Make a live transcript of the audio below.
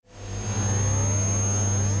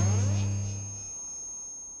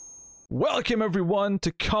Welcome everyone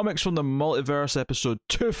to Comics from the Multiverse, episode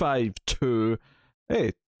 252.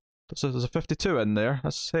 Hey, there's a 52 in there.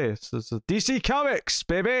 This is DC Comics,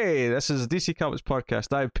 baby. This is a DC Comics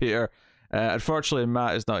podcast. I'm Peter. Unfortunately,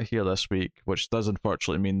 Matt is not here this week, which does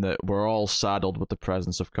unfortunately mean that we're all saddled with the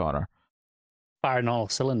presence of Connor. Firing all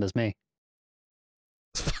cylinders, me.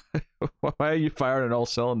 Why are you firing on all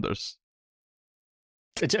cylinders?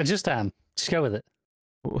 I just am. Just go with it.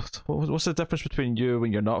 What's the difference between you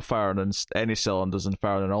when you're not firing on any cylinders and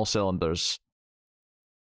firing on all cylinders?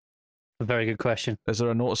 A very good question. Is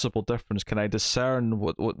there a noticeable difference? Can I discern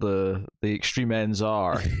what the extreme ends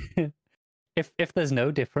are? If there's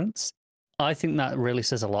no difference, I think that really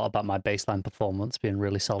says a lot about my baseline performance being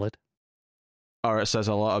really solid. Or it says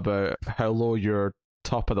a lot about how low your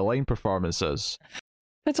top of the line performance is.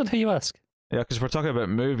 Depends on who you ask. Yeah, because if we're talking about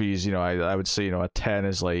movies, I would say, a 10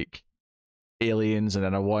 is like Aliens, and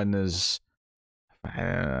then a 1 is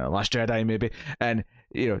Last Jedi, maybe. And,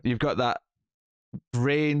 you've got that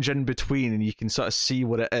range in between, and you can sort of see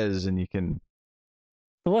what it is, and you can...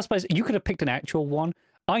 The worst place, you could have picked an actual 1.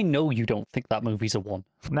 I know you don't think that movie's a 1.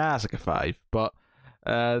 Nah, it's like a 5, but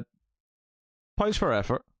points for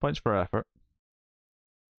effort.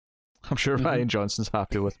 I'm sure Ryan Johnson's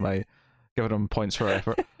happy with my giving him points for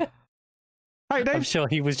effort. Hi, Dave. I'm sure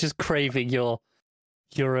he was just craving your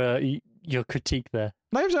critique there.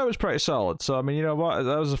 Knives Out was pretty solid, so I mean, you know what?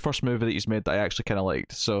 That was the first movie that he's made that I actually kind of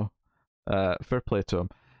liked, so fair play to him.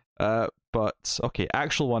 But okay,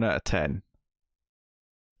 actual 1 out of 10.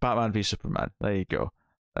 Batman v Superman. There you go.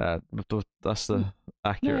 That's the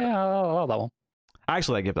accurate. Yeah, I'll allow that one.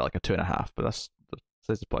 Actually, I give that like a 2.5, but that's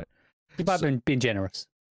the point. You've been being generous.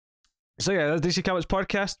 So yeah, the DC Comics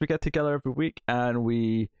podcast. We get together every week and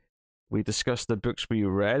we discuss the books we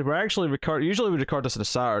read. We're actually usually we record this on a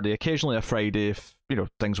Saturday, occasionally a Friday if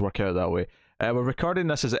things work out that way. We're recording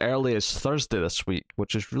this as early as Thursday this week,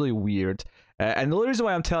 which is really weird. And the only reason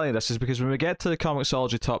why I'm telling you this is because when we get to the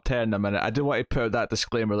Comixology top 10 in a minute, I do want to put out that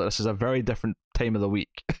disclaimer that this is a very different time of the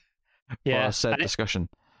week for a said discussion.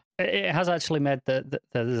 It has actually meant that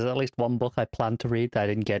there's at least one book I planned to read that I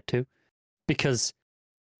didn't get to, because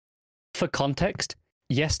for context,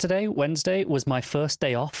 yesterday, Wednesday, was my first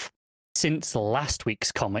day off since last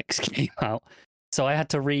week's comics came out, so I had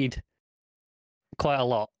to read quite a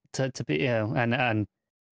lot to be, and I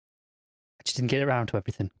just didn't get around to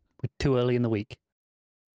everything. We're too early in the week.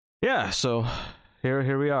 Yeah, so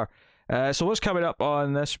here we are. So what's coming up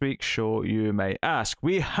on this week's show, you might ask?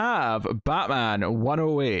 We have Batman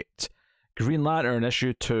 108, Green Lantern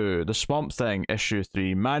issue 2, The Swamp Thing issue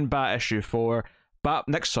 3, Man-Bat issue 4,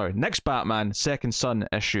 Next Batman, Second Son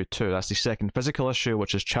issue 2. That's the second physical issue,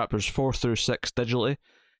 which is chapters 4 through 6 digitally.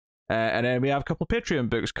 And then we have a couple of Patreon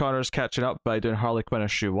books. Connor's catching up by doing Harley Quinn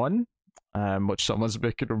issue 1, which someone's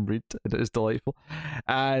making him read. It is delightful.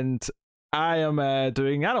 And I am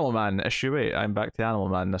doing Animal Man issue 8. I'm back to Animal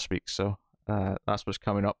Man this week, so that's what's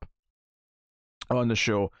coming up on the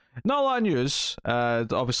show. Not a lot of news.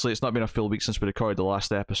 Obviously, it's not been a full week since we recorded the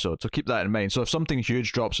last episode, so keep that in mind. So if something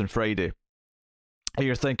huge drops on Friday,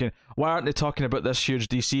 you're thinking, why aren't they talking about this huge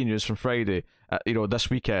DC news from Friday, this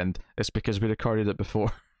weekend? It's because we recorded it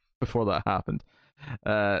before that happened.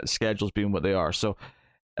 Schedules being what they are. So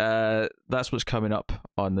that's what's coming up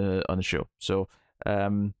on the show. So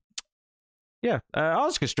I'll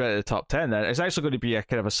just get straight to the top 10 then. It's actually going to be a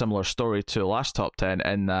kind of a similar story to the last top 10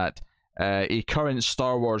 in that a current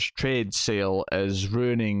Star Wars trade sale is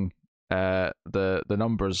ruining the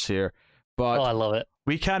numbers here. But I love it.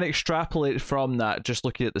 We can extrapolate from that just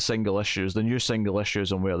looking at the new single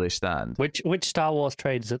issues and where they stand. Which Star Wars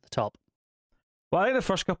trade is at the top? Well, I think the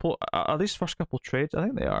first couple are these first couple trades. I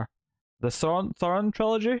think they are the Thrawn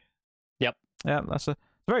trilogy. Yep. Yeah, that's a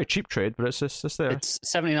very cheap trade, but it's there. It's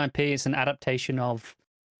 79p. It's an adaptation of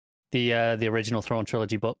the original Thrawn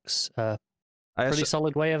trilogy books. Pretty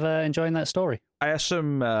solid way of enjoying that story. I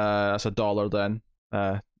assume that's $1 then.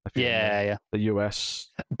 Yeah. The US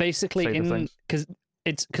basically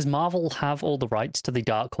because Marvel have all the rights to the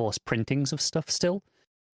Dark Horse printings of stuff still.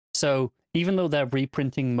 So even though they're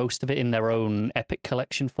reprinting most of it in their own Epic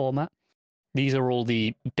Collection format, these are all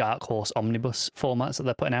the Dark Horse omnibus formats that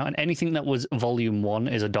they're putting out, and anything that was Volume 1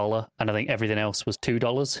 is $1, and I think everything else was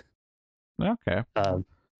 $2. Okay.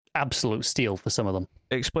 Absolute steal for some of them.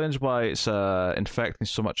 It explains why it's infecting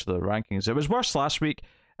so much of the rankings. It was worse last week.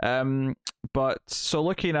 But so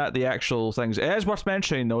looking at the actual things, it is worth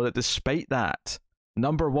mentioning though that despite that,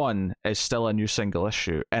 number 1 is still a new single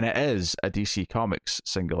issue, and it is a DC Comics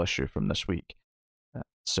single issue from this week.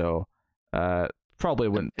 So probably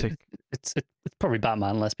wouldn't take. It's probably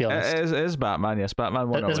Batman. Let's be honest. It is Batman. Yes, Batman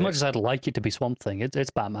 108. As much as I'd like it to be Swamp Thing,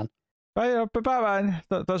 it's Batman. But Batman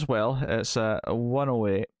does well. It's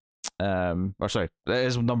 108. Or sorry, it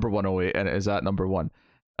is number 108, and it is at number 1.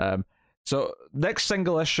 So next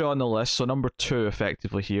single issue on the list, so number 2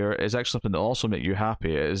 effectively here, is actually something that also make you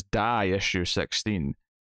happy. It is Die issue 16.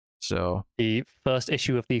 So the first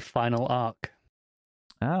issue of the final arc.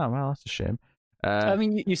 Well, that's a shame. I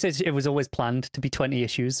mean, you said it was always planned to be 20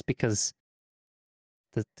 issues because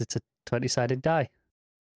it's a 20-sided die.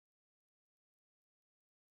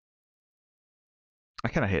 I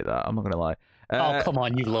kind of hate that. I'm not going to lie. Oh, come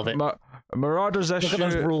on, you love it. Marauders issue. Look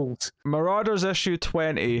at those rules. Marauders issue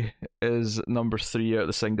 20 is number 3 out of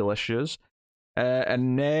the single issues.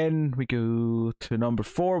 And then we go to number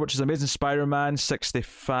 4, which is Amazing Spider-Man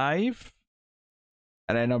 65.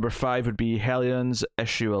 And then number 5 would be Hellions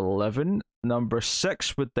issue 11. Number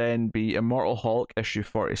 6 would then be Immortal Hulk issue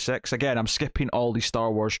 46. Again, I'm skipping all the Star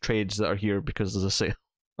Wars trades that are here because there's a sale.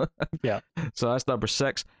 Yeah. So that's number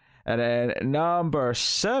 6. And then number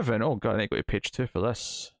 7. Oh god, I need to go to page 2 for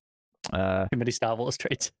this. Too many Star Wars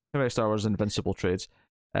trades. Too many Star Wars Invincible trades.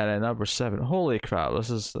 And then number 7. Holy crap! This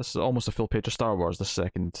is almost a full page of Star Wars. The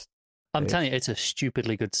second. I'm telling you, it's a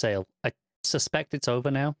stupidly good sale. I suspect it's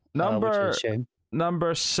over now. Which is a shame.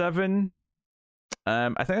 Number 7.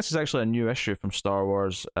 I think this is actually a new issue from Star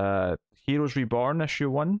Wars. Heroes Reborn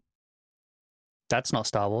issue 1. That's not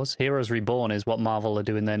Star Wars. Heroes Reborn is what Marvel are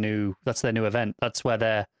doing that's their new event. That's where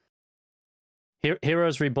they're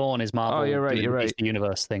Heroes Reborn is Marvel. Oh, you're right. You're right. The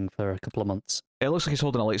universe thing for a couple of months. It looks like he's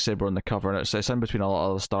holding a lightsaber on the cover, and it's in between a lot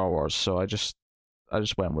of the Star Wars. So I just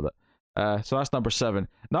went with it. So that's number 7.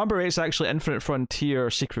 Number 8 is actually Infinite Frontier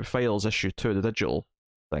Secret Files issue 2, the digital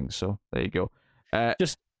thing. So there you go.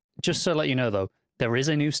 Just so let you know though, there is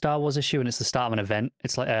a new Star Wars issue, and it's the start of an event.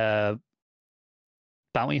 It's like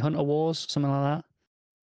Bounty Hunter Wars, something like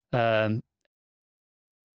that.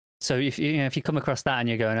 So if you come across that and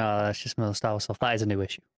you're going, oh, that's just more Star Wars stuff, that is a new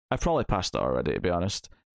issue. I've probably passed it already, to be honest.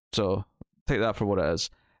 So take that for what it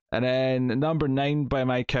is. And then number 9, by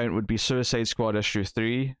my count, would be Suicide Squad issue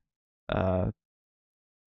 3. But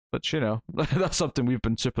that's something we've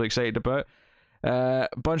been super excited about.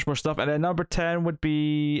 Bunch more stuff. And then number 10 would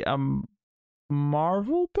be a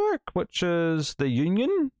Marvel book, which is The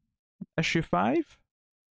Union issue 5.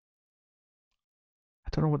 I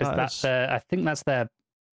don't know what that is. I think that's their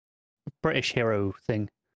British hero thing.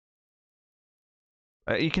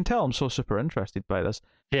 You can tell I'm so super interested by this.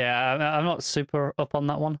 Yeah, I'm not super up on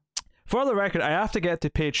that one. For the record, I have to get to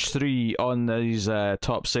page 3 on these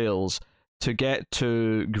top sales to get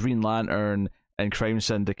to Green Lantern and Crime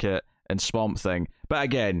Syndicate and Swamp Thing. But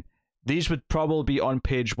again, these would probably be on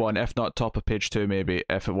page 1, if not top of page 2 maybe,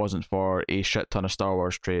 if it wasn't for a shit ton of Star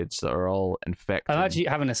Wars trades that are all infected. I'm actually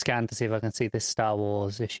having a scan to see if I can see this Star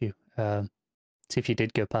Wars issue. See if you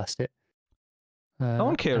did go past it. No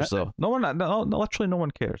one cares though. Literally no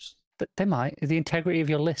one cares. They might. The integrity of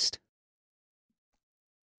your list.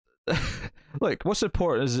 Look, what's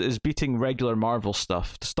important is beating regular Marvel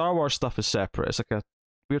stuff. The Star Wars stuff is separate. It's like a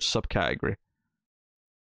weird subcategory.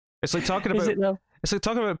 It's like talking about. Is it though? It's like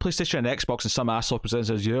talking about PlayStation and Xbox, and some asshole presents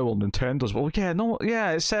and says, "Yeah, well, Nintendo's." Well,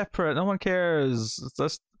 yeah, it's separate. No one cares. It's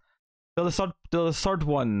just they're the third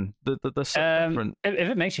one. The different. If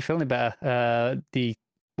it makes you feel any better, the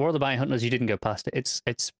War of the Bounty Hunters, you didn't go past it.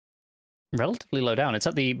 It's relatively low down. It's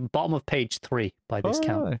at the bottom of page 3 by this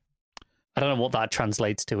count. Really? I don't know what that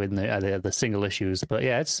translates to in the single issues, but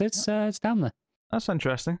yeah, it's down there. That's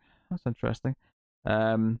interesting.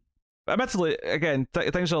 Admittedly, again,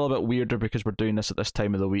 things are a little bit weirder because we're doing this at this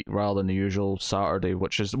time of the week rather than the usual Saturday,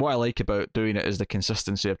 which is what I like about doing it, is the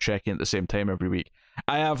consistency of checking at the same time every week.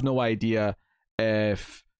 I have no idea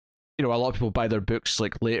if a lot of people buy their books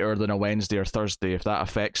like later than a Wednesday or Thursday, if that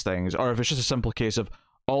affects things, or if it's just a simple case of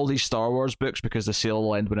all these Star Wars books, because the sale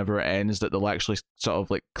will end whenever it ends, that they'll actually sort of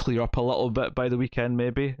like clear up a little bit by the weekend,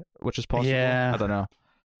 maybe, which is possible. Yeah. I don't know.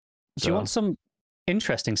 Do you want some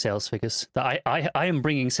interesting sales figures? That I am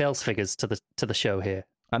bringing sales figures to the show here.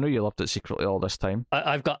 I know you loved it secretly all this time.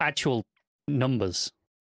 I've got actual numbers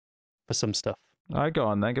for some stuff. All right, go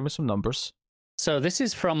on then. Give me some numbers. So this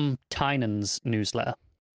is from Tynan's newsletter.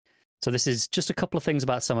 So this is just a couple of things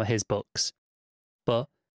about some of his books, but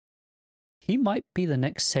he might be the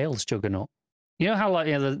next sales juggernaut. You know how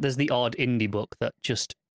there's the odd indie book that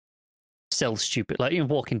just sells stupid, like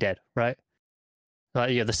Walking Dead, right?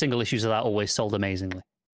 Like the single issues of that always sold amazingly.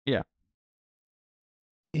 Yeah,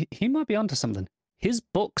 he might be onto something. His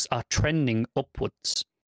books are trending upwards,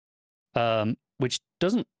 which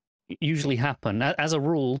doesn't usually happen. As a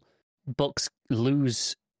rule, books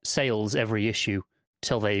lose sales every issue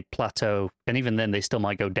till they plateau, and even then they still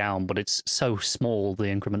might go down, but it's so small, the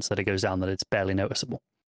increments that it goes down, that it's barely noticeable.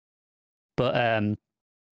 But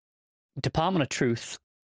Department of Truth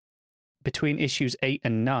between issues 8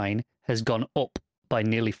 and 9 has gone up by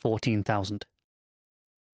nearly 14,000,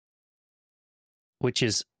 which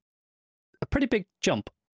is a pretty big jump.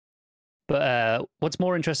 But what's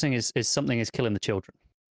more interesting is Something is Killing the Children.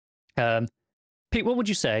 Pete, what would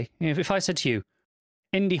you say if I said to you,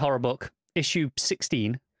 indie horror book, issue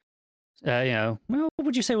 16, well, what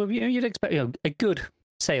would you say? You'd expect a good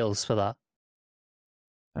sales for that.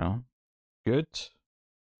 Good.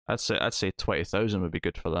 I'd say 20,000 would be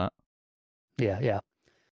good for that. Yeah.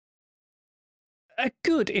 A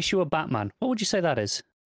good issue of Batman. What would you say that is?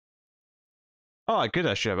 Oh, a good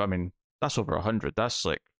issue. I mean, that's over 100. That's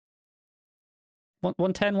like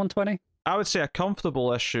 110, 120? I would say a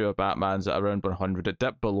comfortable issue of Batman's at around 100. It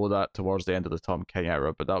dipped below that towards the end of the Tom King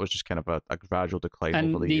era, but that was just kind of a gradual decline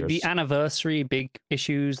over the years. And the anniversary big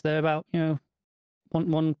issues, they're about,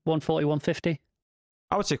 140, 150?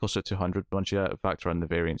 I would say close to 200 once you factor in the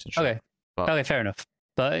variants and shit. Okay. Okay, fair enough.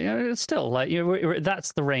 But it's still like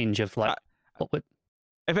that's the range of like what would.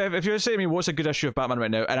 If you're saying to me what's a good issue of Batman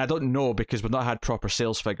right now, and I don't know because we've not had proper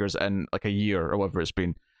sales figures in like a year or whatever it's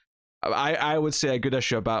been, I would say a good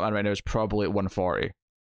issue of Batman right now is probably 140.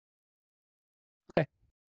 Okay.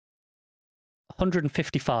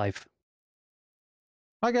 155.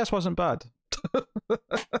 My guess wasn't bad.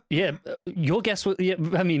 Yeah, your guess was. Yeah,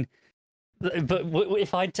 I mean, but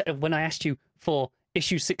if when I asked you for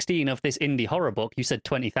issue 16 of this indie horror book, you said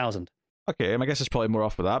 20,000. Okay, my guess is probably more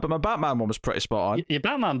off with that, but my Batman one was pretty spot on. Your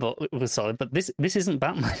Batman book was solid, but this isn't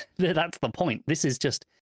Batman. That's the point. This is just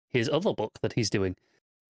his other book that he's doing.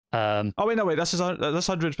 Oh wait, no, this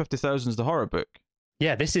 150,000 is the horror book.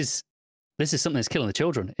 Yeah, this is Something That's Killing the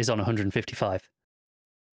Children is on 155.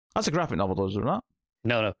 That's a graphic novel, though, is it not?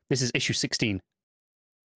 No, this is issue 16.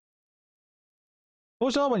 What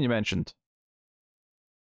was the other one you mentioned?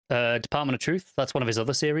 Department of Truth. That's one of his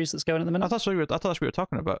other series that's going at the minute. I thought that's what we were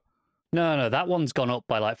talking about. No, that one's gone up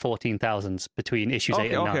by like 14,000 between issues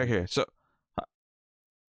 8 and 9. Okay. So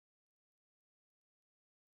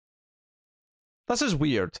this is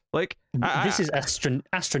weird. Like this is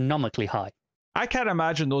astronomically high. I can't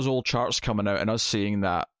imagine those old charts coming out and us seeing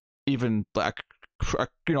that even like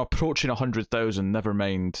approaching 100,000. Never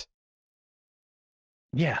mind.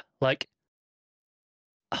 Yeah, like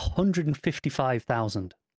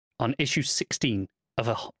 155,000 on issue 16 of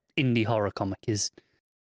a indie horror comic is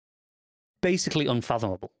basically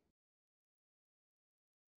unfathomable.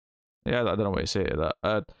 Yeah, I don't know what to say to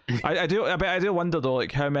that. I do wonder though,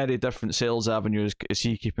 like how many different sales avenues is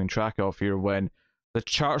he keeping track of here when the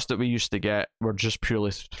charts that we used to get were just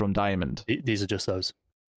purely from Diamond. These are just those.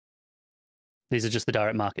 These are just the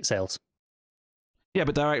direct market sales. Yeah,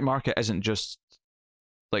 but direct market isn't just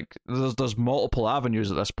like there's multiple avenues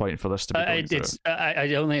at this point for this to be going through. I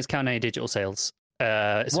don't think it's counting any digital sales.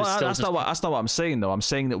 That's not what I'm saying though. I'm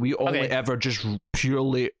saying that we only ever just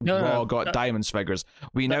purely got Diamonds figures.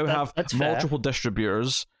 We now have multiple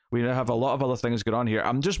distributors. We now have a lot of other things going on here.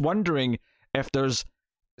 I'm just wondering if there's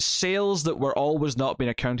sales that were always not being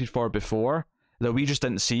accounted for before that we just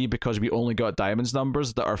didn't see because we only got Diamonds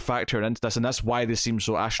numbers that are factored into this, and that's why they seem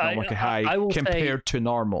so astronomically high compared to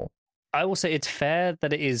normal. I will say it's fair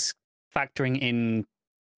that it is factoring in.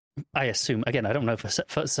 I assume, again, I don't know for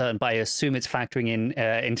certain, but I assume it's factoring in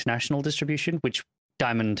international distribution, which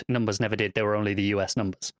Diamond numbers never did. They were only the US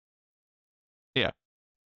numbers. Yeah.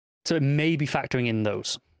 So it may be factoring in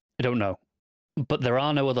those. I don't know. But there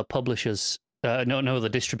are no other publishers, no other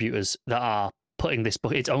distributors that are putting this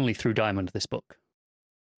book. It's only through Diamond, this book.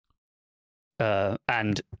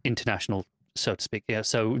 And international, so to speak. Yeah.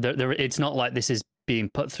 So it's not like this is being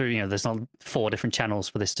put through, there's not 4 different channels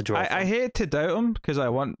for this to draw. I hate to doubt them because I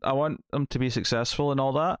want them to be successful and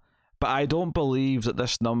all that, but I don't believe that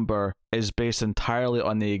this number is based entirely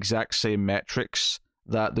on the exact same metrics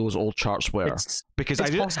that those old charts were. Because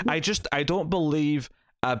I don't believe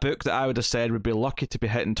a book that I would have said would be lucky to be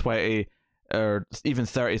hitting 20 or even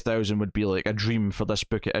 30,000 would be like a dream for this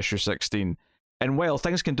book at issue 16. And while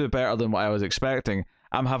things can do better than what I was expecting,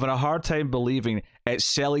 I'm having a hard time believing it's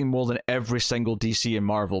selling more than every single DC and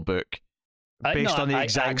Marvel book based on the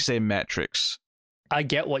exact same metrics. I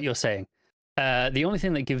get what you're saying. The only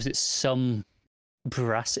thing that gives it some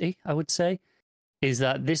veracity, I would say, is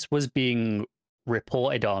that this was being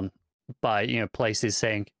reported on by places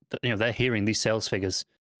saying that they're hearing these sales figures,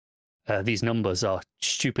 these numbers are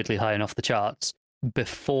stupidly high and off the charts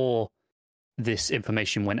before this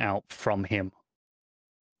information went out from him.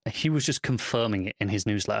 He was just confirming it in his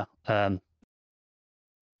newsletter,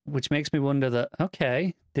 which makes me wonder that,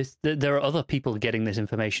 okay, there are other people getting this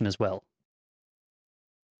information as well.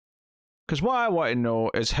 because what I want to know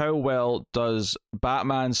is how well does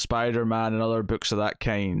Batman, Spider-Man, and other books of that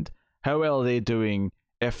kind, how well are they doing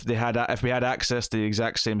if we had access to the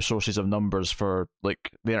exact same sources of numbers for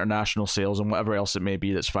like the international sales and whatever else it may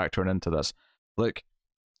be that's factoring into this? Like,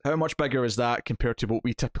 how much bigger is that compared to what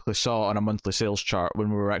we typically saw on a monthly sales chart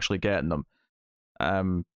when we were actually getting them?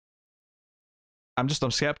 I'm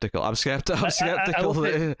skeptical. I'm skeptical.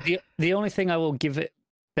 The only thing I will give it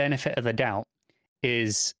benefit of the doubt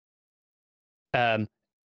is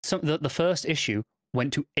the first issue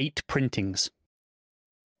went to 8 printings.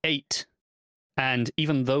 8. And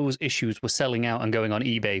even those issues were selling out and going on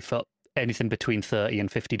eBay for anything between $30 and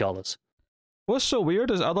 $50. What's so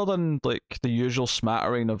weird is, other than like the usual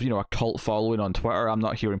smattering of, a cult following on Twitter, I'm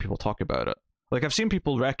not hearing people talk about it. Like, I've seen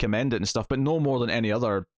people recommend it and stuff, but no more than any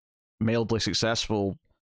other mildly successful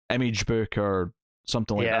image book or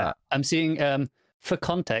something like that. I'm seeing, for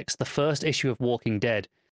context, the first issue of Walking Dead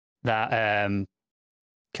that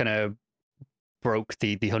kind of broke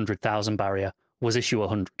the 100,000 barrier was issue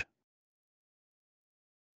 100.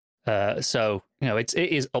 So, it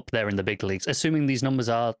is up there in the big leagues, assuming these numbers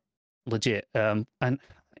are legit. And, I'm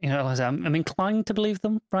inclined to believe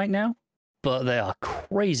them right now, but they are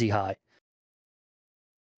crazy high.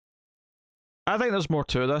 I think there's more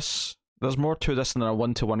to this. There's more to this than a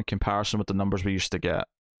one-to-one comparison with the numbers we used to get.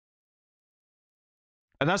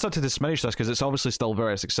 And that's not to diminish this, because it's obviously still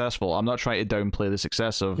very successful. I'm not trying to downplay the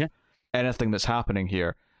success of anything that's happening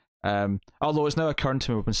here. Although it's now occurring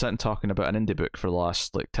to me, we've been sitting talking about an indie book for the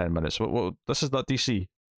last 10 minutes. This is not DC.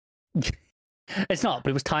 It's not,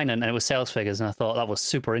 but it was Tynan and it was sales figures, and I thought that was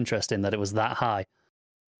super interesting that it was that high.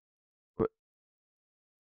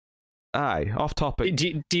 Aye, off topic.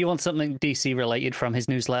 Do you want something DC related from his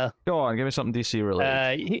newsletter? Go on, give me something DC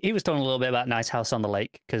related. He was talking a little bit about Nice House on the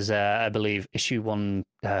Lake, because I believe issue 1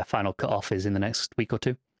 final cut-off is in the next week or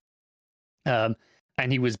 2. And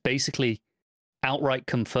he was basically outright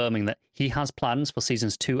confirming that he has plans for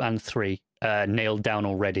seasons 2 and 3 nailed down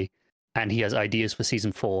already, and he has ideas for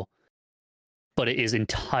season 4, but it is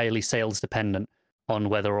entirely sales dependent on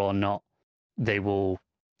whether or not they will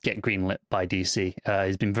get greenlit by DC.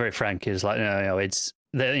 He's been very frank. He's like, no, it's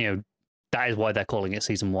that is why they're calling it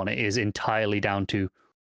season 1. It is entirely down to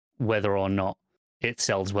whether or not it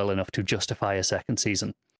sells well enough to justify a second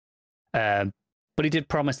season. But he did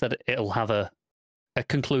promise that it'll have a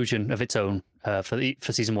conclusion of its own for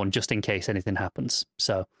season 1, just in case anything happens.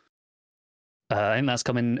 So I think that's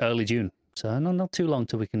coming early June. So not too long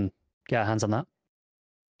till we can get our hands on that.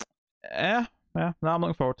 Yeah. No, I'm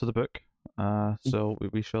looking forward to the book. So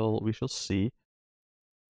we shall see.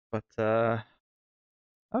 But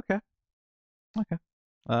okay.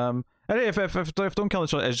 And if Don't Kill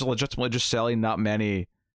the is legitimately just selling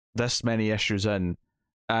this many issues in,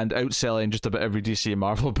 and outselling just about every DC and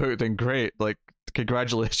Marvel book, then great. Like,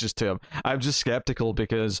 congratulations to him. I'm just skeptical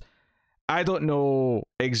because I don't know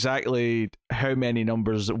exactly how many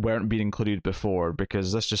numbers weren't being included before,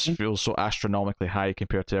 because this just feels so astronomically high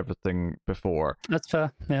compared to everything before. That's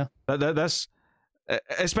fair, yeah. That's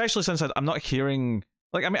especially since I'm not hearing,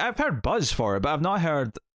 like, I mean, I've heard buzz for it, but I've not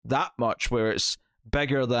heard that much where it's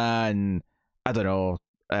bigger than, I don't know,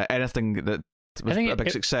 anything that was a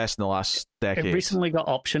big success in the last decade. It recently got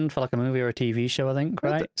optioned for like a movie or a TV show, I think,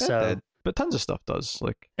 right? It did. But tons of stuff does.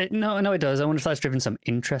 Like, no, it does. I wonder if that's driven some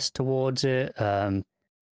interest towards it. I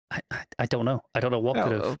don't know. I don't know what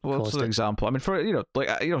could have. What's an example? I mean,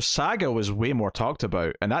 for Saga was way more talked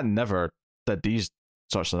about, and that never did these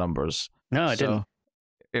sorts of numbers. No, it didn't.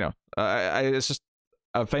 It's just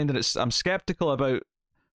I'm skeptical about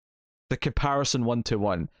the comparison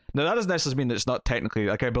 1-to-1. Now, that doesn't necessarily mean that it's not technically,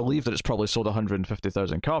 like, I believe that it's probably sold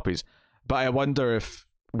 150,000 copies, but I wonder if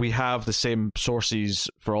we have the same sources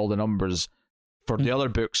for all the numbers for the other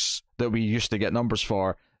books that we used to get numbers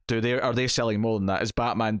for. Are they selling more than that? Is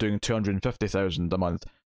Batman doing 250,000 a month?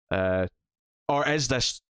 Or is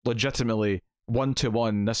this legitimately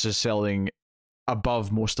 1-to-1? This is selling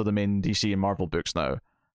above most of the main DC and Marvel books now.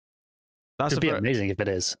 It'd be amazing if it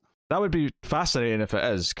is. That would be fascinating if it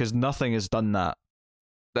is, because nothing has done that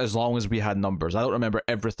as long as we had numbers. I don't remember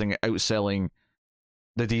everything outselling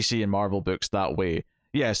the DC and Marvel books that way.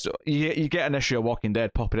 Yes, you get an issue of Walking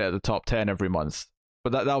Dead popping out of the top 10 every month,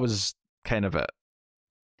 but that was kind of it.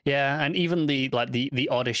 Yeah, and even the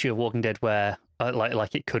odd issue of Walking Dead where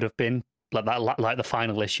like it could have been like the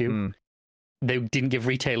final issue, they didn't give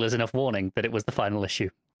retailers enough warning that it was the final issue.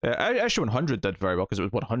 Issue 100 did very well because it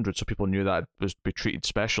was 100, so people knew that it was to be treated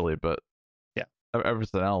specially. But yeah,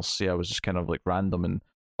 everything else, was just kind of like random, and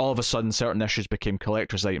all of a sudden certain issues became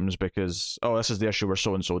collector's items because, oh, this is the issue where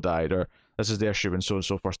so and so died, or this is the issue when so and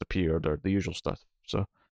so first appeared, or the usual stuff. So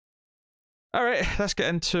All right, let's get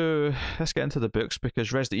into the books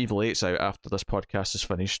because Resident Evil 8's out after this podcast is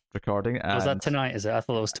finished recording. And, Was that tonight? Is it? I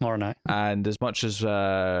thought it was tomorrow night. And as much as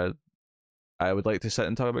I would like to sit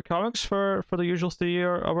and talk about comics for the usual 3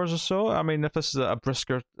 hours or so, I mean, if this is a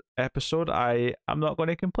brisker episode, I'm not going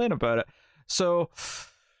to complain about it. So,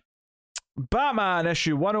 Batman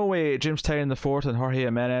issue 108, James Tynion IV and Jorge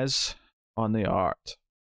Jimenez on the art.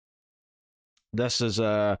 This is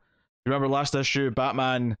remember last issue,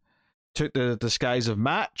 Batman took the disguise of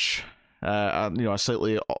Match, a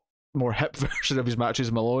slightly more hip version of his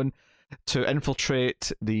Matches Malone, to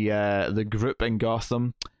infiltrate the group in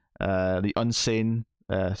Gotham, the Unsane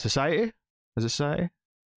Society. Is it Society? I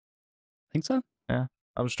think so. Yeah,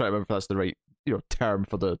 I'm just trying to remember if that's the right term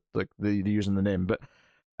for the using the name, but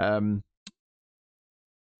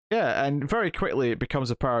yeah, and very quickly it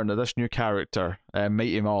becomes apparent that this new character,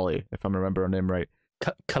 Mighty Molly, if I'm remembering her name right.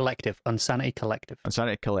 Collective. Insanity Collective.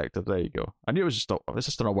 Insanity Collective, there you go. I knew it was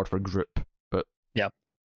just another word for group, but... Yeah.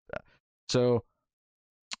 So,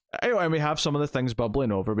 anyway, we have some of the things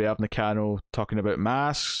bubbling over. We have Nakano talking about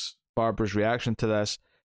masks, Barbara's reaction to this,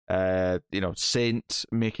 Saint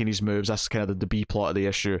making his moves. That's kind of the B plot of the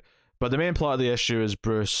issue. But the main plot of the issue is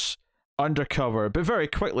Bruce undercover, but very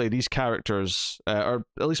quickly these characters, or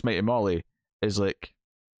at least Mighty Molly, is like...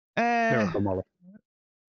 Miracle Molly.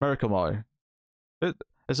 Miracle Molly.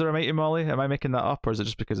 Is there a Mighty Molly? Am I making that up, or is it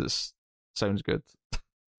just because it sounds good?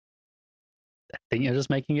 I think you're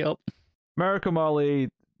just making it up. Miracle Molly,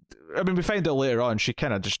 I mean, we find out later on, she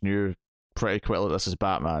kind of just knew pretty quickly this is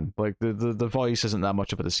Batman. Like, the voice isn't that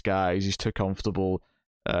much of a disguise. He's too comfortable.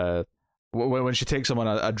 When she takes him on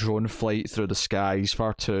a drone flight through the sky, he's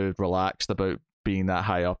far too relaxed about being that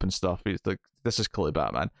high up and stuff. He's like, this is clearly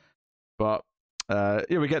Batman. But,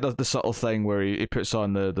 we get the subtle thing where he puts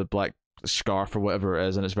on the black scarf or whatever it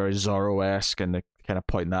is, and it's very Zorro-esque, and they kind of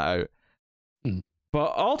point that out.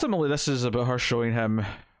 But ultimately, this is about her showing him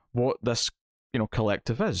what this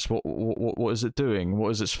collective is. What is it doing? What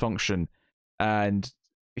is its function? And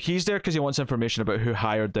he's there because he wants information about who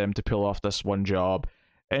hired them to pull off this one job.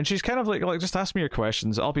 And she's kind of like just ask me your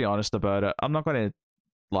questions. I'll be honest about it. I'm not going to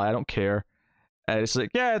lie. I don't care. And it's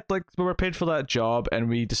like, yeah, like we were paid for that job, and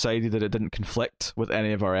we decided that it didn't conflict with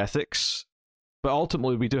any of our ethics. But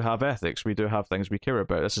ultimately, we do have ethics. We do have things we care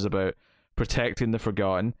about. This is about protecting the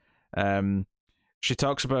forgotten. She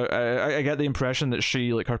talks about... I get the impression that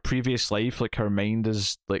she, like, her previous life, like, her mind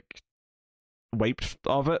is, like, wiped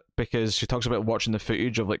of it, because she talks about watching the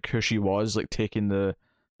footage of, like, who she was, like, taking the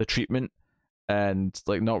treatment and,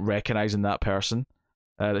 like, not recognizing that person.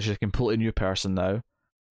 That she's a completely new person now.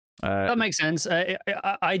 That makes sense.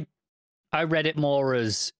 I read it more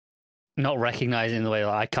as... not recognizing the way,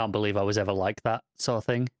 like, I can't believe I was ever like that sort of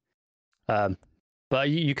thing. But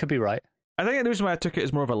you could be right. I think the reason why I took it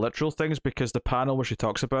as more of a literal thing is because the panel where she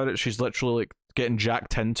talks about it, she's literally like getting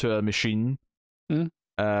jacked into a machine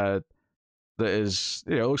that is,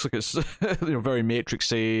 it looks like it's very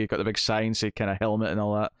Matrixy, got the big sciencey kind of helmet and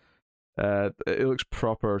all that. It looks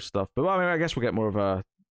proper stuff. But I mean, I guess we'll get more of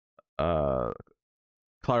a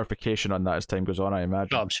clarification on that as time goes on, I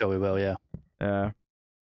imagine. Oh, I'm sure we will, yeah.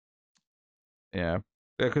 Yeah,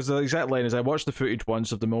 because the exact line is, I watched the footage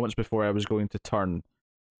once of the moments before I was going to turn.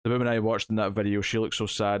 The woman I watched in that video, she looked so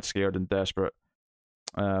sad, scared, and desperate.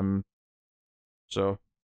 So,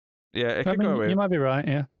 yeah, it could go away. You might be right,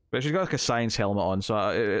 yeah. But she's got like a science helmet on, so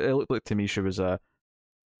it looked like to me she was like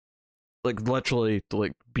literally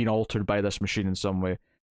like being altered by this machine in some way.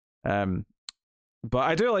 But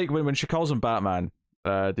I do like when she calls him Batman.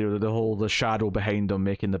 The shadow behind him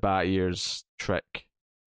making the bat ears trick.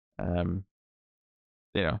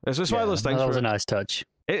 It's just one of those things. That was a nice touch.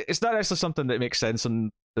 It's not actually something that makes sense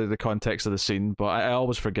in the context of the scene, but I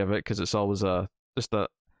always forgive it because it's always just a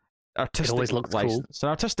artistic license. Cool. It's an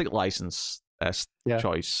artistic license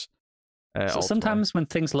choice. So sometimes when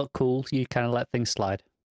things look cool, you kind of let things slide.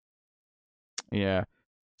 Yeah.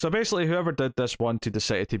 So basically, whoever did this wanted the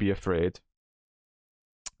city to be afraid,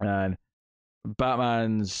 and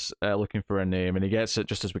Batman's looking for a name, and he gets it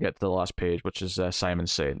just as we get to the last page, which is Simon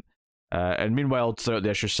Saint. And meanwhile, throughout the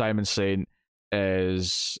issue, Simon Saint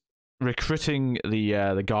is recruiting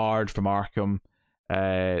the guard from Arkham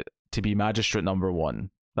to be Magistrate Number 1.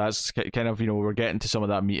 That's kind of, we're getting to some of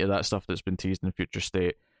that meat of that stuff that's been teased in Future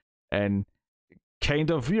State. And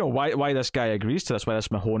kind of, why this guy agrees to this, why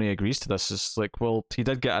this Mahoney agrees to this is like, well, he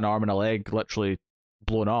did get an arm and a leg literally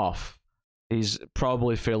blown off. He's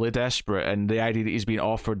probably fairly desperate, and the idea that he's being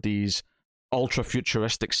offered these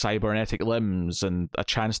ultra-futuristic cybernetic limbs and a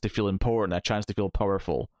chance to feel important, a chance to feel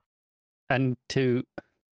powerful. And to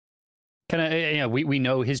kind of, we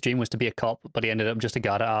know his dream was to be a cop, but he ended up just a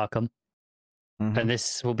guard at Arkham. Mhm. And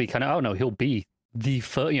this will be kind of, oh no, he'll be the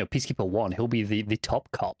first, Peacekeeper 1. He'll be the top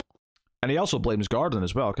cop. And he also blames Gordon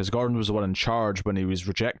as well, because Gordon was the one in charge when he was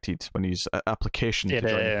rejected, when his application to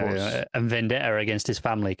join the force. And vendetta against his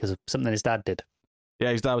family because of something his dad did.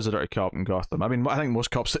 Yeah, his dad was a dirty cop in Gotham. I mean, I think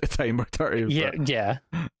most cops at the time were dirty. Yeah.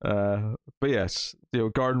 But yes,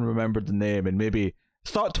 Gordon remembered the name and maybe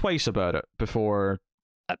thought twice about it before.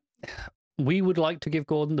 We would like to give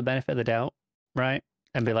Gordon the benefit of the doubt, right?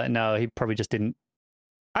 And be like, no, he probably just didn't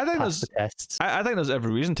pass the tests. I think there's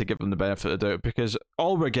every reason to give him the benefit of the doubt, because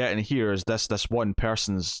all we're getting here is this one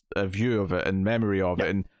person's view of it and memory of it.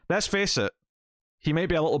 And let's face it, he may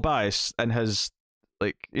be a little biased in his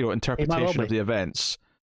interpretation of the events.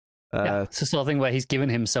 It's the sort of thing where he's given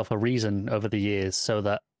himself a reason over the years so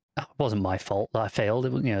that it wasn't my fault that I failed.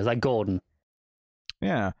 It was, it was like Gordon.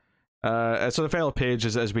 Yeah. So the final page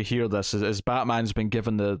is, as we hear this, is Batman's been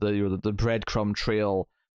given the breadcrumb trail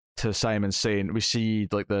to Simon Saint. We see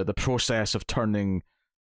the process of turning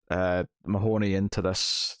Mahoney into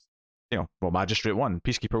this, Magistrate 1,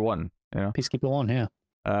 Peacekeeper 1. Peacekeeper 1, yeah.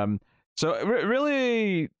 So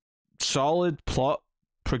really solid plot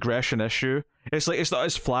progression issue. It's not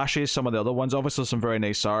as flashy as some of the other ones. Obviously, some very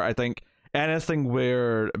nice art. I think anything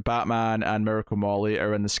where Batman and Miracle Molly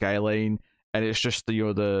are in the skyline and it's just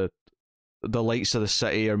the lights of the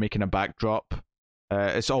city are making a backdrop.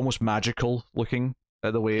 It's almost magical looking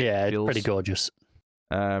the way it feels. It's pretty gorgeous.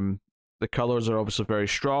 The colors are obviously very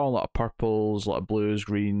strong. A lot of purples, a lot of blues,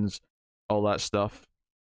 greens, all that stuff.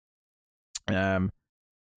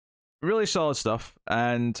 Really solid stuff.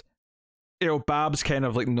 And Babs kind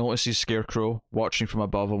of notices Scarecrow watching from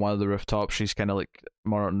above on one of the rooftops. She's kind of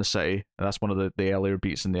monitoring the city, and that's one of the earlier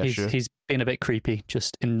beats in the issue. He's been a bit creepy,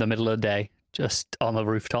 just in the middle of the day, just on the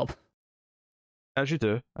rooftop. As you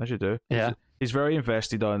do. Yeah, he's very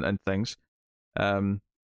invested in things. I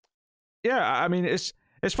mean, it's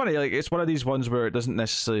funny. It's one of these ones where it doesn't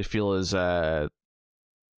necessarily feel as I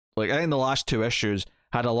think the last two issues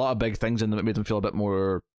had a lot of big things in them that made them feel a bit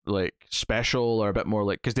more special, or a bit more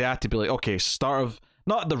because they had to be okay, start of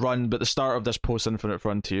not the run, but the start of this post Infinite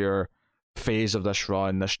Frontier phase of this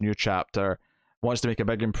run, this new chapter wants to make a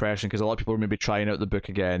big impression because a lot of people are maybe trying out the book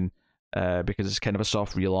again because it's kind of a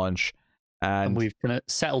soft relaunch, and we've kind of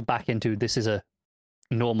settled back into this is a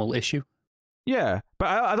normal issue. Yeah, but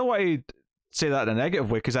I don't want to say that in a negative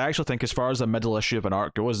way, because I actually think as far as the middle issue of an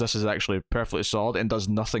arc goes, this is actually perfectly solid and does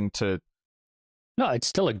nothing to. No, it's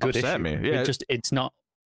still a good issue. Me. Yeah,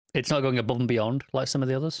 it's not going above and beyond like some of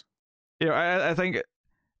the others. I think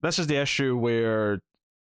this is the issue where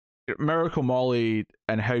Miracle Molly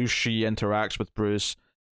and how she interacts with Bruce,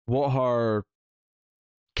 what her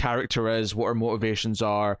character is, what her motivations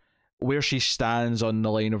are, where she stands on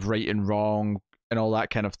the line of right and wrong, and all that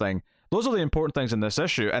kind of thing. Those are the important things in this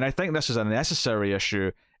issue, and I think this is a necessary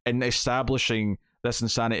issue in establishing this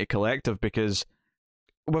Insanity Collective, because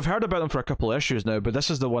we've heard about them for a couple of issues now, but this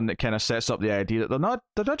is the one that kind of sets up the idea that they're not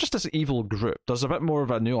just this evil group. There's a bit more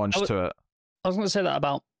of a nuance to it. I was going to say that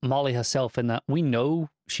about Molly herself, in that we know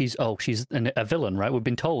she's a villain, right? We've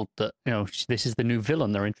been told that this is the new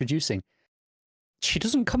villain they're introducing. She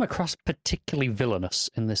doesn't come across particularly villainous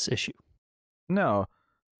in this issue. No.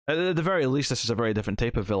 At the very least, this is a very different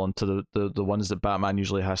type of villain to the ones that Batman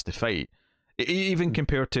usually has to fight. Even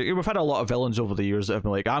compared to, we've had a lot of villains over the years that have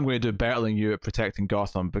been I'm going to do better than you at protecting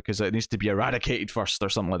Gotham because it needs to be eradicated first or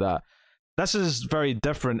something like that. This is very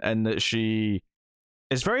different in that she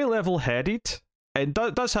is very level-headed and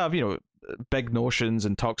does have, big notions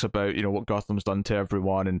and talks about, what Gotham's done to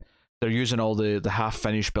everyone, and they're using all the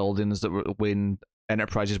half-finished buildings that Wayne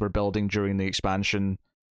Enterprises were building during the expansion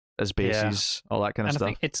as bases, all that kind of stuff.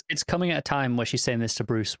 I think it's coming at a time where she's saying this to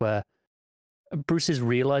Bruce, where Bruce is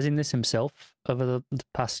realizing this himself over the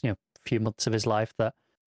past few months of his life, that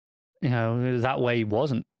that way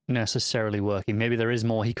wasn't necessarily working. Maybe there is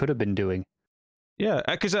more he could have been doing. Yeah,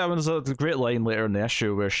 because there's a great line later in the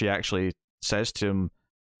issue where she actually says to him,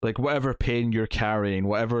 whatever pain you're carrying,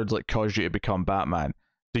 whatever caused you to become Batman,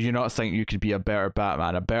 do you not think you could be a better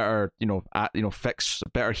Batman, a better fix, a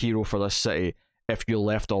better hero for this city if you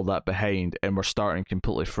left all that behind and were starting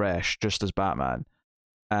completely fresh, just as Batman?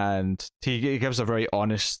 And he gives a very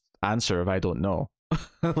honest answer of I don't know.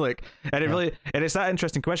 It's that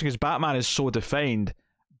interesting question, because Batman is so defined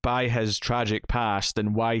by his tragic past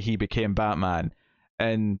and why he became Batman.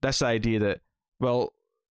 And this idea that, well,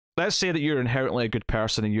 let's say that you're inherently a good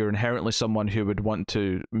person and you're inherently someone who would want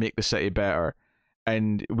to make the city better,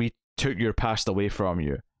 and we took your past away from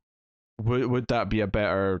you. Would that be a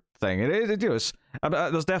better thing? It is.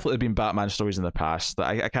 There's definitely been Batman stories in the past that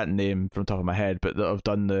I can't name from the top of my head, but that have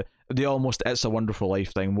done the almost It's a Wonderful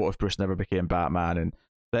Life thing. What if Bruce never became Batman? And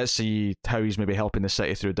let's see how he's maybe helping the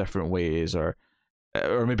city through different ways, or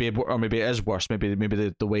maybe it is worse. Maybe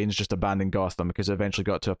the Waynes just abandoned Gotham because it eventually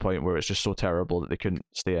got to a point where it's just so terrible that they couldn't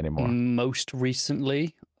stay anymore. Most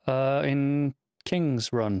recently, in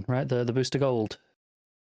King's Run, right? The Booster Gold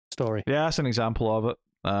story. Yeah, that's an example of it.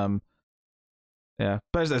 Yeah,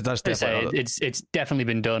 but that's definitely it's definitely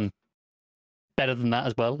been done better than that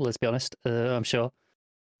as well. Let's be honest. I'm sure,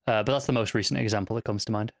 but that's the most recent example that comes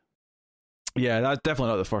to mind. Yeah, that's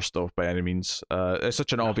definitely not the first though, by any means. It's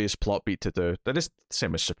such an obvious plot beat to do. That is the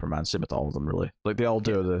same as Superman, same with all of them, really. Like they all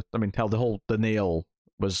do the nail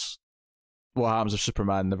was what happens if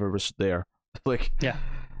Superman never was there. Like, yeah,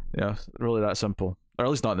 really that simple, or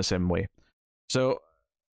at least not in the same way. So,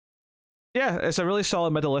 yeah, it's a really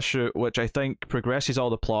solid middle issue, which I think progresses all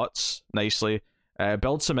the plots nicely,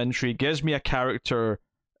 builds some intrigue, gives me a character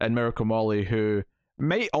in Miracle Molly who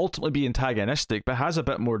might ultimately be antagonistic, but has a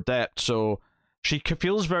bit more depth. So she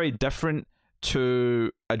feels very different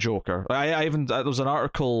to a Joker. I even there was an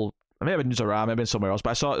article, I may have been Newsarama, maybe somewhere else,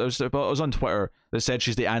 but I saw it was on Twitter that said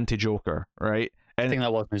she's the anti-Joker, right? And I think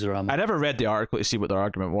that was Newsarama. I never read the article to see what their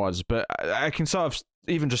argument was, but I can sort of,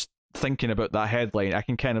 even just thinking about that headline, I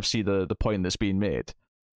can kind of see the point that's being made.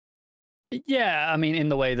 Yeah, I mean, in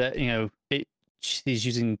the way that she's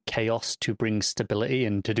using chaos to bring stability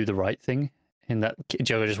and to do the right thing. In that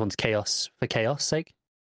Joker just wants chaos for chaos' sake.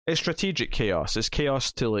 It's strategic chaos. It's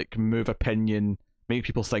chaos to like move opinion, make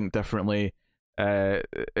people think differently.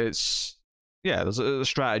 There's a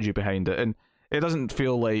strategy behind it, and it doesn't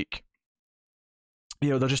feel like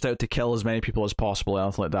they're just out to kill as many people as possible or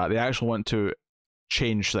anything like that. They actually want to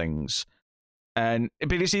change things, but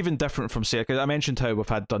it's even different from, say, because I mentioned how we've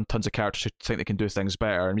done tons of characters who think they can do things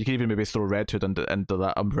better, and you can even maybe throw Red Hood into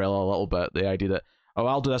that umbrella a little bit. The idea that, oh,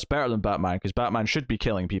 I'll do this better than Batman because Batman should be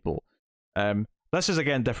killing people. This is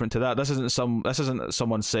again different to that. This isn't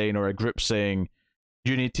someone saying, or a group saying,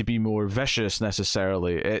 you need to be more vicious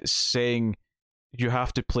necessarily. It's saying you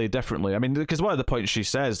have to play differently. I mean, because one of the points she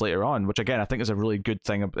says later on, which again I think is a really good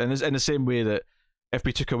thing, and it's in the same way that if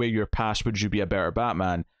we took away your past, would you be a better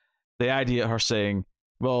Batman? The idea of her saying,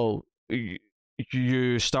 well,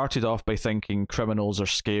 you started off by thinking criminals are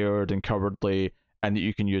scared and cowardly and that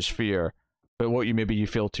you can use fear. But what you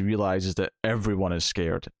fail to realize is that everyone is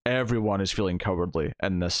scared. Everyone is feeling cowardly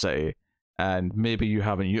in this city. And maybe you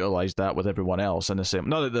haven't utilized that with everyone else in the same.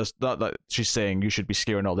 Not that she's saying you should be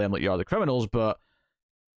scaring all them like you are the criminals, but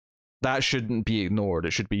that shouldn't be ignored.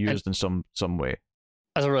 It should be used in some way.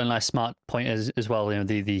 As a really nice smart point as well,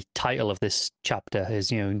 the title of this chapter is,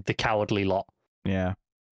 The Cowardly Lot. Yeah.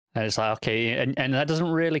 And it's like, okay, and that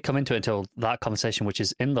doesn't really come into it until that conversation, which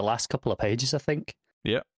is in the last couple of pages, I think.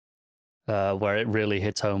 Yeah. Where it really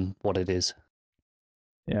hits home what it is.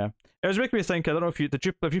 Yeah. It was making me think, I don't know if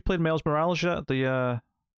have you played Miles Morales yet?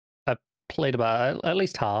 I played about at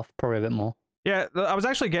least half, probably a bit more. Yeah, I was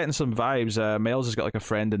actually getting some vibes. Miles has got like a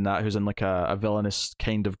friend in that who's in like a villainous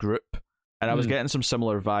kind of group. And I was getting some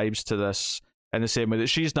similar vibes to this in the same way that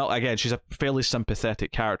she's a fairly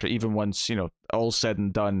sympathetic character, even once, all's said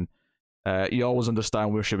and done. You always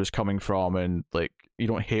understand where she was coming from, and like you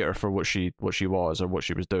don't hate her for what she was or what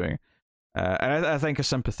she was doing. And I think a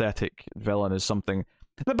sympathetic villain is something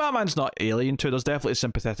that Batman's not alien to. There's definitely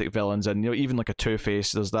sympathetic villains, and even like a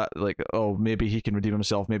Two-Face, there's that like, oh, maybe he can redeem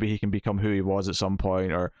himself, maybe he can become who he was at some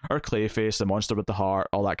point, or Clayface, the monster with the heart,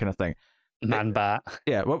 all that kind of thing. Man-Bat.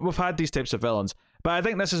 Yeah, we've had these types of villains, but I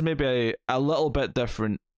think this is maybe a little bit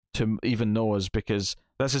different to even Noah's, because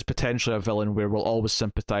this is potentially a villain where we'll always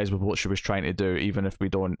sympathize with what she was trying to do, even if we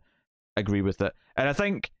don't agree with it. And I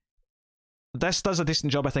think this does a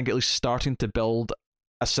decent job, I think, at least starting to build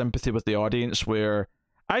a sympathy with the audience, where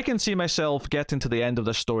I can see myself getting to the end of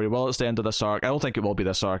this story. Well, it's the end of this arc. I don't think it will be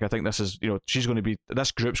this arc. I think this is,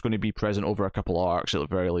 this group's going to be present over a couple of arcs at the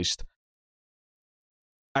very least.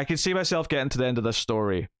 I can see myself getting to the end of this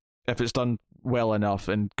story if it's done well enough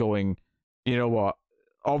and going, you know what?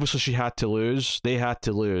 Obviously, she had to lose. They had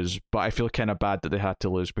to lose, but I feel kind of bad that they had to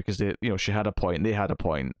lose because she had a point. They had a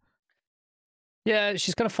point. Yeah,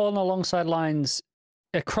 she's going to fall alongside lines,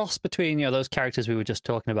 a cross between those characters we were just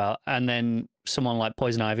talking about, and then someone like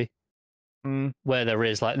Poison Ivy, where there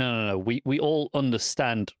is like, no, we all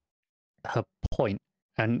understand her point,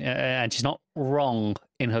 and she's not wrong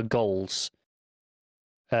in her goals.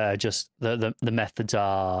 Just the methods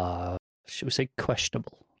are, should we say,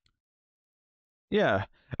 questionable. Yeah.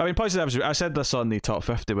 I mean, Poison Ivy, I said this on the top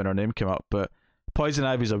 50 when her name came up, but Poison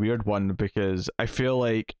Ivy's a weird one because I feel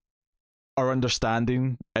like our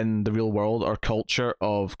understanding in the real world, our culture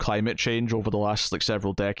of climate change over the last like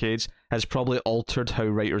several decades has probably altered how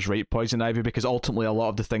writers write Poison Ivy, because ultimately a lot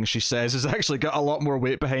of the things she says has actually got a lot more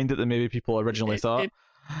weight behind it than maybe people originally thought. It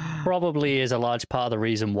probably is a large part of the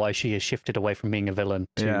reason why she has shifted away from being a villain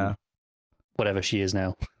to whatever she is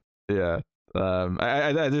now. Yeah.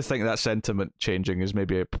 I do think that sentiment changing is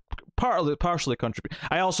maybe partially contribute.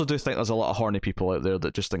 I also do think there's a lot of horny people out there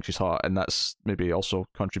that just think she's hot, and that's maybe also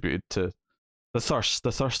contributed to the thirst.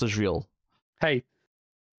 The thirst is real. Hey,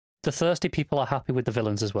 the thirsty people are happy with the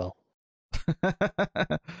villains as well.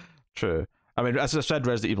 True. I mean, as I said,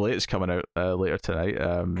 Resident Evil 8 is coming out later tonight.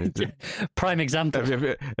 Prime example.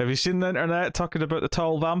 Have you seen the internet talking about the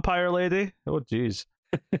tall vampire lady? Oh, jeez.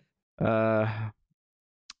 I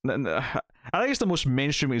think it's the most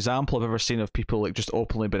mainstream example I've ever seen of people like just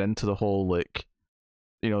openly been into the whole like,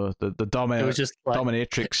 you know, the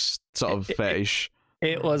dominatrix sort of fetish.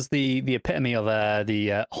 It was the epitome of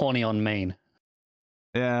the horny on main.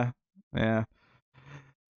 Yeah.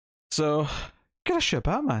 So, get a shit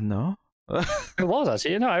Batman though. It was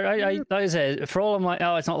actually, I that is it. For all I'm like,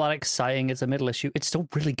 oh, it's not that exciting. It's a middle issue. It's still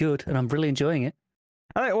really good, and I'm really enjoying it.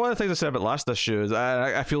 I think one of the things I said about last issue is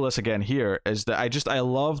I feel this again here is that I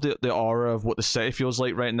love the aura of what the city feels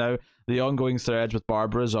like right now. The ongoing threads with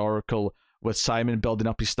Barbara's Oracle, with Simon building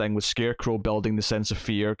up his thing, with Scarecrow building the sense of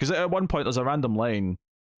fear. Because at one point there's a random line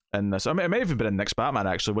in this. I mean, it may have even been in Next Batman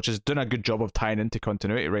actually, which is doing a good job of tying into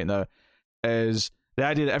continuity right now. Is the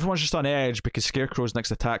idea that everyone's just on edge because Scarecrow's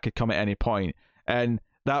next attack could come at any point, and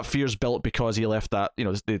that fear's built because he left that, you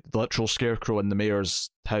know, the literal Scarecrow in the mayor's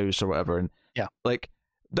house or whatever, and like.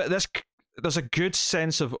 There's a good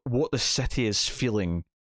sense of what the city is feeling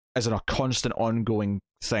as in a constant ongoing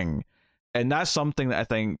thing, and that's something that I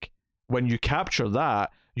think when you capture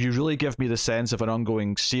that, you really give me the sense of an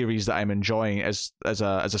ongoing series that I'm enjoying as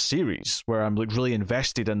a series where I'm like really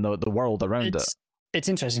invested in the world around it. It's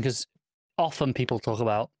interesting because often people talk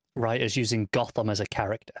about writers using Gotham as a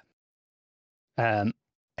character, and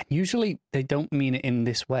usually they don't mean it in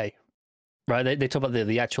this way. Right, they talk about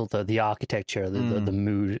the actual the architecture, the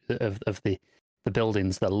mood of the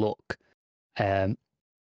buildings, the look.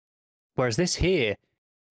 Whereas this here,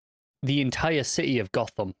 the entire city of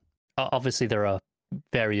Gotham. Obviously, there are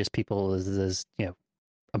various people. There's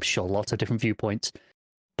I'm sure lots of different viewpoints,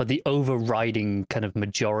 but the overriding kind of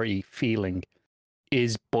majority feeling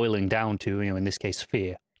is boiling down to in this case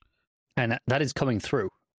fear, and that is coming through,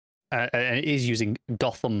 and it is using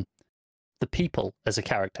Gotham, the people, as a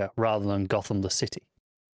character rather than Gotham the city.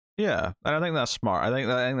 Yeah, and I think that's smart. I think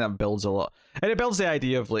that builds a lot, and it builds the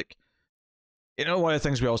idea of like, one of the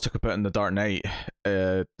things we always talk about in The Dark Knight,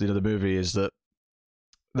 the movie, is that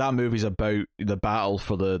movie's about the battle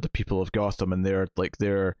for the people of Gotham, and they're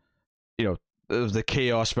the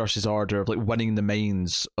chaos versus order of like winning the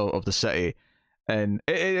minds of the city, and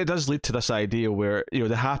it does lead to this idea where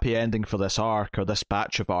the happy ending for this arc or this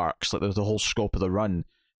batch of arcs, like the whole scope of the run,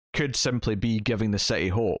 could simply be giving the city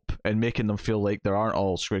hope and making them feel like they aren't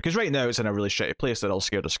all screwed. Because right now it's in a really shitty place. They're all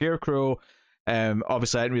scared of Scarecrow.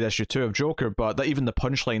 Obviously, I didn't read issue 2 of Joker, but that even the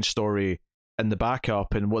punchline story in the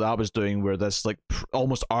backup and what that was doing, where this like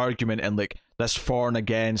almost argument and like this for and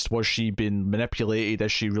against, was she being manipulated?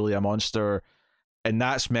 Is she really a monster? And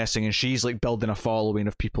that's messing. And she's like building a following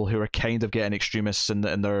of people who are kind of getting extremists in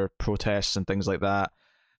their protests and things like that.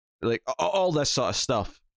 Like all this sort of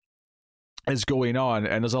stuff is going on,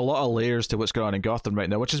 and there's a lot of layers to what's going on in Gotham right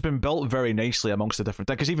now, which has been built very nicely amongst the different,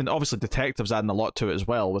 because even obviously detectives adding a lot to it as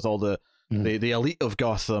well, with all the elite of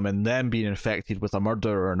Gotham and them being infected with a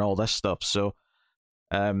murderer and all this stuff. So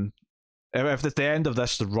if at the end of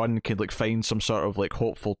this the run could like find some sort of like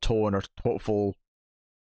hopeful tone or hopeful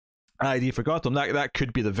idea for Gotham, that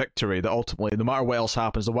could be the victory, that ultimately, no matter what else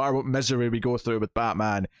happens, no matter what misery we go through with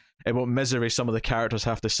Batman and what misery some of the characters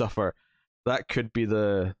have to suffer, that could be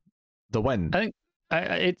the win. I think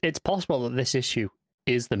it's possible that this issue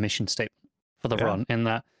is the mission statement for the run, in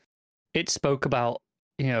that it spoke about,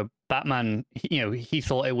 Batman, he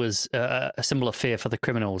thought it was a symbol of fear for the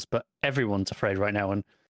criminals, but everyone's afraid right now, and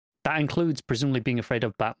that includes presumably being afraid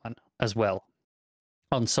of Batman as well,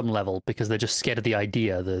 on some level, because they're just scared of the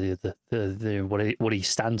idea, the what he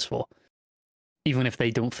stands for, even if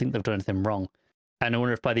they don't think they've done anything wrong. And I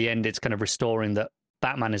wonder if by the end it's kind of restoring that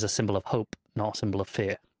Batman is a symbol of hope, not a symbol of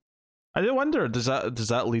fear. I do wonder, does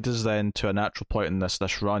that lead us then to a natural point in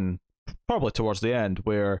this run, probably towards the end,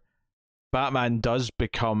 where Batman does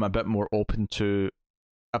become a bit more open to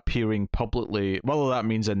appearing publicly, whether that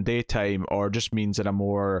means in daytime or just means in a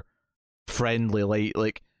more friendly light,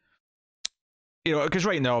 like, because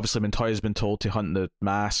right now obviously Montoya's been told to hunt the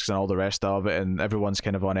masks and all the rest of it, and everyone's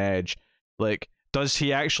kind of on edge. Like, does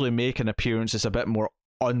he actually make an appearance that's a bit more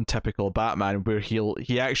untypical Batman, where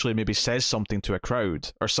he actually maybe says something to a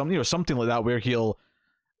crowd or something, something like that, where he'll,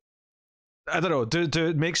 I don't know,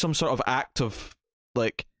 do make some sort of act of,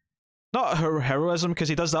 like, not heroism, because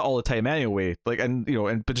he does that all the time anyway. Like, and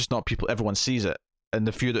but just not people. Everyone sees it, and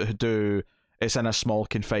the few that do, it's in a small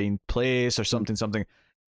confined place or something.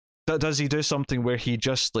 Does he do something where he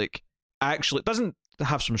just, like, actually doesn't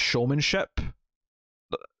have some showmanship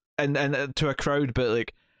and to a crowd, but,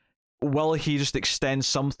 like, will he just extend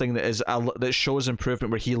something that shows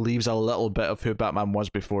improvement, where he leaves a little bit of who Batman was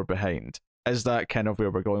before behind? Is that kind of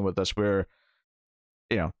where we're going with this? Where,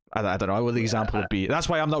 I don't know what the example would be. That's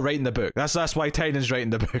why I'm not writing the book. That's why Tynan's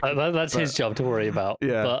writing the book. That's his job to worry about.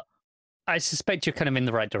 Yeah. But I suspect you're kind of in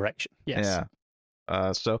the right direction. Yes.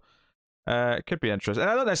 Yeah. So it could be interesting.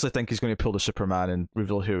 And I don't necessarily think he's going to pull the Superman and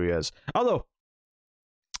reveal who he is. Although,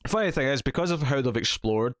 funny thing is, because of how they've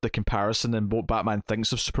explored the comparison and what Batman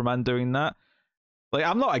thinks of Superman doing that, like,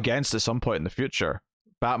 I'm not against at some point in the future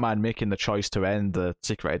Batman making the choice to end the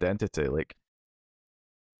secret identity. Like,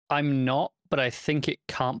 I'm not, but I think it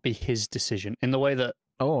can't be his decision in the way that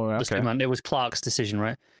the Superman, it was Clark's decision,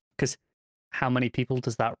 right? Because how many people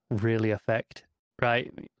does that really affect,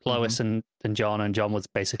 right? Lois and John was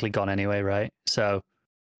basically gone anyway, right? So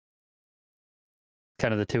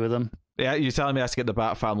kind of the two of them. Yeah, you're telling me I have to get the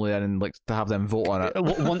Bat family in and, like, to have them vote on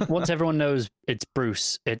it. Once everyone knows it's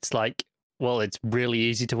Bruce, it's like, well, it's really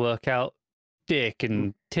easy to work out. Dick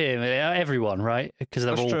and Tim, everyone, right? Because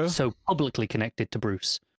they're all so publicly connected to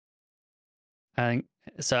Bruce. And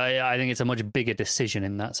so I think it's a much bigger decision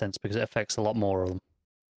in that sense, because it affects a lot more of them.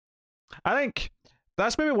 I think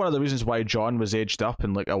that's maybe one of the reasons why John was aged up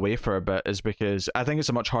and, like, away for a bit, is because I think it's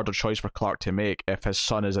a much harder choice for Clark to make if his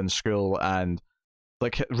son is in school, and,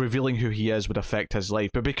 like, revealing who he is would affect his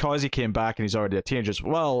life. But because he came back and he's already a teenager,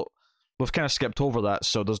 well, we've kind of skipped over that,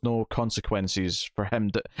 so there's no consequences for him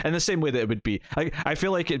in the same way that it would be. Like, I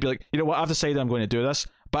feel like it'd be like, you know what, I've decided I'm going to do this,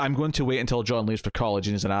 but I'm going to wait until John leaves for college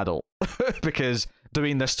and is an adult. Because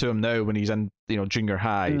doing this to him now when he's in, junior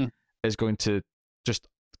high is going to just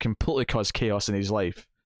completely cause chaos in his life.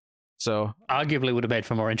 So arguably would have made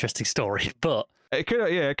for a more interesting story, but it could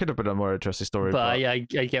have been a more interesting story. But I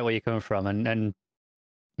get where you're coming from, and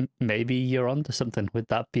maybe you're onto something with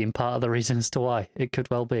that being part of the reason as to why. It could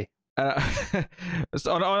well be. On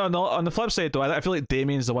the flip side, though, I feel like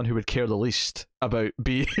Damien's the one who would care the least about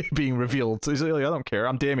being revealed. He's like, I don't care.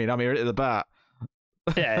 I'm Damien. I'm here to the bat.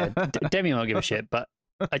 Yeah, Damien won't give a shit, but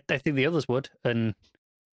I think the others would, and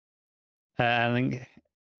I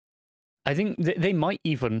think they might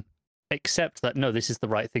even accept that, no, this is the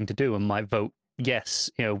right thing to do, and might vote yes.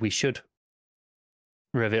 We should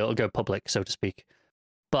reveal, go public, so to speak.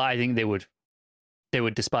 But I think they would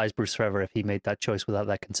despise Bruce forever if he made that choice without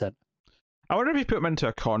their consent. I wonder if you put him into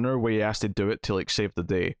a corner where he has to do it to, like, save the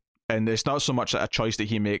day, and it's not so much a choice that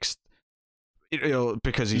he makes,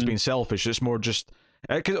 because he's being selfish. It's more just,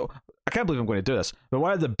 because I can't believe I'm going to do this, but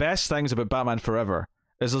one of the best things about Batman Forever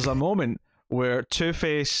is there's a moment where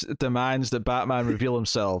Two-Face demands that Batman reveal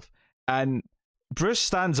himself, and Bruce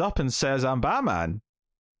stands up and says, "I'm Batman."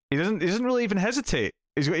 He doesn't really even hesitate.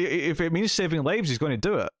 If it means saving lives, he's going to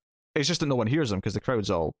do it. It's just that no one hears him because the crowd's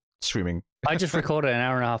all screaming. I just recorded an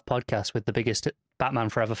hour-and-a-half podcast with the biggest Batman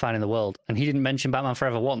Forever fan in the world, and he didn't mention Batman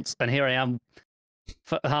Forever once. And here I am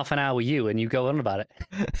for half an hour with you, and you go on about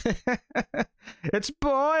it. It's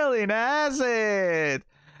boiling acid.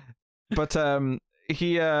 But I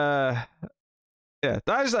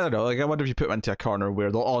don't know. Like, I wonder if you put him into a corner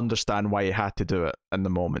where they'll all understand why he had to do it in the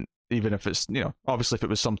moment, even if it's, obviously if it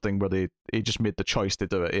was something where he just made the choice to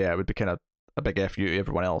do it. Yeah, it would be kind of a big F you to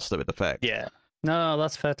everyone else that would affect. Yeah. No,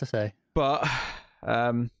 that's fair to say. But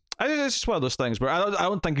I think it's just one of those things where I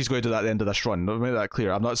don't think he's going to do that at the end of this run. I'll make that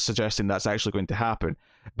clear. I'm not suggesting that's actually going to happen.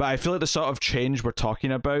 But I feel like the sort of change we're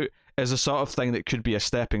talking about is the sort of thing that could be a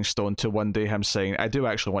stepping stone to one day him saying, I do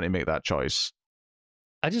actually want to make that choice.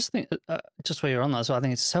 I just think, just where you're on that, so I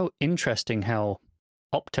think it's so interesting how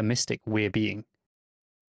optimistic we're being.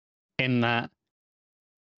 In that,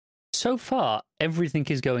 so far, everything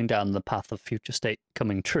is going down the path of Future State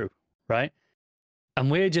coming true, right? And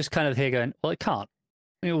we're just kind of here going, well, it can't.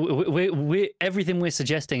 We everything we're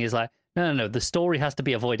suggesting is like, no, the story has to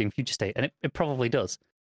be avoiding Future State, and it probably does.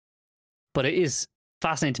 But it is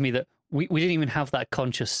fascinating to me that we didn't even have that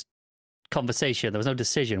conscious conversation. There was no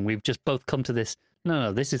decision. We've just both come to this,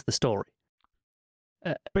 no, this is the story.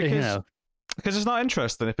 Because it's not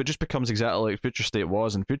interesting if it just becomes exactly like Future State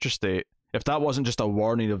was, and Future State, if that wasn't just a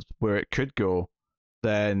warning of where it could go,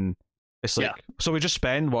 then it's like, so we just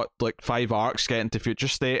spend, 5 arcs getting to Future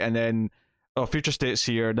State, and then oh, future state's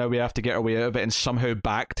here, now we have to get our way out of it and somehow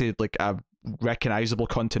back to like a recognizable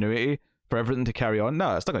continuity for everything to carry on.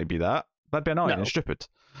 No, it's not going to be that. That'd be annoying and stupid.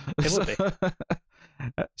 It would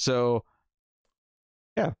be. So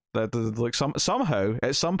yeah, like somehow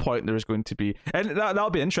at some point there is going to be, and that'll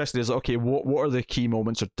be interesting. Is okay, what are the key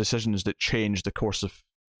moments or decisions that change the course of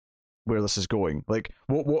where this is going? Like,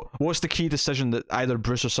 what's the key decision that either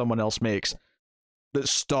Bruce or someone else makes that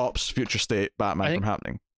stops future state Batman from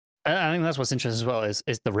happening? I think that's what's interesting as well is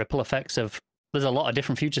the ripple effects of. There's a lot of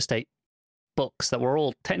different future state books that were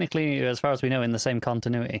all technically, as far as we know, in the same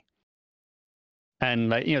continuity, and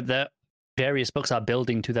like the various books are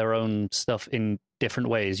building to their own stuff in different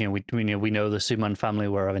ways. We know the Superman family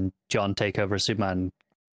were having John take over as Superman,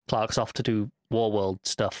 Clark's off to do Warworld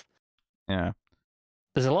stuff. Yeah.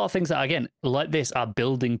 There's a lot of things that, again, like this, are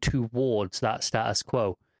building towards that status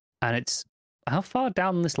quo. And it's, how far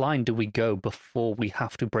down this line do we go before we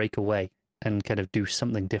have to break away and kind of do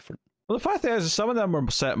something different? Well, the fact is, some of them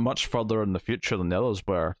were set much further in the future than the others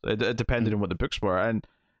were. It depended on what the books were. And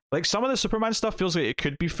like some of the Superman stuff feels like it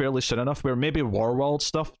could be fairly soon enough, where maybe Warworld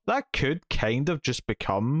stuff, that could kind of just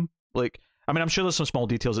become like, I mean, I'm sure there's some small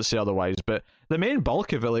details that say otherwise, but the main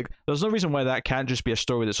bulk of it, like, there's no reason why that can't just be a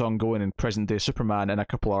story that's ongoing in present day Superman in a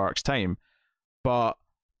couple of arcs' time. But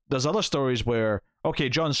there's other stories where, okay,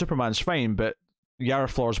 John Superman's fine, but Yara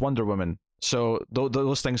Flor's Wonder Woman. So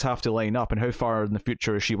those things have to line up, and how far in the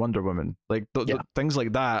future is she Wonder Woman? Like, things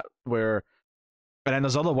like that, where... And then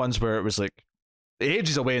there's other ones where it was like,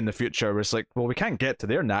 ages away in the future, where it's like, well, we can't get to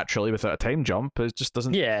there naturally without a time jump. It just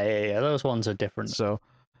doesn't... Yeah, those ones are different. So...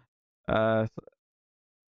 yeah,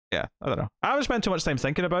 I don't know. I haven't spent too much time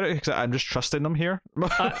thinking about it because I'm just trusting them here.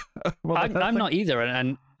 I'm not either,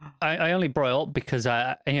 and I only brought it up because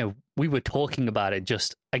we were talking about it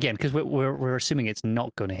just again because we're assuming it's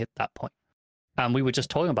not going to hit that point, and we were just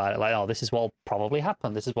talking about it like, oh, this is what will probably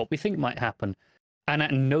happen. This is what we think might happen, and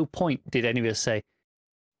at no point did any of us say,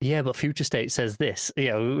 yeah, but Future State says this.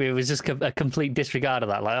 It was just a complete disregard of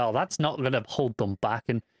that. Like, oh, that's not going to hold them back,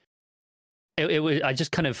 and it was. I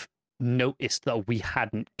just kind of noticed that we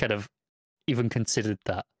hadn't kind of even considered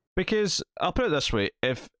that. Because I'll put it this way,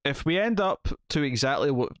 if we end up to exactly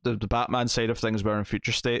what the Batman side of things were in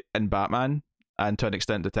Future State in Batman, and to an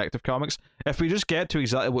extent Detective Comics, if we just get to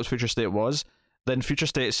exactly what Future State was, then Future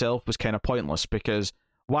State itself was kind of pointless, because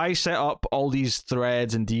why set up all these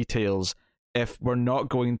threads and details if we're not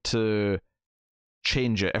going to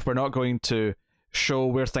change it, if we're not going to show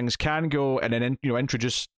where things can go, and then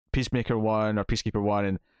introduce Peacemaker 1 or Peacekeeper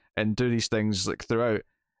 1 and do these things like throughout.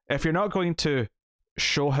 If you're not going to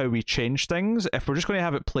show how we change things, if we're just going to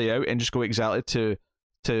have it play out and just go exactly to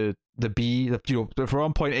the B, if we're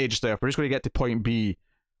on point A just there, if we're just going to get to point B,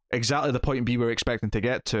 exactly the point B we're expecting to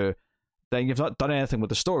get to, then you've not done anything with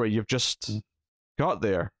the story. You've just got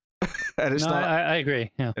there. And it's not. I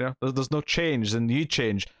agree. Yeah. There's no change, and you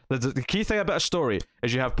change. The key thing about a story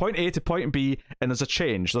is you have point A to point B, and there's a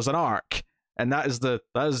change. There's an arc. And that is the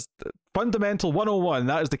fundamental 101.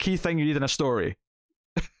 That is the key thing you need in a story.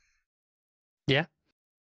 Yeah.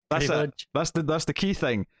 That's it. That's the key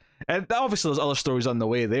thing. And obviously there's other stories on the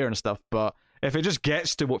way there and stuff, but if it just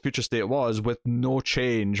gets to what Future State was with no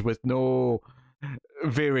change, with no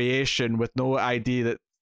variation, with no idea that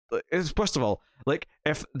it's, first of all, like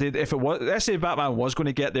if it was, let's say Batman was going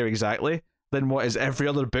to get there exactly, then what is every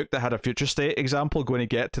other book that had a Future State example going to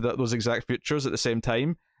get to those exact futures at the same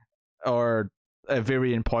time? Or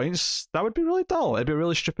varying points? That would be really dull. It'd be a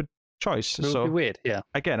really stupid choice. It would be weird, yeah.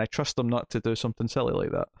 Again, I trust them not to do something silly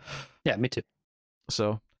like that. Yeah, me too.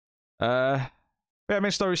 So, yeah, main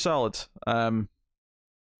story's solid. It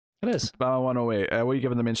is. Batman 108. What are you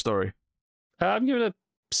giving the main story? I'm giving it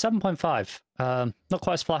a 7.5. Not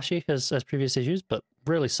quite as flashy as previous issues, but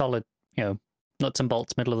really solid, nuts and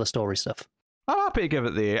bolts, middle of the story stuff. I'm happy to give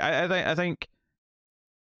it the 8. I think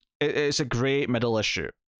it's a great middle issue.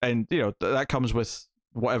 And, that comes with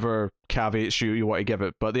whatever caveats you want to give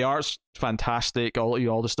it. But the art's fantastic.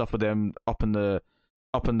 All the stuff with them up in the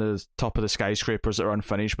top of the skyscrapers that are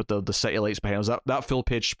unfinished with the city lights behind us. That full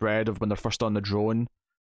page spread of when they're first on the drone,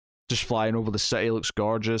 just flying over the city, looks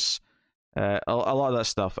gorgeous. A lot of that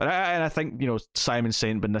stuff. And I think, Simon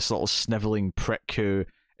Saint being this little sniveling prick who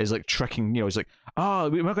is like tricking, he's like, oh,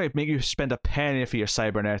 we're not going to make you spend a penny for your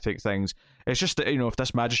cybernetic things. It's just that, if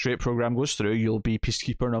this magistrate program goes through, you'll be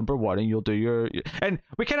Peacekeeper number 1 and you'll do your... And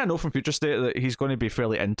we kind of know from Future State that he's going to be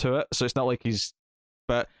fairly into it, so it's not like he's...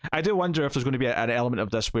 But I do wonder if there's going to be an element of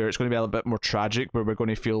this where it's going to be a little bit more tragic, where we're going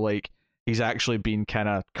to feel like he's actually been kind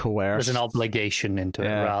of coerced. There's an obligation into it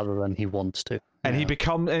rather than he wants to. And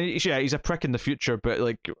he's a prick in the future, but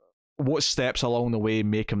like, what steps along the way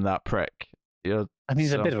make him that prick? Yeah, I think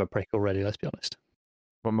he's a bit of a prick already. Let's be honest.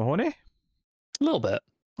 What, Mahoney? A little bit.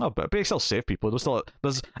 Oh, but he still saved people.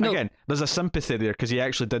 There's a sympathy there because he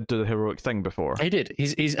actually did do the heroic thing before. He did.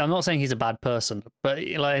 He's. I'm not saying he's a bad person, but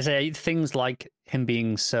like I say, things like him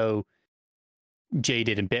being so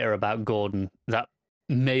jaded and bitter about Gordon that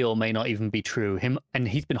may or may not even be true. And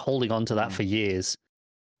he's been holding on to that for years.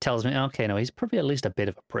 Tells me, okay, no, he's probably at least a bit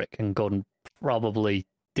of a prick, and Gordon probably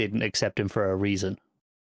didn't accept him for a reason.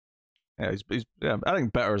 Yeah, I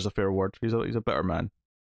think bitter is a fair word. He's a bitter man.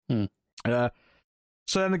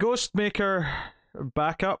 So then the Ghostmaker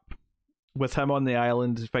back up with him on the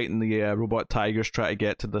island fighting the robot tigers, trying to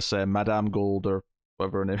get to this Madame Gold or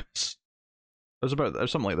whatever her name is. It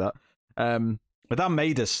was something like that. Madame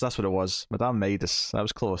Midas, that's what it was. Madame Midas. That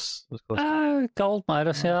was close. Gold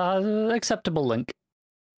Midas, yeah, acceptable link.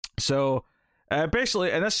 So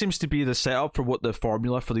basically, and this seems to be the setup for what the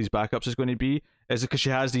formula for these backups is going to be, is because she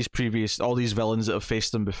has all these villains that have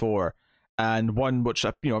faced them before. And one which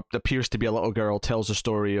appears to be a little girl tells the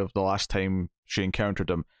story of the last time she encountered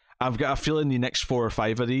him. I've got a feeling the next 4 or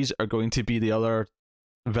 5 of these are going to be the other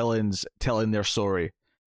villains telling their story,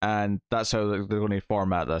 and that's how they're going to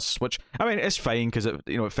format this. Which, I mean, it's fine because it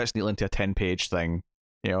fits neatly into a 10-page thing.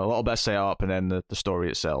 A little bit of setup and then the story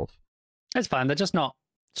itself. It's fine. They're just not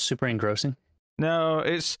super engrossing. No,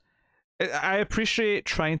 I appreciate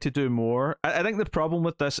trying to do more. I think the problem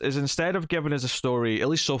with this is instead of giving us a story, at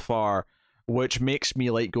least so far, which makes me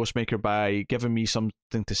like Ghostmaker by giving me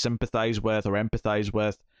something to sympathize with or empathize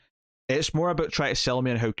with, it's more about trying to sell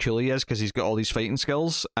me on how cool he is because he's got all these fighting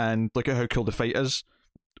skills, and look at how cool the fight is,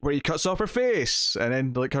 where he cuts off her face and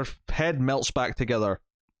then like her head melts back together.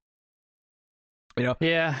 Yeah.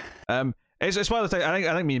 It's one of the things. I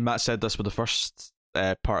think me and Matt said this with the first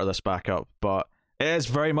part of this backup, but it is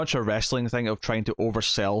very much a wrestling thing of trying to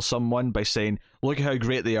oversell someone by saying, look at how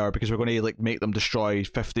great they are because we're going to like make them destroy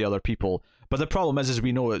 50 other people. But the problem is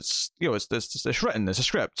we know it's written, it's a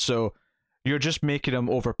script, so you're just making him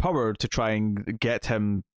overpowered to try and get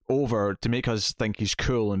him over to make us think he's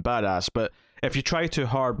cool and badass. But if you try too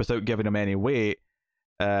hard without giving him any weight,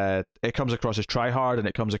 it comes across as try hard, and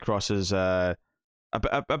it comes across as a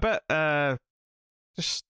bit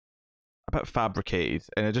fabricated,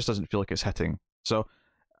 and it just doesn't feel like it's hitting. So,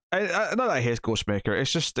 not that I hate Ghostmaker,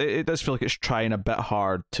 it's just it does feel like it's trying a bit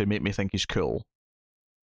hard to make me think he's cool.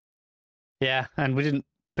 Yeah, and we didn't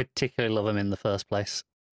particularly love him in the first place.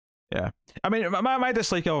 Yeah, I mean, my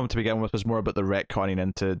dislike of him to begin with was more about the retconning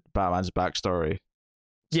into Batman's backstory.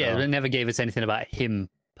 Yeah, it never gave us anything about him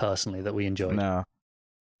personally that we enjoyed. No,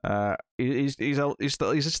 he's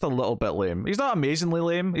just a little bit lame. He's not amazingly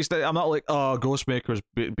lame. I'm not like, oh, Ghostmaker's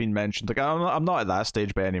been mentioned. Like I'm not at that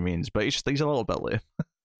stage by any means, but he's a little bit lame.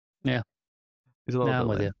 Yeah, he's a little bit I'm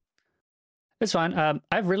lame. with you. It's fine. I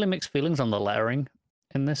have really mixed feelings on the lettering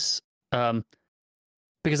in this,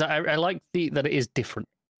 because I like that it is different,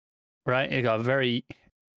 right? It got a very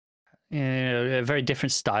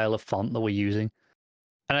different style of font that we're using,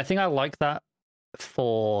 and I think I like that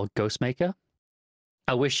for Ghostmaker.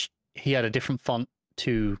 I wish he had a different font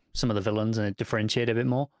to some of the villains and it differentiated a bit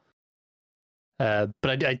more. But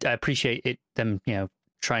I appreciate them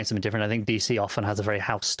trying something different. I think DC often has a very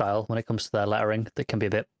house style when it comes to their lettering that can be a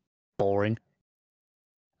bit boring.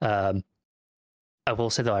 I will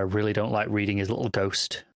say, though, I really don't like reading his little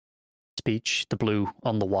ghost speech, the blue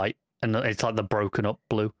on the white, and it's like the broken up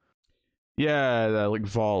blue. Yeah, like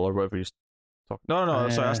Vol or whatever he's talking. No,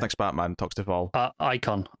 sorry, that's next Batman talks to Vol.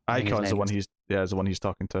 Icon. Icon's the one he's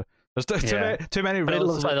talking to. There's too many. But it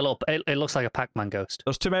looks like it looks like a Pac-Man ghost.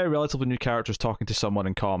 There's too many relatively new characters talking to someone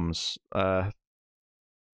in comms. I'm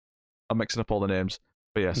mixing up all the names,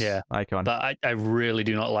 but yes, yeah, Icon. But I really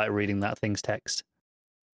do not like reading that thing's text.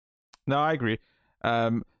 No, I agree.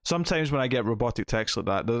 Sometimes when I get robotic text like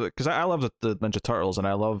that, because I love the Ninja Turtles, and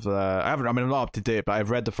I love I'm not up to date, but I've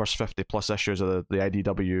read the first 50+ issues of the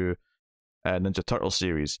IDW Ninja Turtle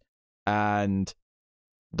series, and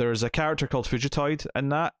there's a character called Fugitoid in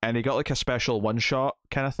that, and he got like a special one-shot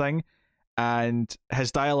kind of thing, and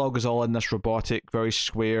his dialogue is all in this robotic, very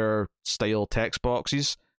square style text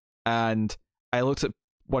boxes, and I looked at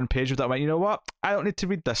one page of that and went, you know what, I don't need to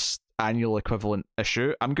read this annual equivalent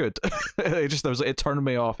issue, I'm good. It turned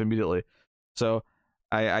me off immediately, so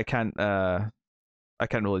I can't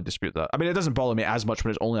really dispute that. I mean, it doesn't bother me as much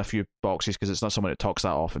when it's only a few boxes because it's not someone that talks that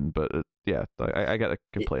often, but yeah, I get the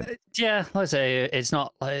complaint. Yeah, like I say, it's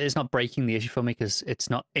not breaking the issue for me because it's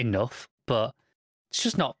not enough, but it's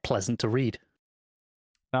just not pleasant to read.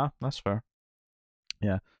 Nah, that's fair.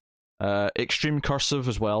 Yeah. Extreme cursive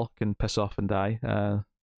as well can piss off and die.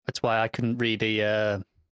 That's why I couldn't read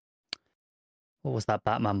what was that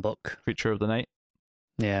Batman book? Creature of the Night.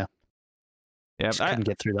 Yeah, Yeah, just couldn't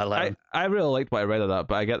get through that letter. I really liked what I read of that,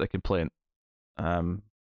 but I get the complaint.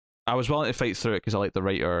 I was willing to fight through it because I like the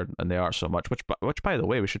writer and the art so much. Which by the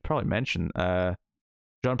way, we should probably mention.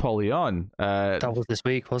 Jean Paul Leon. That was this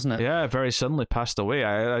week, wasn't it? Yeah, very suddenly passed away.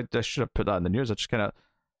 I should have put that in the news. I just kind of.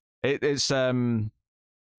 It's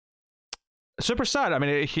super sad. I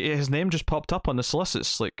mean, his name just popped up on the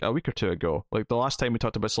solicits like a week or two ago. Like the last time we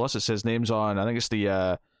talked about solicits, his name's on. I think it's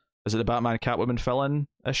the is it the Batman Catwoman fill-in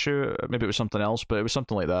issue? Maybe it was something else, but it was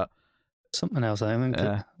something like that. Something else. I think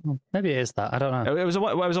maybe it is that. I don't know. It was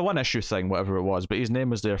a one issue thing, whatever it was. But his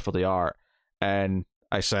name was there for the art, and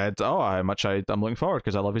I said, "Oh, how much I'm looking forward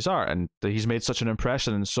because I love his art, and he's made such an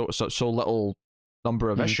impression in so little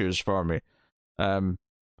number of issues for me." And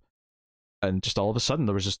just all of a sudden,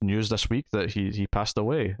 there was just news this week that he passed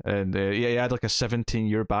away, and he had like a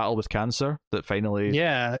 17-year battle with cancer that finally.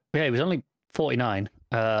 Yeah, he was only 49.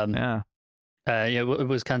 It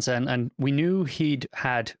was cancer, and we knew he'd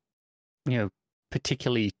had,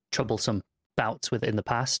 particularly troublesome bouts with it in the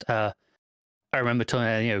past. I remember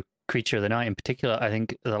telling Creature of the Night in particular. I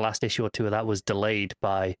think the last issue or two of that was delayed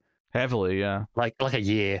by heavily, yeah, like a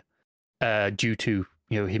year, due to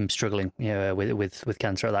him struggling with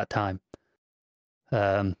cancer at that time.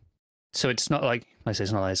 So it's not like I say,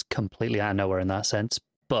 it's not like it's completely out of nowhere in that sense,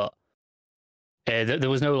 but there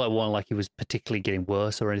was no one like he was particularly getting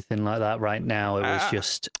worse or anything like that. Right now, it was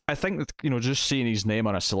just. I think that, just seeing his name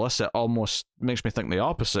on a solicit almost makes me think the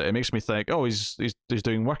opposite. It makes me think, oh, he's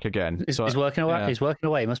doing work again. He's working away. Yeah. He's working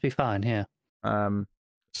away. He must be fine. Yeah.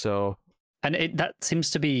 So. And that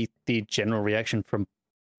seems to be the general reaction from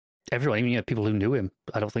everyone. Even people who knew him,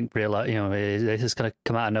 I don't think realize. This is going to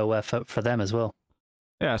come out of nowhere for them as well.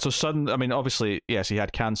 Yeah. So I mean, obviously, yes, he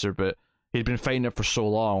had cancer, but he'd been fighting it for so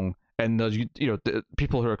long. And the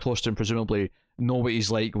people who are close to him presumably know what he's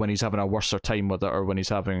like when he's having a worser time with it, or when he's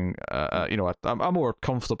having a more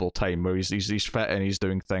comfortable time where he's fit and he's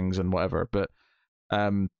doing things and whatever. But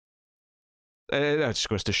it just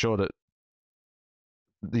goes to show that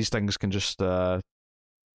these things can just and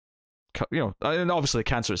obviously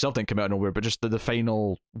cancer itself didn't come out of nowhere, but just the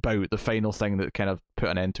final bout, the final thing that kind of put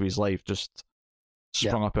an end to his life, just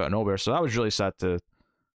sprung up out of nowhere. So that was really sad to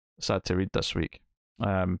read this week.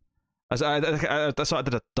 I thought I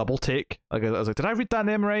did a double take. Like I was like, did I read that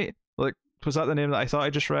name right? Like, was that the name that I thought I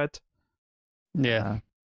just read? Yeah.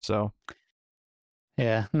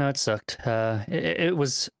 Yeah, no, it sucked. It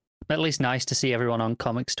was at least nice to see everyone on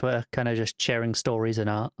Comics Twitter kind of just sharing stories and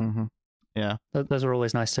art. Mm-hmm. Yeah. Those are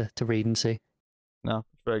always nice to read and see. No,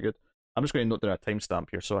 it's very good. I'm just going to note down a timestamp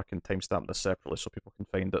here so I can timestamp this separately so people can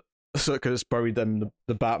find it. So, because it's buried in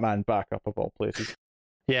the Batman backup of all places.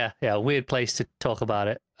 Yeah, weird place to talk about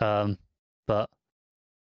it. But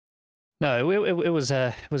no, it was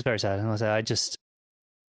very sad. I just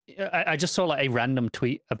saw like a random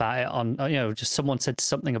tweet about it on, just someone said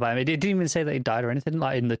something about him. It didn't even say that he died or anything.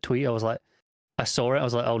 Like in the tweet, I saw it. I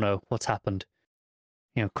was like, oh no, what's happened?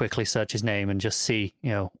 Quickly search his name and just see,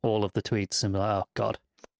 all of the tweets and be like, oh god.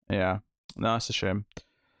 Yeah, no, that's a shame.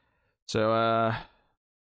 So,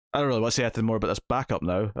 I don't really want to say anything more about this backup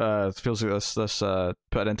now. It feels like this put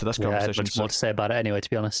it into this conversation. I had much more to say about it anyway, to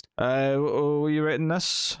be honest. Were you rating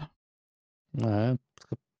this?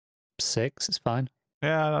 6, it's fine.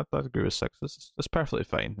 Yeah, I'd agree with 6. It's perfectly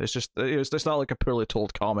fine. It's just it's not like a poorly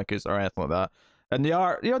told comic or anything like that. And the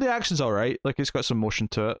art, the action's all right. Like it's got some motion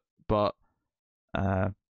to it, but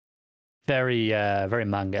very very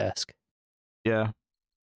manga-esque. Yeah,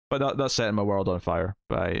 but that's setting my world on fire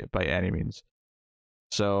by any means.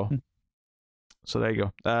 So there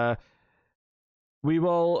you go. We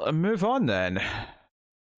will move on then.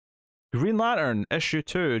 Green Lantern issue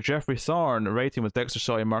 2. Geoffrey Thorne writing with Dexter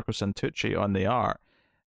Soy and Marco Santucci on the art.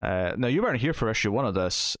 Now you weren't here for issue 1 of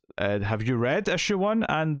this. Have you read issue 1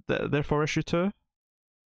 and therefore issue 2?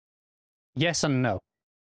 Yes and no.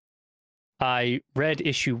 I read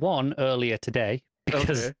issue 1 earlier today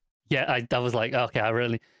because I was like, okay, I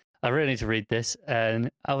really need to read this,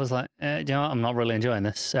 and I was like, I'm not really enjoying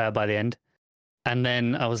this by the end. And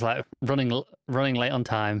then I was like running late on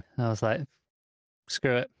time. And I was like,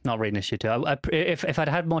 screw it, not reading issue 2. If I'd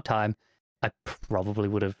had more time, I probably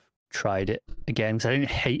would have tried it again because I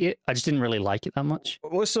didn't hate it. I just didn't really like it that much.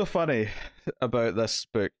 What's so funny about this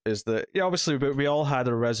book is that obviously we all had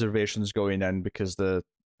our reservations going in because the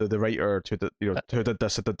writer who did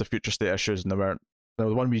this did the Future State issues, and the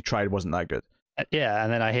one we tried wasn't that good. Yeah,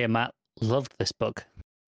 and then I hear Matt loved this book.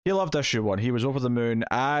 He loved issue 1. He was over the moon.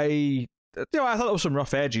 I thought there was some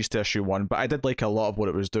rough edges to issue 1, but I did like a lot of what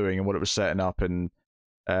it was doing and what it was setting up, and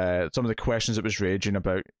some of the questions it was raging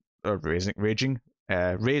about raising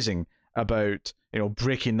about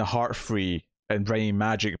breaking the heart free and bringing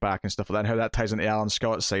magic back and stuff like that, and how that ties into Alan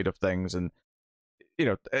Scott's side of things, and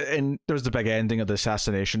and there's the big ending of the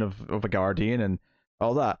assassination of a Guardian and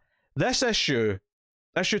all that. This issue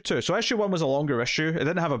 2. So issue 1 was a longer issue. It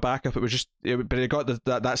didn't have a backup. It was just, but it got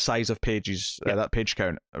that size of pages, that page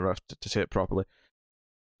count, to say it properly.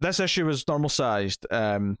 This issue was normal sized,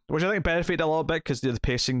 which I think benefited a little bit because the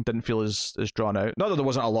pacing didn't feel as drawn out. Not that there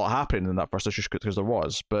wasn't a lot happening in that first issue, because there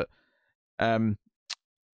was, but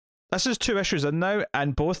this is 2 issues in now,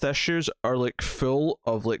 and both issues are like full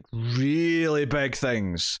of like really big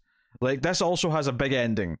things. Like this also has a big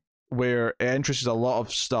ending where it introduces a lot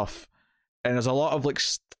of stuff, and there's a lot of like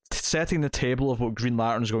setting the table of what Green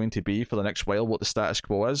Lantern's going to be for the next while, what the status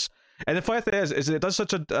quo is. And the funny thing is that it does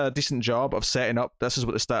such a decent job of setting up this is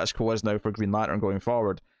what the status quo is now for Green Lantern going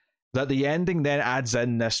forward, that the ending then adds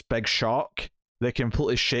in this big shock that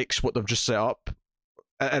completely shakes what they've just set up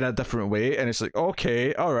in a different way, and it's like,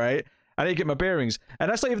 okay, all right, I need to get my bearings.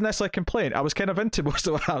 And that's not even necessarily a complaint. I was kind of into most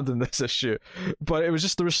of what happened in this issue, but it was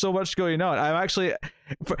just, there was so much going on.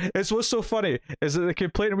 It's what's so funny is that the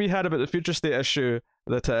complaint we had about the Future State issue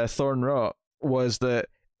that Thorne wrote was that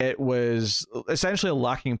it was essentially a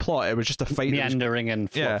lacking plot. It was just a fight, meandering and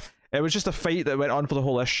fluff. Yeah, it was just a fight that went on for the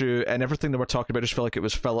whole issue, and everything that we're talking about just felt like it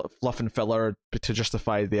was fluff and filler to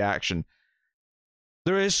justify the action.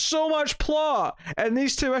 There is so much plot in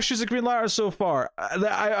these 2 issues of Green Lantern so far.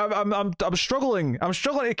 I'm struggling. I'm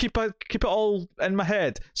struggling to keep it all in my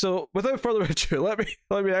head. So without further ado, let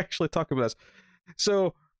me actually talk about this.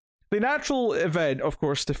 So the natural event, of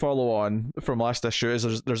course, to follow on from last issue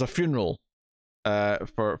is there's a funeral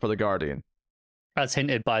for the Guardian, as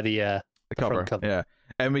hinted by the cover. Yeah,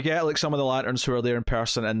 and we get like some of the Lanterns who are there in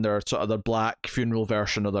person in their sort of their black funeral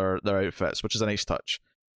version of their outfits, which is a nice touch.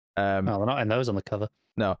 No, they're not in those on the cover.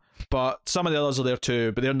 No, but some of the others are there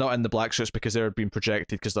too, but they're not in the black suits because they're being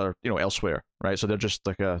projected because they're elsewhere, right? So they're just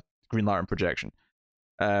like a Green Lantern projection,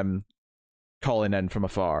 calling in from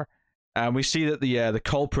afar, and we see that the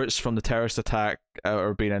culprits from the terrorist attack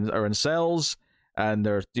are in cells, and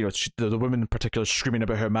they're the women in particular screaming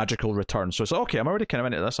about her magical return. So it's like, okay, I'm already kind of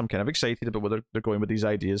into this. I'm kind of excited about where they're going with these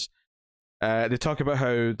ideas. They talk about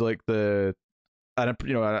how like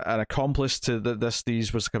an accomplice to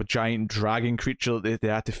these was like a giant dragon creature that they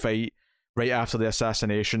had to fight right after the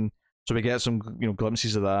assassination. So we get some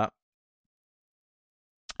glimpses of that,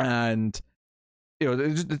 and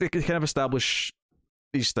they kind of establish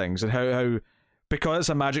these things and how because it's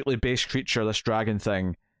a magically based creature, this dragon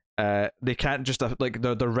thing, they can't just like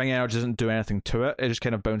the ring energy doesn't do anything to it. It just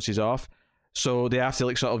kind of bounces off. So they have to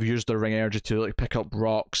like sort of use their ring energy to like pick up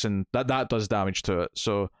rocks, and that does damage to it.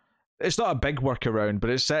 So it's not a big workaround, but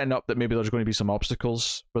it's setting up that maybe there's going to be some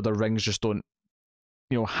obstacles where the rings just don't,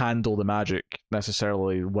 handle the magic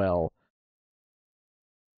necessarily well.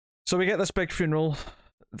 So we get this big funeral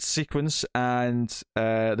sequence, and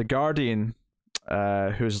the Guardian,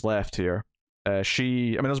 who's left here,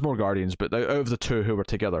 there's more Guardians, but out of the 2 who were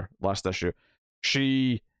together last issue,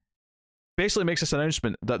 she basically makes this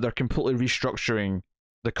announcement that they're completely restructuring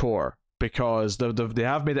the Corps because they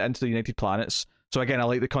have made it into the United Planets. So again, I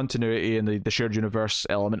like the continuity and the shared universe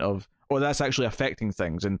element of, that's actually affecting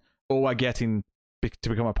things, and I getting to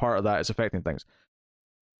become a part of that is affecting things.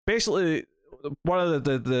 Basically, one of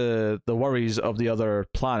the worries of the other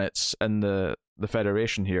planets and the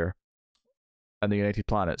Federation here and the United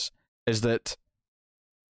Planets is that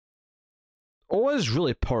Oa is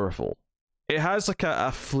really powerful. It has like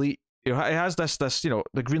a fleet. It has this the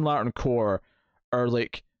Green Lantern Corps are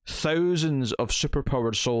like thousands of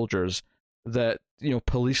superpowered soldiers that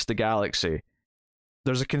police the galaxy.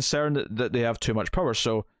 There's a concern that they have too much power,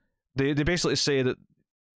 so they basically say that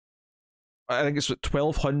I think it's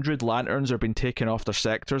 1,200 lanterns are being taken off their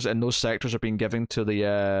sectors, and those sectors are being given to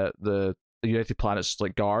the United Planets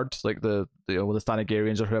like guard, like the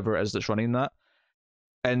Thanagarians or whoever it is that's running that,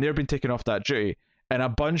 and they're being taken off that duty, and a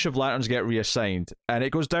bunch of lanterns get reassigned, and it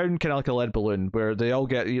goes down kind of like a lead balloon where they all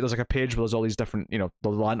get, there's like a page where there's all these different the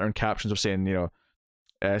lantern captions of saying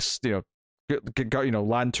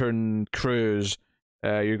Lantern Cruise,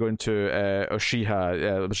 you're going to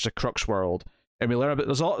Oshiha, which is a Crux world, and we learn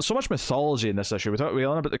about so much mythology in this issue. We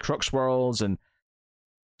learn about the Crux worlds and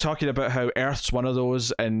talking about how Earth's one of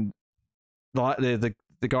those, and the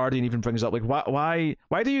Guardian even brings up like why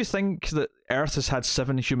do you think that Earth has had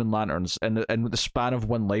 7 human lanterns in the span of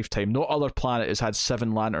one lifetime? No other planet has had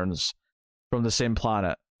 7 lanterns from the same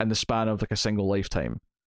planet in the span of like a single lifetime.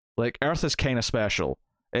 Like Earth is kind of special.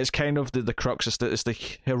 It's kind of the Crux. It's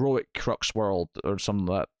the heroic Crux world or something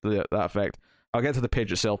that effect. I'll get to the page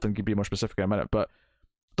itself and be more specific in a minute. But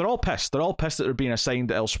they're all pissed. They're all pissed that they're being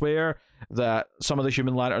assigned elsewhere, that some of the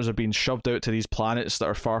human lanterns are being shoved out to these planets that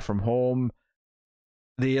are far from home.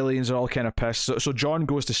 The aliens are all kind of pissed. So John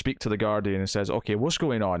goes to speak to the Guardian and says, okay, what's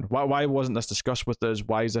going on? Why wasn't this discussed with us?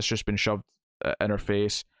 Why has this just been shoved in our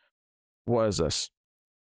face? What is this?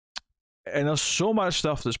 And there's so much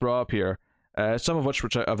stuff that's brought up here, some of which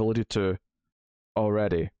I've alluded to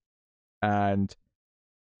already. And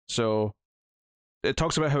so it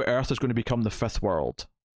talks about how Earth is going to become the fifth world,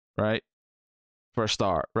 right? For a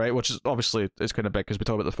start, right? Which is obviously is kind of big because we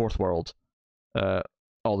talk about the fourth world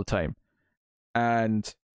all the time. And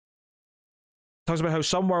it talks about how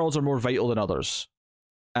some worlds are more vital than others.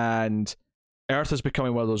 And Earth is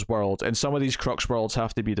becoming one of those worlds, and some of these crux worlds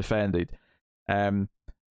have to be defended.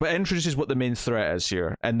 But it introduces what the main threat is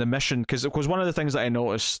here, and the mission, because one of the things that I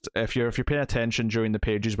noticed, if you're paying attention during the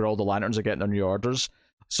pages where all the lanterns are getting their new orders,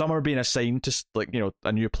 some are being assigned to, like, you know,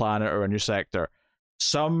 a new planet or a new sector.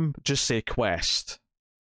 Some just say quest,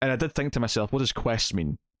 and I did think to myself, what does quest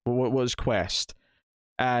mean? What is quest?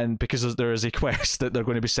 And because there is a quest that they're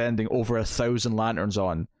going to be sending over 1,000 lanterns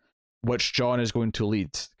on, which John is going to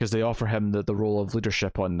lead, because they offer him the role of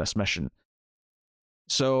leadership on this mission.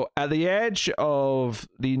 So at the edge of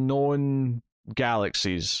the known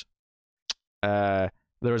galaxies, there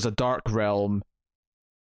is a dark realm,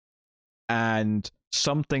 and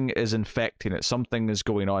something is infecting it. Something is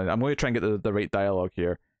going on. I'm going to try and get the right dialogue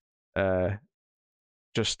here. Because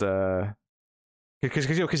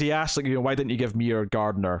he asks, like, you know, why didn't you give me or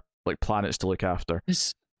Gardner like planets to look after?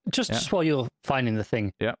 Just while you're finding the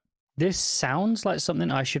thing. Yeah. This sounds like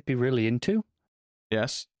something I should be really into.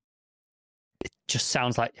 Yes. It just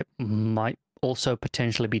sounds like it might also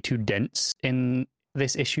potentially be too dense in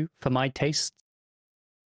this issue for my taste.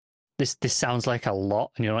 This sounds like a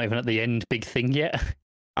lot, and you're not even at the end big thing yet.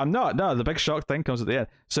 I'm not. No, the big shock thing comes at the end.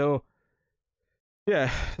 So,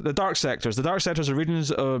 yeah, the dark sectors. The dark sectors are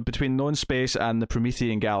regions between known space and the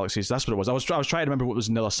Promethean galaxies. That's what it was. I was trying to remember what was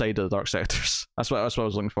on the other side of the dark sectors. That's what I was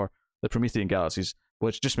looking for. The Promethean galaxies,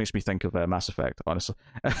 which just makes me think of Mass Effect, honestly.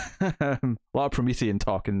 A lot of Promethean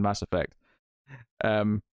talk in Mass Effect.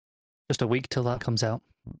 Just a week till that comes out.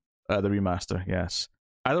 The remaster, yes.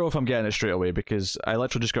 I don't know if I'm getting it straight away, because I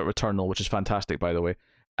literally just got Returnal, which is fantastic, by the way.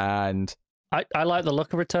 And I like the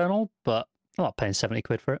look of Returnal, but I'm not paying 70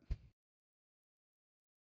 quid for it.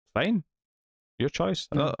 Fine. Your choice.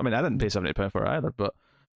 I mean, I didn't pay £70 for it either, but...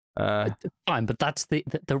 Fine, but that's the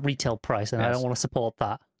retail price, and yes. I don't want to support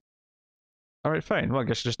that. Alright, fine. Well, I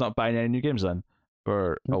guess you're just not buying any new games then,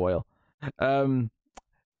 for a while.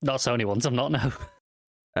 Not Sony ones, I'm not now.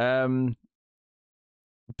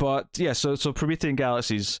 But yeah, so Promethean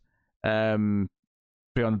galaxies, beyond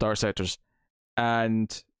the dark sectors,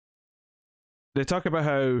 and they talk about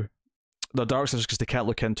how the dark sectors, because they can't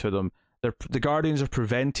look into them, the Guardians are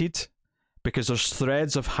prevented because there's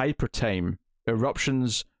threads of hypertime,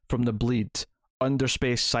 eruptions from the bleed,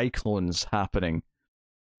 underspace cyclones happening.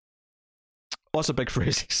 Lots of big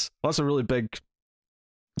phrases. Lots of really big,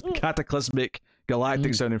 cataclysmic,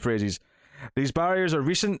 galactic sounding phrases. These barriers are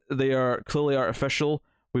recent. They are clearly artificial.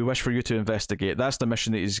 We wish for you to investigate. That's the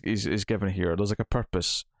mission that he's given here. There's like a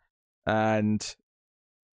purpose. And,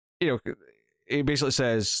 you know, he basically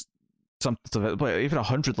says something, even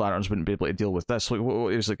 100 lanterns wouldn't be able to deal with this. Like,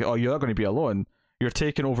 it's like, oh, you're not going to be alone. You're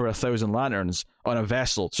taking over 1,000 lanterns on a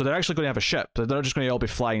vessel. So they're actually going to have a ship. They're not just going to all be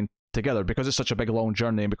flying together, because it's such a big long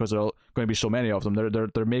journey, and because there are going to be so many of them.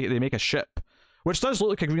 They make a ship, which does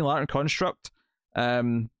look like a Green Lantern construct.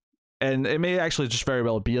 And it may actually just very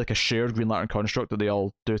well be like a shared Green Lantern construct that they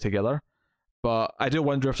all do together. But I do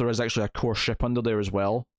wonder if there is actually a core ship under there as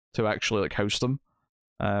well to actually like house them.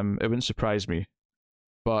 It wouldn't surprise me.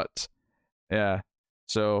 But yeah,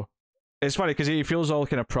 so it's funny because he feels all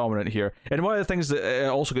kind of prominent here. And one of the things that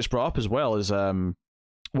also gets brought up as well is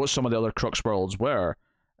what some of the other Crux worlds were.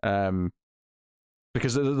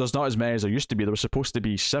 Because there's not as many as there used to be. There was supposed to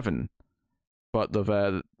be 7, but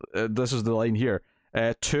this is the line here.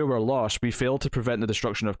 2 were lost. We failed to prevent the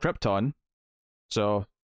destruction of Krypton. So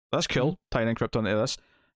that's cool. Tying in Krypton to this,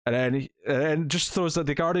 and then just throws that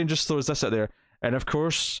the Guardian just throws this out there. And of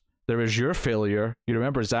course, there is your failure. You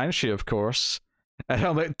remember Xanshi, of course. And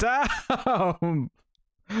I'm like, damn.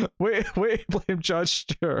 Wait, blame Judge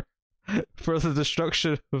Stewart for the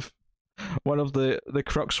destruction of one of the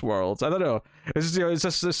Crux worlds. I don't know. It's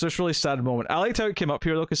just this really sad moment. I liked how it came up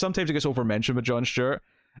here though, because sometimes it gets over mentioned with Jon Stewart.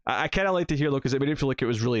 I kind of like to hear though, because it made it feel like it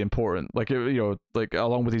was really important, like like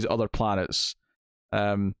along with these other planets.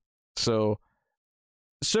 So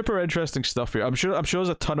super interesting stuff here. I'm sure there's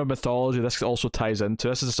a ton of mythology this also ties into.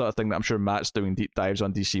 This is the sort of thing that I'm sure Matt's doing deep dives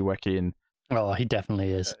on DC Wiki and Oh, he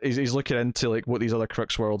definitely is. He's looking into like what these other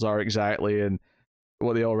Crux worlds are exactly and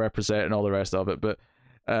what they all represent and all the rest of it. But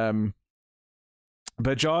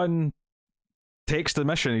John takes the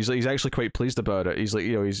mission. He's actually quite pleased about it. He's like,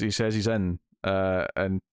 he says he's in,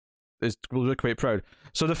 and is really quite proud.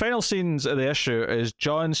 So the final scenes of the issue is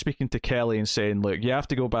John speaking to Kelly and saying, "Look, you have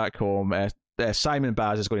to go back home. Simon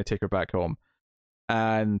Baz is going to take her back home,"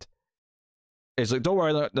 and he's like, "Don't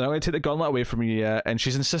worry, they're not going to take the gauntlet away from you yet." And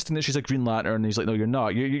she's insisting that she's a Green Lantern. And he's like, "No, you're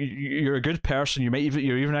not. You're a good person. You're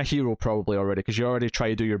even a hero probably already because you already try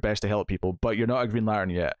to do your best to help people, but you're not a Green Lantern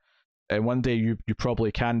yet. And one day you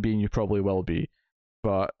probably can be, and you probably will be.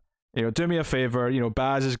 But do me a favor.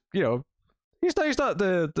 Baz is he's not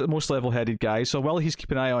the most level-headed guy. So while he's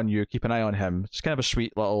keeping an eye on you, keep an eye on him. It's kind of a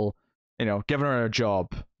sweet little giving her a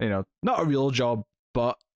job. Not a real job,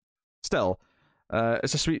 but still,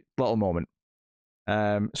 it's a sweet little moment."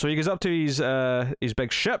 So he goes up to his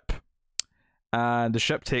big ship, and the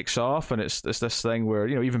ship takes off, and it's this thing where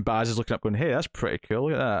even Baz is looking up, going, "Hey, that's pretty cool.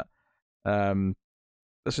 Look at that.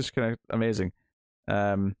 This is kind of amazing."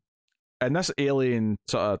 And this alien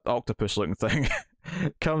sort of octopus looking thing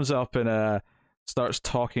comes up and starts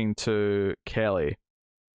talking to Kelly,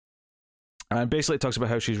 and basically talks about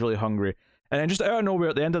how she's really hungry. And then just out of nowhere,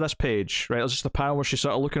 at the end of this page, right, there's just a panel where she's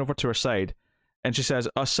sort of looking over to her side. And she says,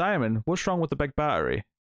 Simon, what's wrong with the big battery?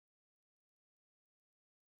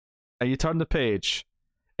 And you turn the page.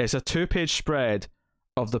 It's a 2-page spread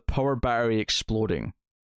of the power battery exploding.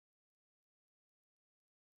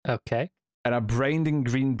 Okay. And a blinding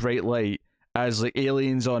green bright light as like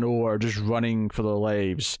aliens on Oa are just running for their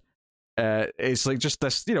lives. It's like just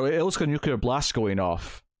this, it looks like a nuclear blast going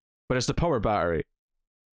off. But it's the power battery.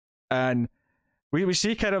 And we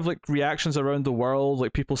see kind of like reactions around the world,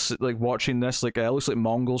 like people like watching this. Like it looks like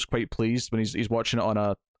Mongol's quite pleased when he's watching it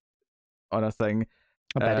on a thing.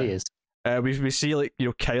 I bet he is. We see like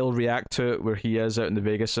Kyle react to it where he is out in the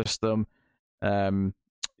Vega system.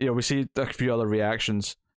 We see a few other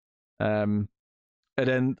reactions. And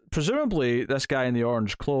then presumably this guy in the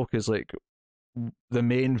orange cloak is like the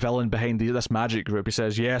main villain behind this magic group. He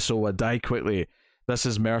says, "Yes, Oa, die quickly. This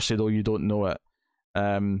is mercy, though you don't know it."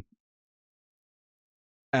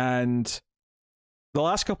 And the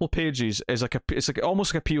last couple of pages is it's like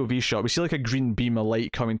almost like a POV shot. We see like a green beam of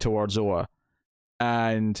light coming towards Oa,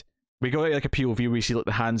 and we go to like a POV where we see like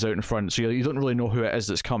the hands out in front, so you don't really know who it is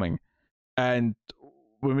that's coming. And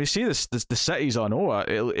when we see this the cities on Oa,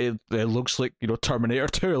 it looks like Terminator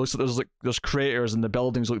 2. It looks like there's craters and the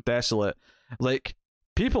buildings look desolate. Like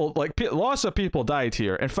people, lots of people died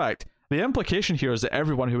here. In fact, the implication here is that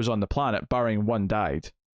everyone who was on the planet, barring one,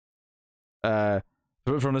 died.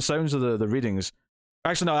 From the sounds of the readings.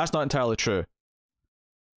 Actually, no, that's not entirely true.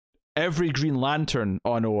 Every Green Lantern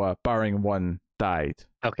on Oa, barring one, died.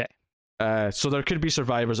 Okay. So there could be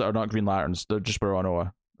survivors that are not Green Lanterns. They just were on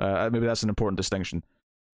Oa. Maybe that's an important distinction.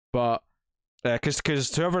 But,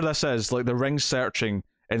 because whoever this is, like, the ring's searching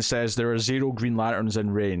and says there are 0 Green Lanterns in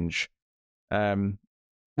range.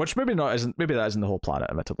 Which maybe that isn't the whole planet,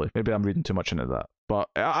 admittedly. Maybe I'm reading too much into that. But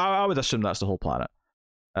I would assume that's the whole planet.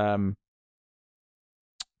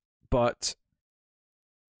 But,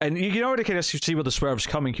 and you can already kind of see where the swerve's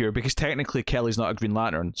coming here, because technically Kelly's not a Green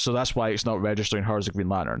Lantern, so that's why it's not registering her as a Green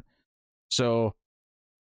Lantern. So,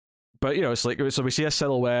 but it's like, so we see a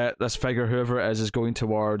silhouette, this figure, whoever it is going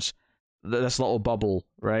towards this little bubble,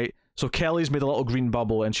 right? So Kelly's made a little green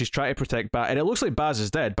bubble, and she's trying to protect Baz, and it looks like Baz is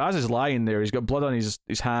dead. Baz is lying there, he's got blood on his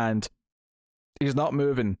hand, he's not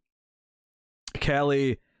moving.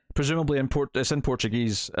 Kelly, presumably it's in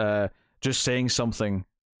Portuguese, just saying something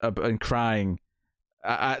and crying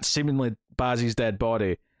at seemingly Baz's dead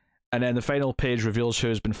body, and then the final page reveals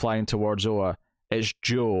who's been flying towards Oa. It's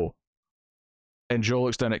Jo, and Jo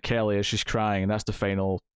looks down at Kelly as she's crying, and that's the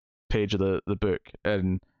final page of the book.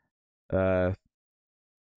 And yeah,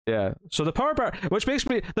 so the power bar, which makes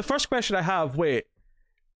me, the first question I have, wait,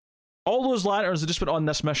 all those lanterns that just went on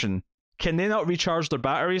this mission, can they not recharge their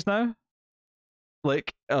batteries now?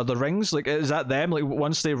 Like, the rings, like, is that them? Like,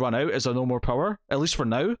 once they run out, is there no more power? At least for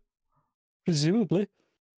now? Presumably.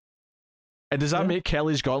 And does that make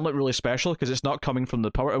Kelly's gauntlet really special? Because it's not coming from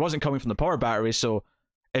the power, it wasn't coming from the power battery, so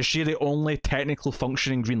is she the only technical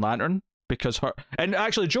functioning Green Lantern? Because her, and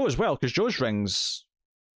actually Jo as well, because Jo's ring's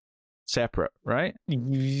separate, right?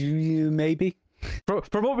 Maybe.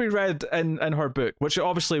 From what we read in her book, which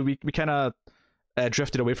obviously we kind of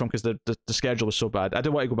drifted away from because the schedule was so bad. I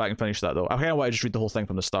do want to go back and finish that, though. I kind of want to just read the whole thing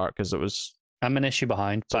from the start, because it was... I'm an issue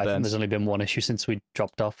behind, but I think there's only been one issue since we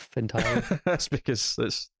dropped off entirely. That's because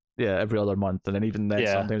it's, every other month, and then even then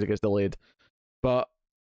sometimes it gets delayed. But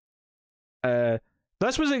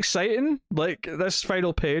this was exciting. Like, this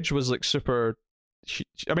final page was like super.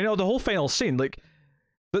 I mean, the whole final scene, like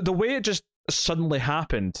the way it just suddenly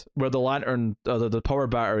happened, where the lantern, the power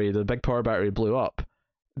battery, the big power battery blew up,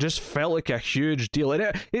 just felt like a huge deal.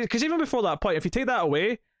 And because even before that point, if you take that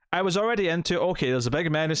away, I was already into, okay, there's a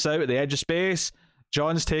big menace out at the edge of space.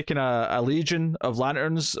 John's taking a legion of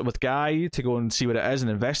lanterns with Guy to go and see what it is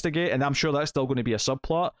and investigate, and I'm sure that's still going to be a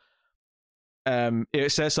subplot.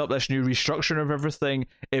 It sets up this new restructuring of everything.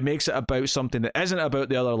 It makes it about something that isn't about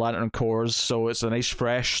the other Lantern Corps, so it's a nice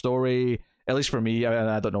fresh story, at least for me.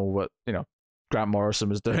 I don't know what Grant Morrison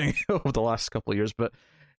was doing over the last couple of years, but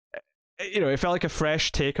it felt like a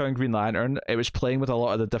fresh take on Green Lantern. It was playing with a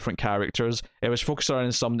lot of the different characters. It was focused on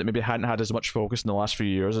some that maybe hadn't had as much focus in the last few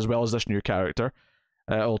years, as well as this new character.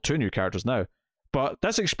 Two new characters now. But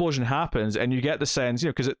this explosion happens, and you get the sense,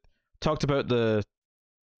 because it talked about the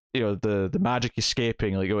magic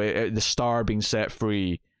escaping, like the star being set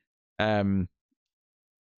free.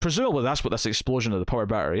 Presumably that's what this explosion of the power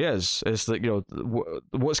battery is like,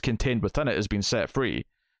 what's contained within it is being set free.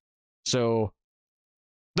 So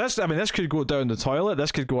this could go down the toilet.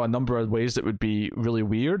 This could go a number of ways that would be really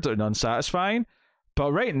weird and unsatisfying.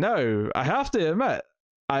 But right now, I have to admit,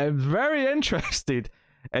 I'm very interested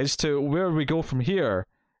as to where we go from here,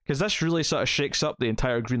 because this really sort of shakes up the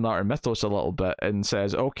entire Green Lantern mythos a little bit and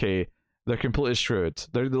says, okay, they're completely screwed.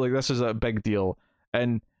 They're like, this is a big deal.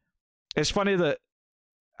 And it's funny that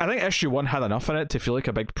I think issue 1 had enough in it to feel like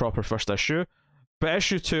a big proper first issue, but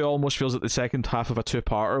issue 2 almost feels like the second half of a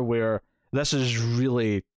two-parter, where this is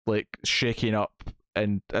really like shaking up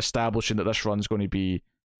and establishing that this run's going to be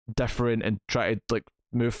different and try to like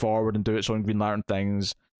move forward and do its own Green Lantern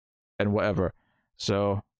things and whatever.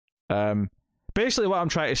 So basically what I'm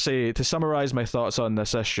trying to say, to summarize my thoughts on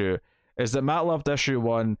this issue, is that Matt loved issue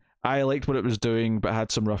 1. I liked what it was doing, but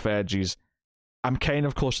had some rough edges. I'm kind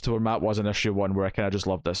of close to where Matt was in issue 1, where I kind of just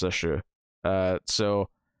loved this issue. So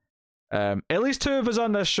at least 2 of us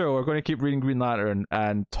on this show are going to keep reading Green Lantern,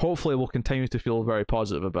 and hopefully we'll continue to feel very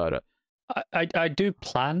positive about it. I do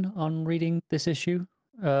plan on reading this issue.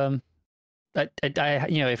 If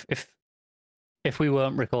we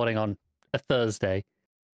weren't recording on a Thursday,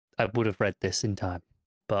 I would have read this in time.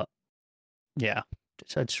 But yeah,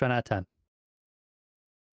 I just ran out of time.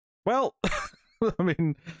 Well, I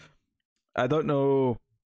mean, I don't know.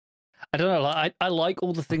 I like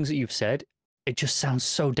all the things that you've said. It just sounds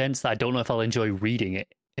so dense that I don't know if I'll enjoy reading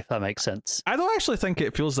it, if that makes sense. I don't actually think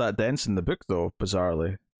it feels that dense in the book, though,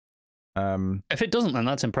 bizarrely. If it doesn't, then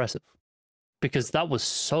that's impressive. Because that was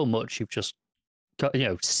so much you've just got,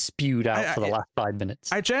 spewed out for the last 5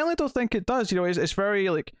 minutes. I generally don't think it does. It's very,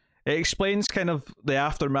 like, it explains kind of the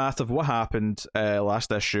aftermath of what happened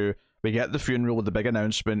last issue. We get the funeral with the big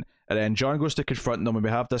announcement, and then John goes to confront them, and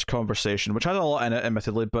we have this conversation, which has a lot in it,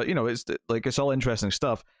 admittedly, but, it's all interesting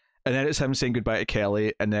stuff. And then it's him saying goodbye to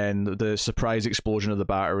Kelly, and then the surprise explosion of the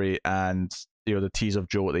battery, and, the tease of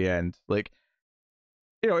Joe at the end. Like,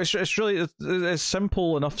 it's really it's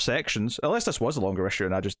simple enough sections, unless this was a longer issue,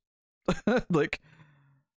 and I just, like,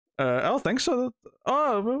 I don't think so.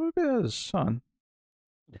 Oh, maybe it is. Hold on.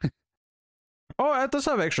 Oh, it does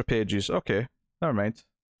have extra pages. Okay, never mind.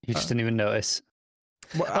 You just didn't even notice.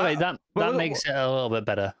 That makes it a little bit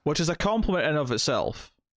better. Which is a compliment in of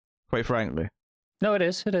itself, quite frankly. No, it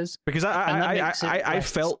is. It is. Because I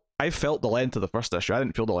felt the length of the first issue. I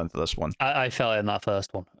didn't feel the length of this one. I felt it in that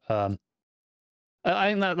first one.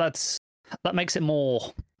 I think that makes it more, I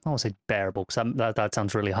don't want to say bearable, because that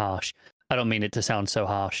sounds really harsh. I don't mean it to sound so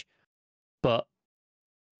harsh, but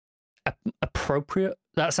appropriate.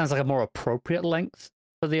 That sounds like a more appropriate length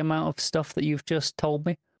for the amount of stuff that you've just told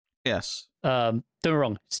me. Yes. Don't get me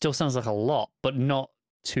wrong. It still sounds like a lot, but not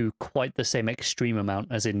to quite the same extreme amount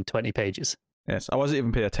as in 20 pages. Yes, I wasn't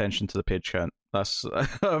even paying attention to the page count. That's,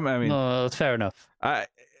 I mean, no, that's fair enough. I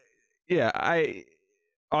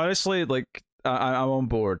honestly, like, I'm on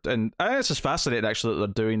board, and I think this is fascinating actually that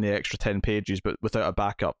they're doing the extra 10 pages, but without a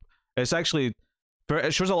backup. It's actually,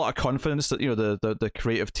 it shows a lot of confidence that the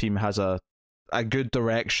creative team has a good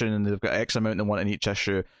direction, and they've got X amount they want in each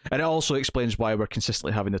issue, and it also explains why we're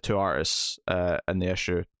consistently having the two artists in the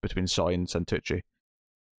issue between Soy and Santucci.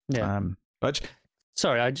 Yeah. Which.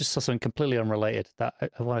 Sorry, I just saw something completely unrelated that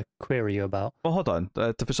I want to query you about. Well, hold on.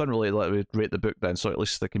 If it's unrelated, let me rate the book then, so at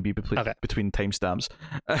least there can be between timestamps.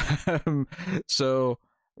 So,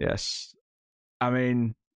 yes. I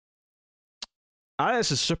mean,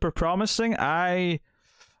 this is super promising. I'm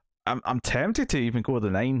tempted to even go with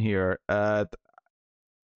the 9 here. The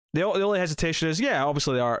only hesitation is,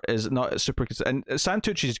 obviously the art is not super... And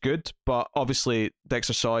Santucci's good, but obviously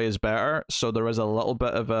Dexter Soy is better, so there is a little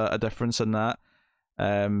bit of a difference in that.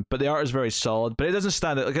 But the art is very solid, but it doesn't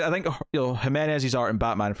stand out. Like, I think Jimenez's art in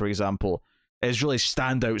Batman, for example, is really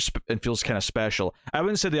standout and feels kind of special. I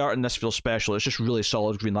wouldn't say the art in this feels special. It's just really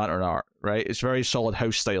solid Green Lantern art, right? It's very solid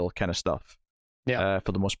house style kind of stuff. Yeah.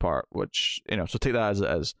 For the most part, which so take that as it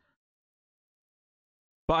is.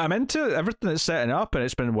 But I'm into everything it's setting up, and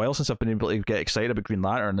it's been a while since I've been able to get excited about Green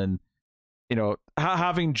Lantern, and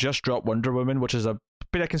having just dropped Wonder Woman, which has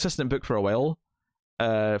been a consistent book for a while,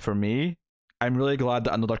 for me. I'm really glad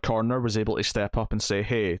that Another Corner was able to step up and say,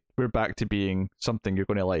 "Hey, we're back to being something you're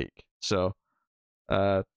going to like." So,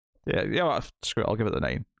 screw it, I'll give it the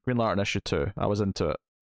 9. Green Lantern issue 2. I was into it.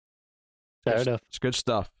 Fair enough. It's good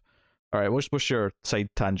stuff. All right, what's your side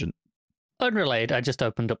tangent? Unrelated. I just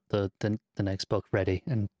opened up the next book ready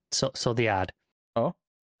and saw the ad. Oh.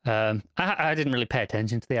 I didn't really pay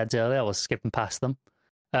attention to the ads earlier. I was skipping past them.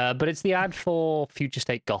 But it's the ad for Future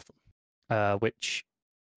State Gotham, which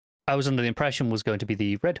I was under the impression was going to be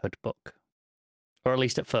the Red Hood book, or at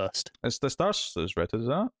least at first. It's the Stars Red Hood, is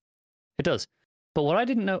that? It does. But what I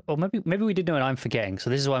didn't know, or maybe we did know and I'm forgetting, so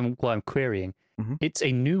this is why I'm querying. Mm-hmm. It's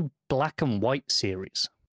a new black and white series.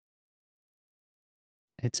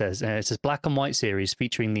 It says black and white series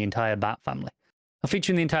featuring the entire Bat family. Now,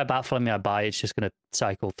 featuring the entire Bat family I buy, it's just going to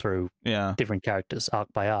cycle through different characters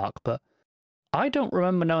arc by arc. But I don't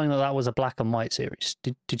remember knowing that was a black and white series.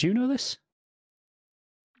 Did you know this?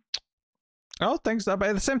 I don't think so, but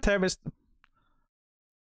at the same time,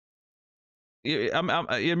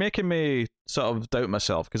 you're making me sort of doubt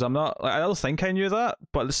myself, because I'm not. I don't think I knew that,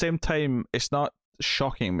 but at the same time, it's not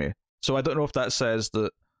shocking me. So I don't know if that says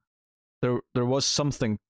that there was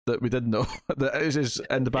something that we didn't know that is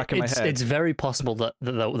in the back of my head. It's very possible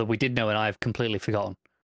that we did know and I've completely forgotten.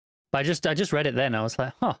 But I just read it then. I was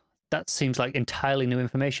like, that seems like entirely new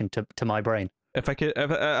information to my brain. I'm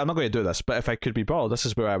not going to do this, but if I could be bold, this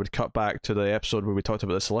is where I would cut back to the episode where we talked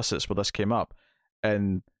about the solicits, where this came up,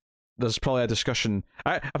 and there's probably a discussion.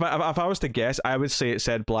 If I was to guess, I would say it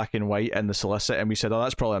said black and white in the solicit, and we said, "Oh,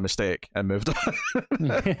 that's probably a mistake," and moved on.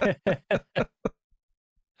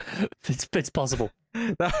 It's possible.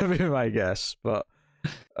 That would be my guess, but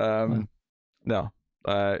no.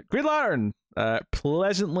 Green Lantern,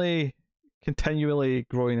 pleasantly, continually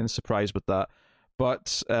growing in surprise with that.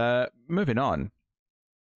 But moving on,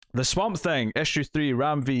 The Swamp Thing, issue 3,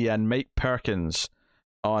 Ram V and Mike Perkins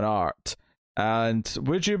on art. And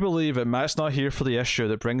would you believe it, Matt's not here for the issue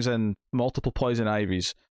that brings in multiple Poison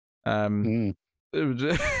Ivies.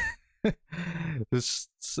 This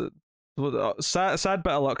sad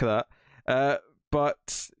bit of luck of that.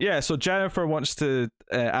 But yeah, so Jennifer wants to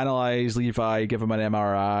analyze Levi, give him an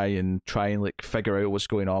MRI, and try and figure out what's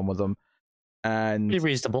going on with him. And pretty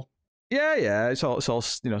reasonable. Yeah, it's all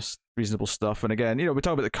reasonable stuff. And again, we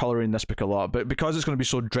talk about the coloring in this book a lot, but because it's going to be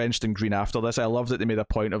so drenched in green after this, I love that they made a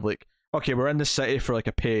point of okay, we're in the city for a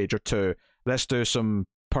page or two. Let's do some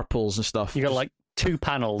purples and stuff. You got 2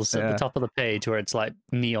 panels at the top of the page where it's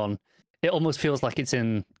neon. It almost feels like it's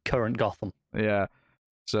in current Gotham. Yeah.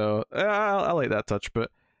 So I like that touch,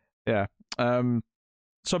 but yeah.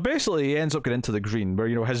 So basically, he ends up getting into the green,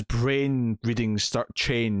 where his brain readings start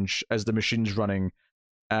change as the machine's running,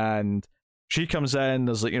 and she comes in.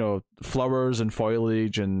 There's flowers and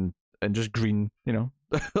foliage and just green,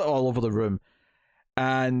 all over the room,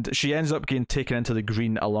 and she ends up getting taken into the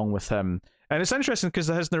green along with him. And it's interesting because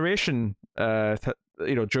his narration, during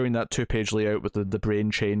that 2-page layout with the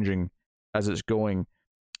brain changing as it's going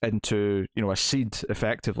into a seed,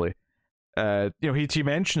 effectively. He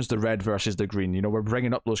mentions the red versus the green. We're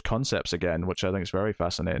bringing up those concepts again, which I think is very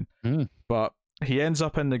fascinating. But he ends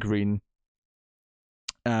up in the green,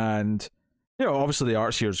 and obviously the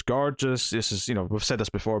arts here is gorgeous. This is we've said this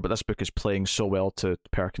before, but this book is playing so well to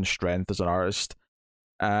Perkins' strength as an artist.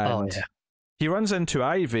 And he runs into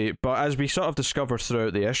Ivy, but as we sort of discover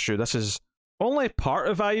throughout the issue, this is only part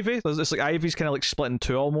of Ivy. It's Ivy's kind of split in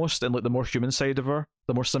two almost, and the more human side of her,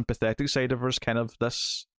 the more sympathetic side of her is kind of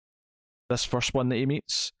this first one that he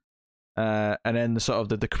meets, and then the sort of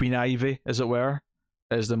the Queen Ivy, as it were,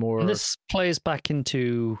 is the more. And this plays back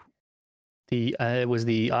into the it was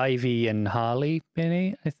the Ivy and Harley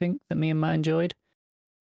mini, I think, that me and Matt enjoyed,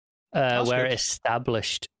 where it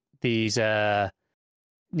established these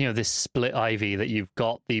this split Ivy, that you've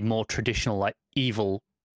got the more traditional evil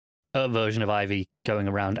version of Ivy going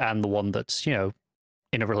around, and the one that's in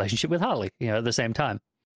a relationship with Harley at the same time.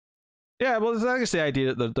 Yeah, well, I guess the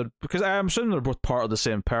idea that they're because I'm assuming they're both part of the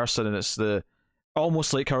same person, and it's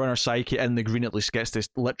almost like her inner psyche in the green at least gets to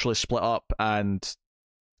literally split up and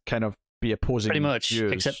kind of be opposing pretty much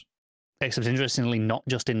views. Except interestingly, not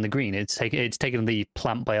just in the green. It's taken the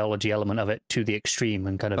plant biology element of it to the extreme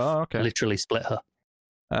and kind of literally split her.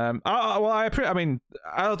 I mean,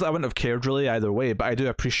 I wouldn't have cared really either way, but I do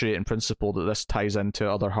appreciate in principle that this ties into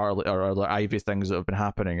other Harley or other Ivy things that have been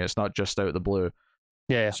happening. It's not just out of the blue.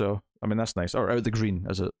 Yeah. So I mean that's nice, or out of the green,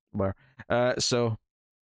 as it were.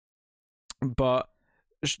 But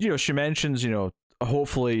she mentions,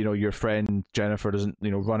 hopefully, your friend Jennifer doesn't,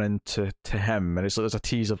 run into him, and there's a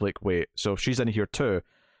tease of like, wait, so she's in here too.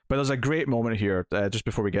 But there's a great moment here, just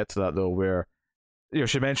before we get to that though, where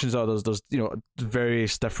she mentions, there's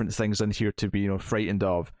various different things in here to be frightened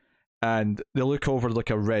of, and they look over like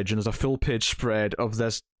a ridge, and there's a full page spread of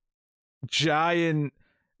this giant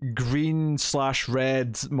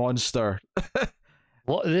green/red monster.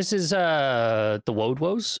 What this is the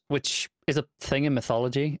Woad-Woes, which is a thing in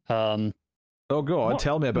mythology. Oh, go on,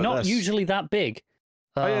 tell me about not this. Not usually that big.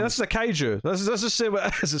 Oh yeah, this is a kaiju. This is just say what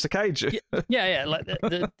it is. It's a kaiju. Yeah. Like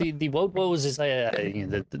the Woad-Woes is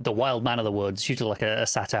the wild man of the woods, usually like a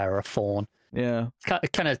satyr or a faun. Yeah,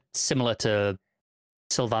 kind of similar to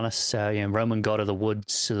Sylvanus, Roman god of the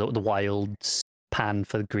woods, the wilds. Pan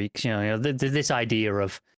for the Greeks. This idea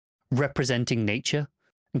of representing nature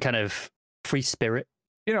and kind of free spirit.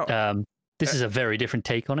 This is a very different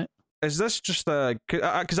take on it. Is this just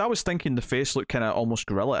because I was thinking the face looked kind of almost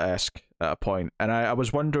gorilla-esque at a point, and I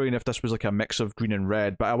was wondering if this was like a mix of green and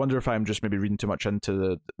red, but I wonder if I'm just maybe reading too much into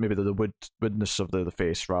the woodness of the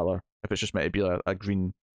face, rather, if it's just meant to be a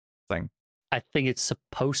green thing. I think it's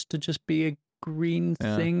supposed to just be a green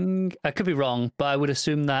thing. I could be wrong, but I would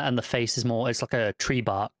assume that, and the face is more, it's like a tree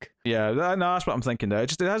bark. Yeah, no, that's what I'm thinking there.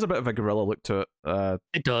 It has a bit of a gorilla look to it.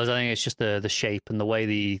 It does. I think it's just the shape and the way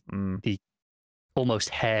the almost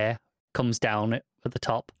hair comes down at the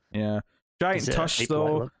top. Yeah, giant tusk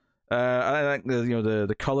though. I think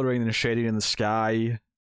the coloring and the shading in the sky,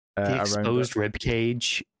 the exposed rib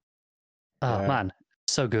cage. Oh man,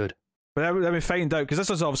 so good. But then we find out, because this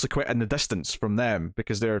is obviously quite in the distance from them,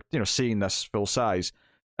 because they're seeing this full size.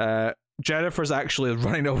 Jennifer's actually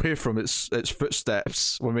running away from its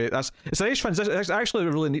footsteps. It's a nice transition. It's actually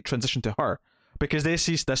a really neat transition to her, because they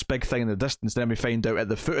see this big thing in the distance. Then we find out at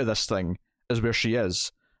the foot of this thing is where she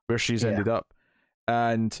is, where she's ended up,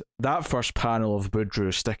 and that first panel of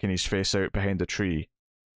Boudreaux sticking his face out behind a tree.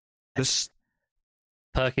 This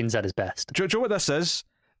Perkins at his best. Do you know what this is?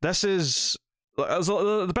 This is. There's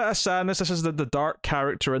a bit of sadness. This is the dark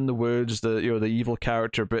character in the woods, the evil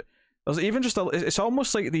character, but there's even just it's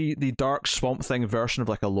almost like the dark Swamp Thing version of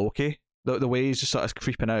like a Loki. The way he's just sort of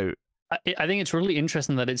creeping out. I think it's really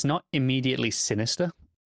interesting that it's not immediately sinister.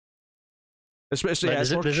 There's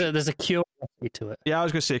a curiosity to it. Yeah, I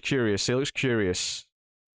was going to say curious. He looks curious.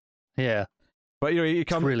 Yeah, but he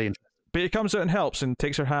comes really interesting. But he comes out and helps and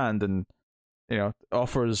takes her hand and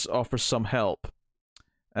offers some help.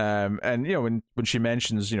 And when she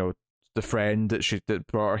mentions the friend that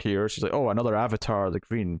brought her here, she's like, oh, another avatar, the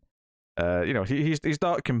green. He's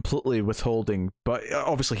not completely withholding, but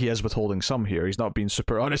obviously he is withholding some here. He's not being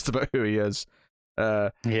super honest about who he is.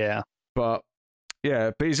 But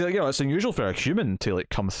he's like, it's unusual for a human to like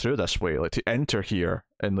come through this way, like to enter here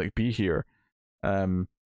and like be here.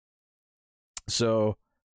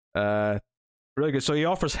 Really good. So he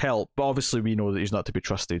offers help, but obviously we know that he's not to be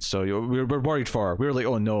trusted. So we're worried for her. We're like,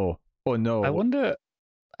 oh no. I wonder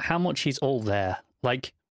how much he's all there.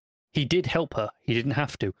 Like, he did help her. He didn't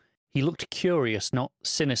have to. He looked curious, not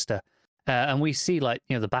sinister. And we see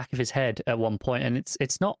the back of his head at one point, and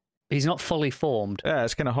it's not. He's not fully formed. Yeah,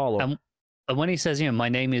 it's kind of hollow. And when he says, my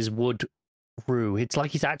name is Wood-Rue, it's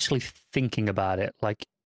like he's actually thinking about it. Like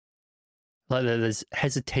there's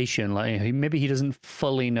hesitation, maybe he doesn't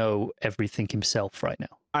fully know everything himself right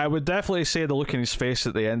now. I would definitely say the look in his face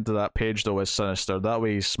at the end of that page though is sinister. That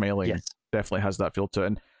way he's smiling. Yes. Definitely has that feel to it.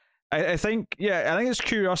 And I think it's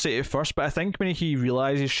curiosity at first, but I think when he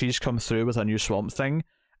realizes she's come through with a new Swamp Thing,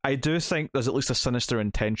 I do think there's at least a sinister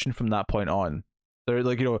intention from that point on. They're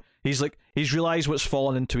he's realized what's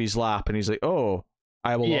fallen into his lap, and he's like, oh,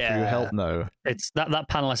 I will offer you help now. It's that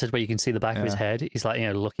panel I said where you can see the back of his head. He's like,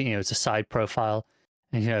 looking, it's a side profile,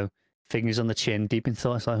 and fingers on the chin, deep in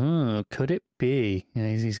thought. It's like, could it be?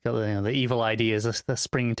 He's got the evil ideas that's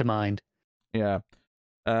springing to mind. Yeah.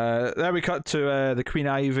 There we cut to the Queen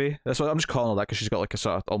Ivy. That's what I'm just calling her that because she's got like a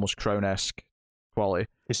sort of almost crown-esque quality.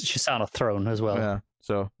 She's on a throne as well. Yeah.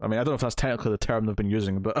 So I mean, I don't know if that's technically the term they've been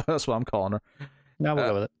using, but that's what I'm calling her. No, we'll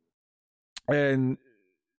go with it. And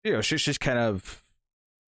she's kind of,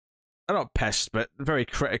 I'm not pissed, but very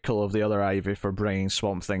critical of the other Ivy for bringing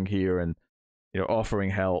Swamp Thing here and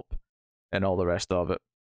offering help and all the rest of it.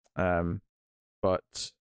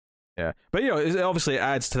 But it obviously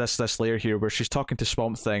adds to this layer here where she's talking to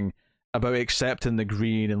Swamp Thing about accepting the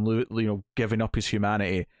green and giving up his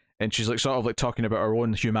humanity, and she's like sort of like talking about her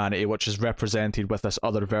own humanity, which is represented with this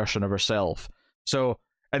other version of herself. So,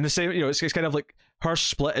 and the same, it's kind of like her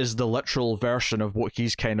split is the literal version of what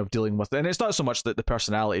he's kind of dealing with, and it's not so much that the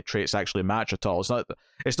personality traits actually match at all. It's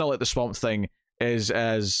not like the Swamp Thing is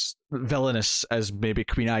as villainous as maybe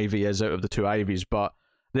Queen Ivy is out of the two Ivies, but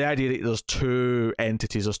the idea that there's two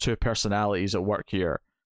entities, there's two personalities at work here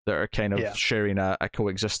that are kind of sharing a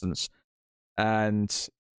coexistence. And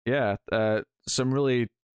some really,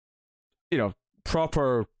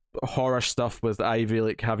 proper horror stuff with Ivy,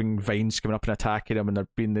 like having vines coming up and attacking him, and there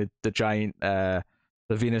being the giant, the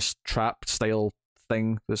Venus trap style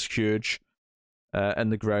thing that's huge in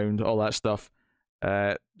the ground, all that stuff.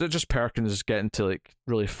 Just Perkins getting to like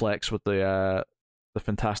really flex with the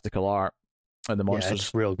fantastical art and the monsters. Yeah,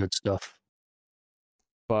 it's real good stuff.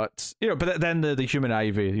 But but then the human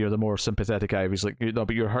Ivy, the more sympathetic Ivy's like, no,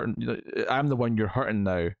 but you're hurting. I'm the one you're hurting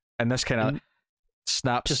now, and this kind of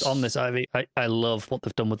snaps. Just on this Ivy, I love what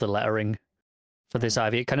they've done with the lettering for this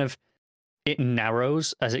Ivy. It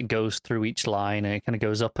narrows as it goes through each line, and it kind of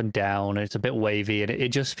goes up and down, and it's a bit wavy, and it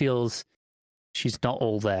just feels she's not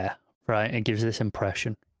all there, right? It gives this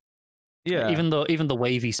impression. Yeah. Even the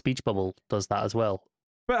wavy speech bubble does that as well.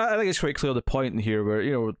 But I think it's quite clear the point in here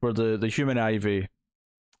where where the human Ivy,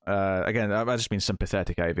 again, I just mean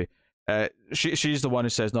sympathetic Ivy. She's the one who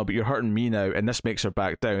says, no, but you're hurting me now, and this makes her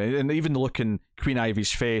back down. And even the look in Queen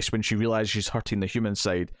Ivy's face when she realizes she's hurting the human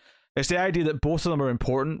side, it's the idea that both of them are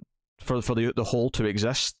important for the whole to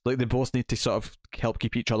exist. Like, they both need to sort of help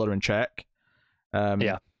keep each other in check. And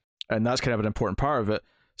that's kind of an important part of it.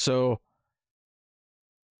 So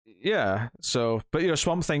yeah, but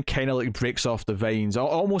Swamp Thing kind of like breaks off the vines. It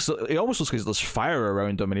almost looks like there's fire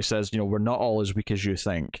around him, and he says, we're not all as weak as you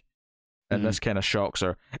think. And this kind of shocks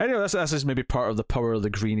her. And this is maybe part of the power of the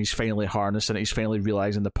green. He's finally harnessing it. He's finally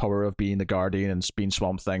realizing the power of being the Guardian and being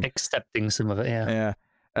Swamp Thing. Accepting some of it, yeah.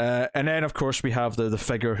 Yeah. And then, of course, we have the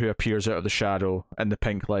figure who appears out of the shadow in the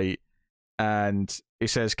pink light. And he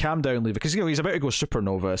says, calm down, Levi. Because, he's about to go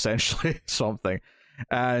supernova, essentially, Swamp Thing.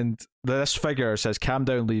 And this figure says, calm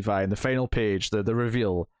down, Levi. And the final page, the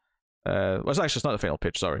reveal. It's not the final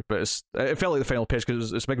page, sorry. But it felt like the final page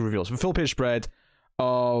because it's a big reveal. It's a full page spread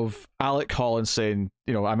of Alec Holland saying,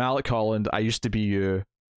 I'm Alec Holland, I used to be you,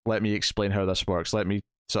 let me explain how this works, let me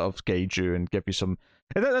sort of guide you and give you some.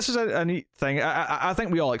 And this is a neat thing. I think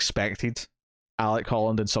we all expected Alec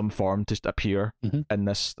Holland in some form to appear in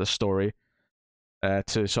this story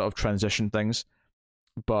to sort of transition things.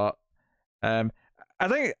 But I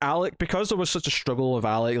think Alec, because there was such a struggle of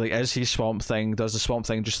Alec, like, is he Swamp Thing? Does the Swamp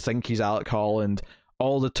Thing just think he's Alec Holland?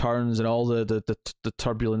 All the turns and all the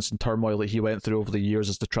turbulence and turmoil that he went through over the years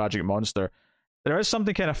as the tragic monster. There is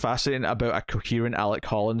something kind of fascinating about a coherent Alec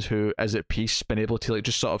Holland who is at peace, been able to like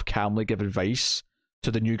just sort of calmly give advice to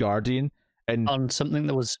the new Guardian and on something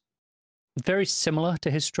that was very similar to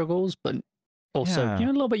his struggles, but also a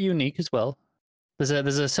little bit unique as well. There's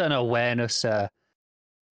a certain awareness,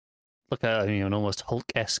 like an almost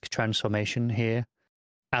Hulk-esque transformation here,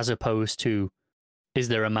 as opposed to, is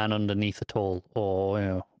there a man underneath at all,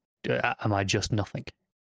 or am I just nothing?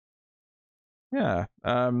 Yeah.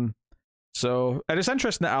 So, and it's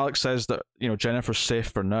interesting that Alex says that Jennifer's safe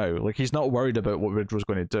for now. Like, he's not worried about what Woodrow's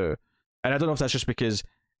going to do, and I don't know if that's just because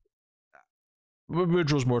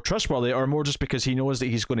Woodrow's more trustworthy, or more just because he knows that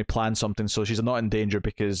he's going to plan something, so she's not in danger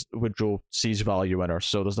because Woodrow sees value in her.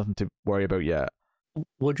 So there's nothing to worry about yet.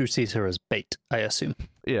 Woodrow sees her as bait, I assume.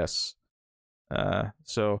 Yes.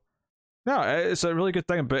 So. No, it's a really good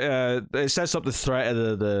thing, but it sets up the threat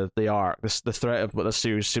of the arc. The threat of what the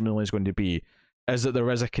series seemingly is going to be is that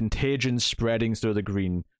there is a contagion spreading through the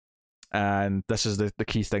green, and this is the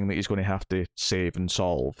key thing that he's going to have to save and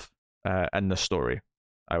solve in this story,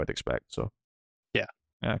 I would expect. So,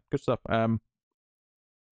 yeah, good stuff.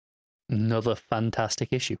 Another fantastic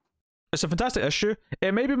issue. It's a fantastic issue.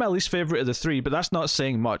 It may be my least favorite of the three, but that's not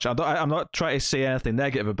saying much. I'm not trying to say anything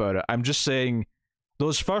negative about it. I'm just saying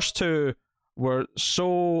those first two were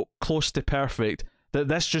so close to perfect that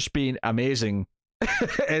this just being amazing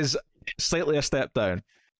is slightly a step down.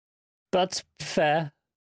 That's fair.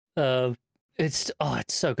 It's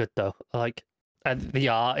so good though. Like, and the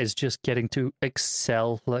art is just getting to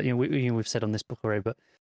excel. Like, we've said on this book already, but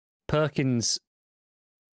Perkins,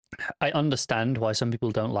 I understand why some people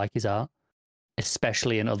don't like his art,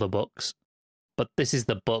 especially in other books. But this is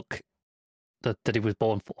the book that he was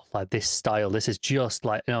born for. Like, this style, this is just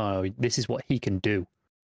like, no, this is what he can do.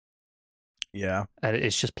 Yeah. And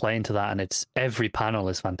it's just playing to that, and it's every panel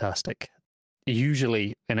is fantastic.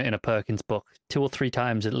 Usually in a Perkins book, 2 or 3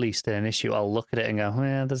 times at least in an issue, I'll look at it and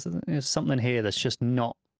go, there's something here that's just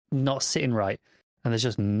not sitting right. and there's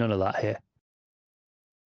just none of that here.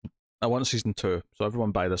 I want season 2, so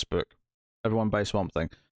everyone buy this book. Everyone buy Swamp Thing.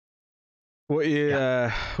 What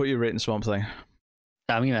are you rating Swamp Thing?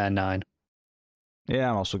 I'm giving it a 9. Yeah,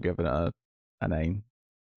 I'm also giving it a 9.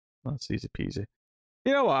 That's easy peasy.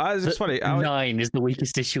 You know what? It's funny. 9 is the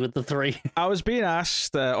weakest issue of the 3. I was being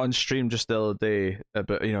asked on stream just the other day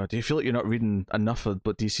about, do you feel like you're not reading enough of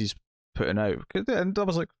what DC's putting out? And I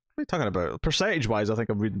was like, what are you talking about? Percentage-wise, I think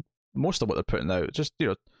I'm reading most of what they're putting out. Just,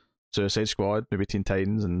 Suicide Squad, maybe Teen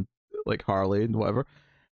Titans, and like Harley and whatever.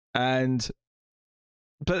 But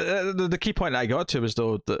the key point I got to was,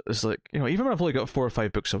 though, that it's like, even when I've only got 4 or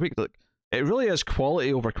 5 books a week, like, it really is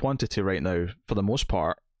quality over quantity right now, for the most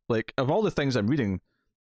part. Like, of all the things I'm reading,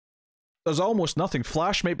 there's almost nothing.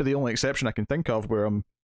 Flash might be the only exception I can think of where I'm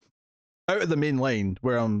out of the main line,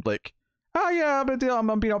 where I'm like,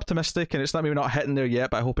 I'm being optimistic, and it's maybe not hitting there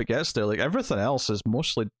yet, but I hope it gets there. Like, everything else is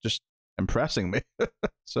mostly just impressing me.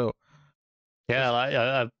 So, yeah,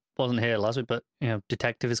 I wasn't here last week, but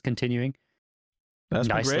Detective is continuing. That's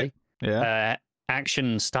nicely. Great. Yeah.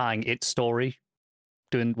 Action starring its story,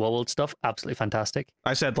 doing World stuff, absolutely fantastic.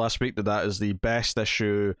 I said last week that is the best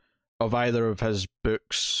issue of either of his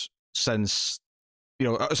books since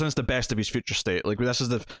the Best of His Future State. Like, this is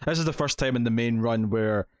the first time in the main run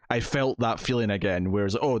where I felt that feeling again.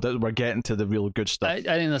 Whereas, we're getting to the real good stuff. I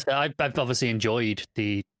think I've obviously enjoyed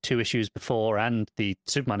the 2 issues before and the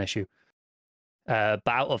Superman issue. But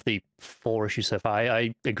out of the 4 issues so far,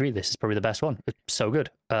 I agree this is probably the best one. It's so good.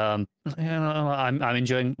 I'm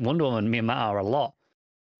enjoying Wonder Woman. Me and Matt are a lot.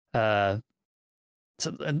 So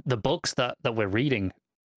the books that we're reading,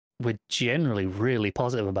 we're generally really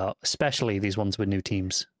positive about, especially these ones with new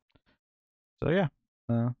teams. So yeah,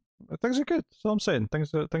 things are good. That's all I'm saying.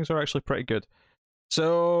 Things are actually pretty good.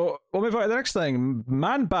 So we'll move on to the next thing.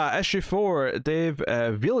 Man-Bat issue 4. Dave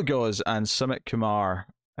Vilagos and Sumit Kumar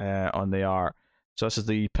on the art. So this is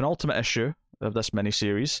the penultimate issue of this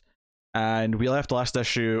miniseries, and we left the last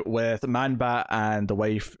issue with Man-Bat and the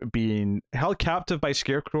wife being held captive by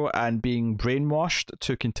Scarecrow and being brainwashed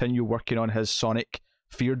to continue working on his sonic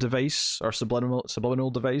fear device, or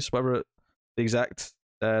subliminal device, whatever the exact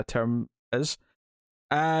term is.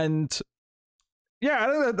 And yeah,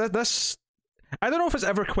 I think that this, I don't know if it's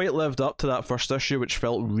ever quite lived up to that first issue, which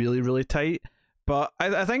felt really, really tight. But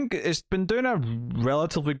I think it's been doing a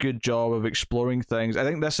relatively good job of exploring things. I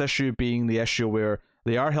think this issue being the issue where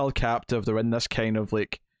they are held captive, they're in this kind of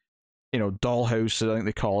like, dollhouse, I think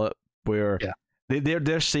they call it, where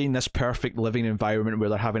they're seeing this perfect living environment where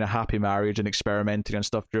they're having a happy marriage and experimenting and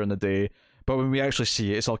stuff during the day. But when we actually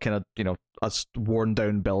see it, it's all kind of, a worn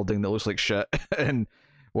down building that looks like shit and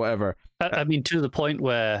whatever. I mean, to the point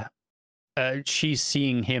where she's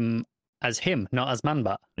seeing him, not as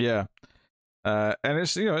Man-Bat. Yeah. And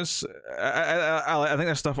it's I think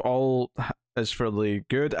that stuff all is fairly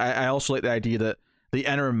good. I also like the idea that the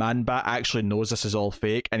inner Man-Bat actually knows this is all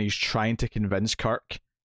fake, and he's trying to convince Kirk,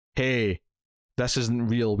 hey, this isn't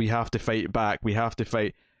real, we have to fight back, we have to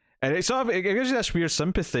fight. And it gives you this weird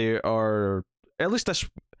sympathy, or at least a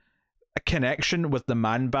connection with the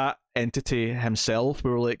Man-Bat entity himself,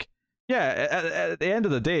 where we're like, yeah, at the end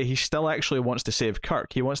of the day, he still actually wants to save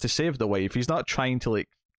Kirk, he wants to save the wife, he's not trying to like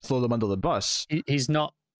throw them under the bus. I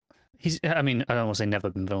mean, I don't want to say never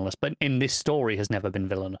been villainous, but in this story has never been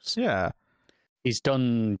villainous. Yeah. He's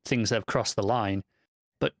done things that have crossed the line,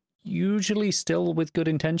 but usually still with good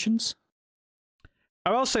intentions.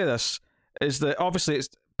 I will say this, is that obviously it's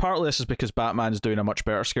partly this is because Batman's doing a much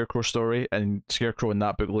better Scarecrow story, and Scarecrow in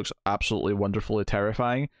that book looks absolutely wonderfully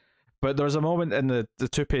terrifying. But there's a moment in the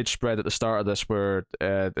 2-page spread at the start of this where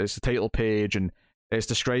it's the title page, and it's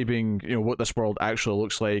describing, what this world actually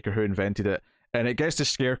looks like or who invented it. And it gets to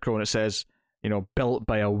Scarecrow and it says, built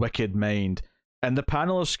by a wicked mind. And the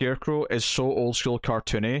panel of Scarecrow is so old school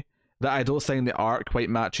cartoony that I don't think the art quite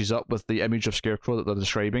matches up with the image of Scarecrow that they're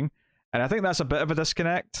describing. And I think that's a bit of a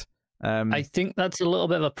disconnect. I think that's a little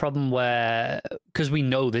bit of a problem where, because we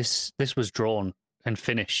know this was drawn and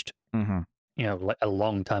finished, like a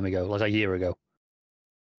long time ago, like a year ago.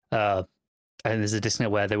 And there's a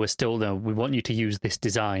disconnect where they were still, we want you to use this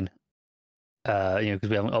design, because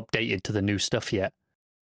we haven't updated to the new stuff yet.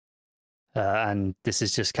 And this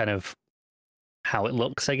is just kind of how it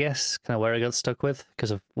looks, I guess, kind of where I got stuck with because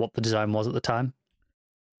of what the design was at the time.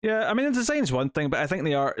 Yeah, I mean, the design's one thing, but I think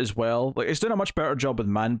the art as well. Like, it's doing a much better job with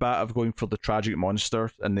Man-Bat of going for the tragic monster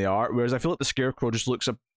in the art, whereas I feel like the Scarecrow just looks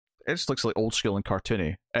like old school and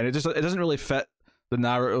cartoony, and it doesn't really fit the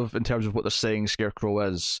narrative in terms of what they're saying Scarecrow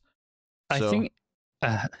is. I think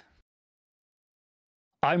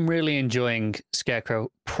I'm really enjoying Scarecrow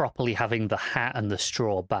properly having the hat and the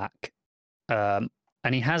straw back.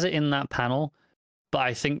 and he has it in that panel, but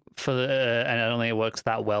I think and I don't think it works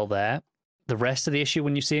that well there. The rest of the issue,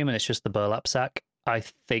 when you see him and it's just the burlap sack, I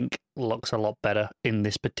think looks a lot better in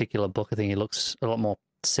this particular book. I think he looks a lot more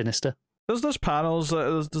sinister. There's panels.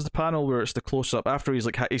 There's the panel where it's the close up after he's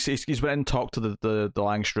like he's went and talked to the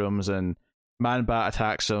Langstroms, and Man-Bat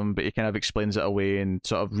attacks him, but he kind of explains it away and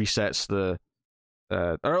sort of resets the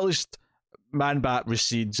or at least Man-Bat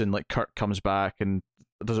recedes, and like Kirk comes back and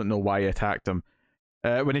doesn't know why he attacked him.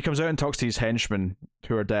 When he comes out and talks to his henchmen,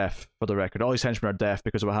 who are deaf, for the record, all his henchmen are deaf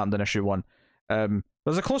because of what happened in issue 1.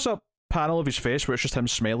 There's a close up panel of his face where it's just him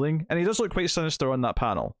smiling, and he does look quite sinister on that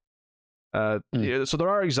panel. Yeah, so there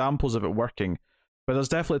are examples of it working, but there's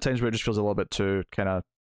definitely times where it just feels a little bit too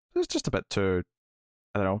it's just a bit too,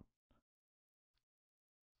 I don't know.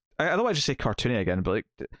 I don't want to just say cartoony again, but like,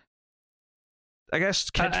 I guess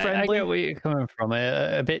kid friendly. I get where you're coming from.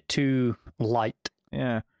 A bit too light.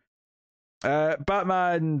 Yeah.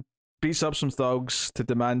 Batman beats up some thugs to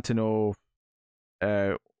demand to know,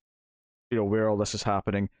 where all this is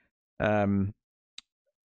happening, and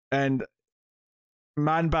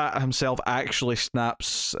Man-Bat himself actually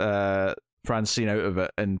snaps Francine out of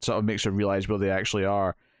it and sort of makes her realize where they actually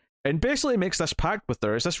are, and basically makes this pact with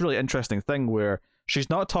her. It's this really interesting thing where she's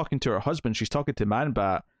not talking to her husband, she's talking to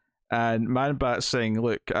Man-Bat, and Man-Bat's saying,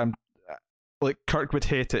 "Look, I'm like Kirk would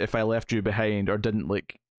hate it if I left you behind or didn't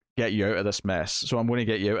like get you out of this mess, so I'm going to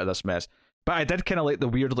get you out of this mess." But I did kind of like the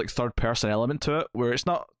weird like third person element to it, where it's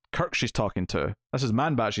not Kirk she's talking to, this is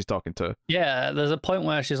Man-Bat she's talking to. Yeah, there's a point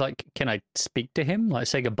where she's like, "Can I speak to him? Like,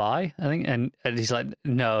 say goodbye?" I think, and he's like,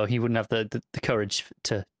 "No, he wouldn't have the courage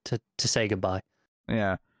to say goodbye."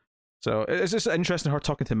 Yeah, so it's just interesting her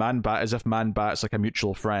talking to Man-Bat as if Man-Bat's like a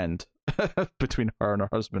mutual friend between her and her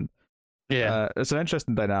husband. Yeah, it's an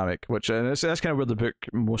interesting dynamic, which that's kind of where the book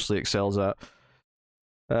mostly excels at.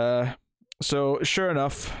 So sure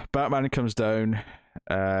enough, Batman comes down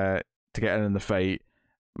to get in the fight.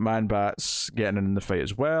 Man-Bat's getting in the fight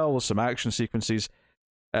as well with some action sequences.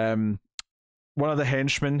 One of the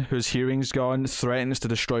henchmen whose hearing's gone threatens to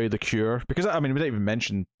destroy the cure, because I mean we didn't even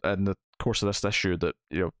mention in the course of this issue that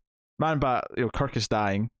Man-Bat, Kirk is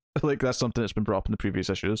dying. Like that's something that's been brought up in the previous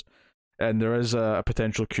issues, and there is a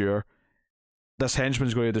potential cure. This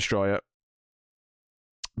henchman's going to destroy it,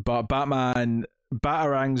 but Batman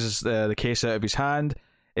batarangs the case out of his hand.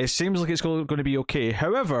 It seems like it's going to be okay.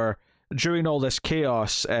 However, during all this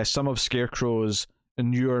chaos, some of Scarecrow's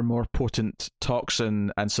newer, more potent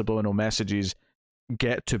toxin and subliminal messages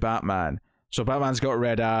get to Batman. So Batman's got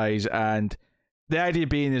red eyes, and the idea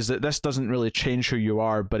being is that this doesn't really change who you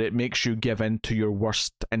are, but it makes you give in to your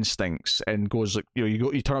worst instincts and goes like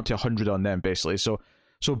you turn up to 100 on them basically. So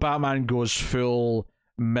Batman goes full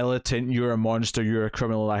militant, you're a monster, you're a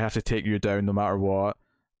criminal, I have to take you down no matter what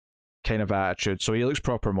kind of attitude. So he looks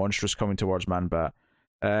proper monstrous coming towards Man-Bat.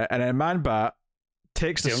 And then Man-Bat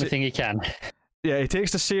takes the only thing he can. Yeah, he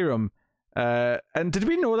takes the serum. And did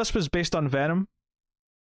we know this was based on Venom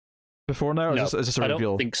before now? Or no, is this a reveal? I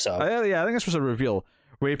don't think so. Yeah, I think this was a reveal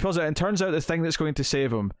where he pulls it and turns out the thing that's going to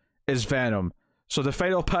save him is Venom. So the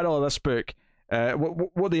final panel of this book,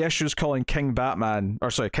 what the issue is calling King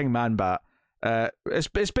Man-Bat, it's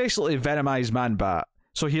basically Venomized Man-Bat.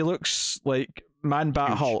 So he looks like Man-Bat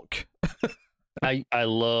Huge. Hulk. I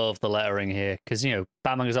love the lettering here because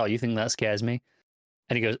Batman goes, "Oh, you think that scares me?"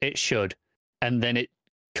 And he goes, "It should," and then it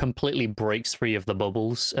completely breaks free of the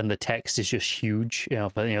bubbles, and the text is just huge.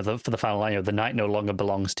 For the final line, "The night no longer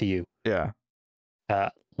belongs to you." Yeah,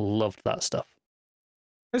 loved that stuff.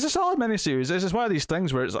 It's a solid miniseries. It's one of these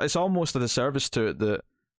things where it's almost a disservice to it that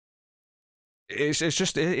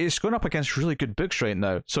it's going up against really good books right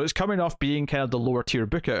now. So it's coming off being kind of the lower tier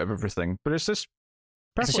book out of everything, but it's just.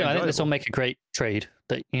 I think this will make a great trade.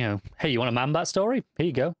 That hey, you want a Man-Bat story? Here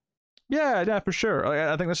you go. Yeah, for sure.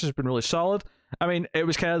 I think this has been really solid. I mean, it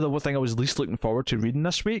was kind of the one thing I was least looking forward to reading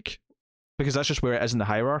this week, because that's just where it is in the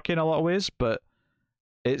hierarchy in a lot of ways. But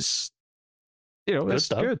it's it's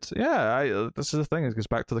good. Yeah, this is the thing. It goes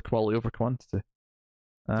back to the quality over quantity.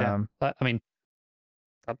 Yeah, I mean,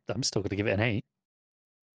 I'm still going to give it an 8.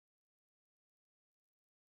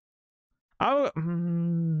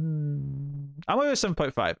 I'm going to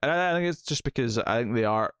 7.5, and I think it's just because I think the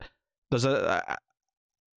art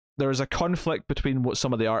there is a conflict between what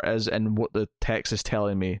some of the art is and what the text is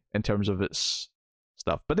telling me in terms of its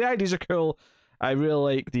stuff. But the ideas are cool. I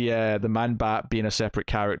really like the Man-Bat being a separate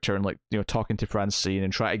character and talking to Francine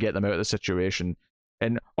and trying to get them out of the situation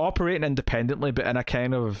and operating independently, but in a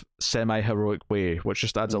kind of semi-heroic way, which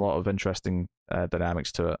just adds a lot of interesting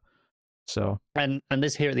dynamics to it. So and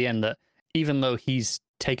this here at the end that even though he's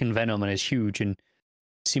taken Venom and is huge and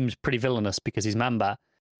seems pretty villainous because he's Man-Bat,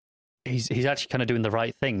 he's actually kind of doing the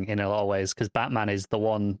right thing in a lot of ways, because Batman is the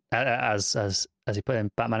one, as he put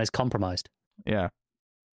in, Batman is compromised. Yeah.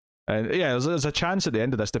 And yeah, there's a chance at the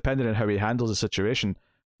end of this, depending on how he handles the situation.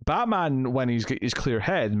 Batman, when he's got his clear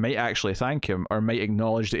head, might actually thank him or might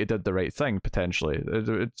acknowledge that he did the right thing. Potentially,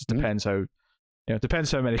 it depends how. It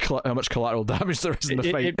depends how much collateral damage there is in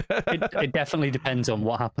the fight. It definitely depends on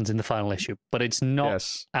what happens in the final issue, but it's not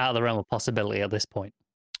out of the realm of possibility at this point.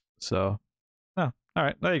 So, all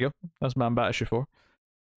right, there you go. That's Man-Bat issue 4.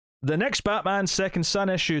 The next Batman Second Son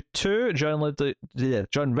issue 2, John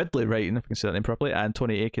Ridley writing, if I can say that name properly, and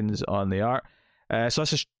Tony Akins on the art. So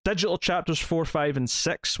this is digital chapters 4, 5, and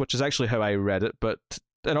 6, which is actually how I read it. But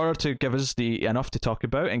in order to give us enough to talk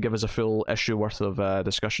about and give us a full issue worth of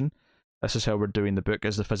discussion, this is how we're doing the book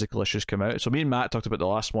as the physical issues come out. So me and Matt talked about the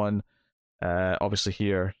last one. Obviously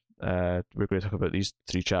here, we're going to talk about these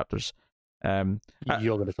 3 chapters. You're going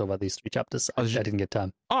to talk about these 3 chapters. I didn't get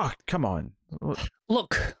time. Oh, come on.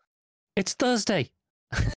 Look, it's Thursday.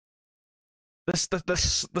 The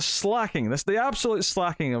slacking, the absolute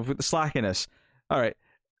slacking of the slackiness. All right,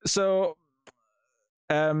 so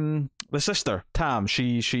the sister Tam,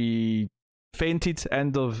 she fainted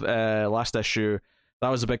end of last issue. That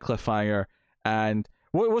was a big cliffhanger. And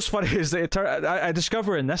what was funny is that I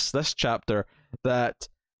discover in this chapter that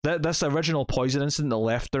this original poison incident that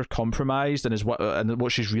left her compromised and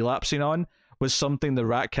what she's relapsing on was something the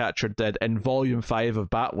Ratcatcher did in Volume 5 of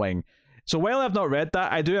Batwing. So while I've not read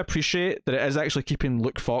that, I do appreciate that it is actually keeping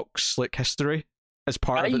Luke Fox history as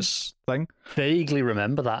part of its thing. Vaguely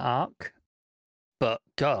remember that arc, but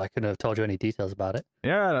God, I couldn't have told you any details about it.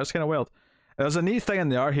 Yeah, that's kind of wild. There's a neat thing in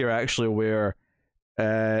the art here actually where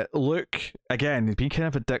Luke, again, being kind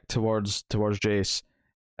of a dick towards Jace,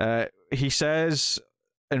 he says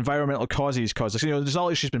environmental causes caused this. There's not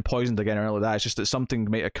like she's been poisoned again or anything like that. It's just that something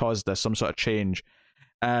might have caused this, some sort of change.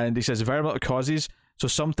 And he says environmental causes, so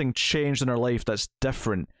something changed in her life that's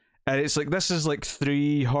different. And it's like, this is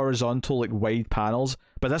 3 horizontal, wide panels,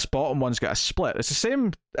 but this bottom one's got a split. It's the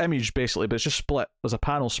same image, basically, but it's just split. There's a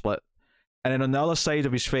panel split. And then on the other side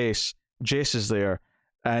of his face, Jace is there.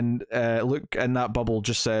 And Luke in that bubble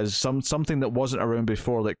just says something that wasn't around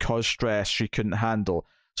before that caused stress she couldn't handle.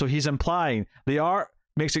 So he's implying, the art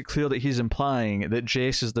makes it clear that he's implying that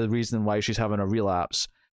Jace is the reason why she's having a relapse,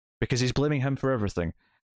 because he's blaming him for everything.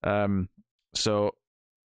 So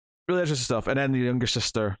really interesting stuff. And then the younger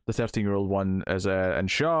sister, the 13-year-old one, is in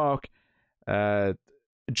shock. Jace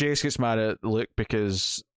gets mad at Luke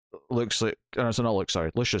because Lucius,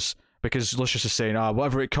 because Lucius is saying,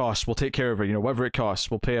 whatever it costs, we'll take care of it. Whatever it costs,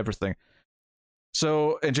 we'll pay everything.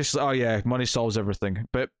 So, and Jace's like, oh yeah, money solves everything.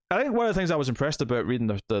 But I think one of the things I was impressed about reading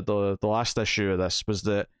the last issue of this was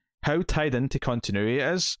that how tied into continuity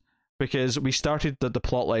it is. Because we started the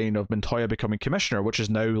plot line of Montoya becoming commissioner, which is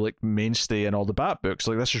now mainstay in all the Bat books.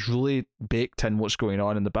 This is really baked in what's going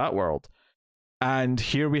on in the Bat world. And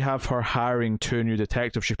here we have her hiring 2 new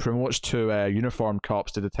detectives. She promotes 2 uniformed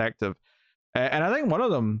cops to detective. And I think one of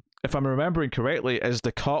them, if I'm remembering correctly, is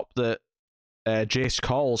the cop that Jace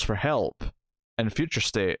calls for help in Future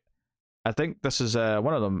State. I think this is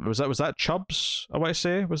one of them. Was that Chubbs, I want to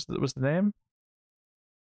say, was the name?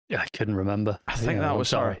 Yeah, I couldn't remember. I think that was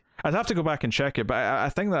sorry. Her. I'd have to go back and check it, but I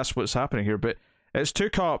think that's what's happening here. But it's 2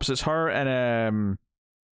 cops. It's her and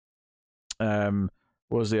what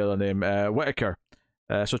was the other name? Whitaker.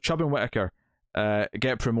 So Chubb and Whitaker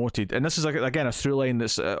get promoted, and this is again a through line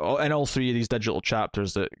that's in all 3 of these digital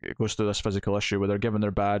chapters that goes through this physical issue where they're given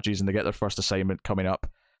their badges and they get their first assignment coming up.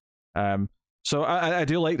 So I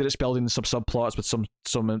do like that it's building some subplots with some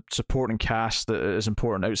supporting cast that is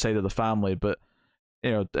important outside of the family, but.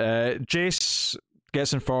 Jace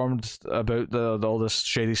gets informed about all this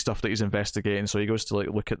shady stuff that he's investigating, so he goes to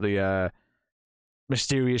look at the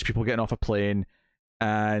mysterious people getting off a plane,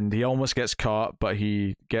 and he almost gets caught, but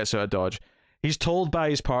he gets out of Dodge. He's told by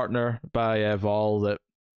his partner, by Vol, that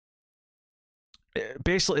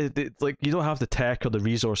basically you don't have the tech or the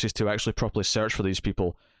resources to actually properly search for these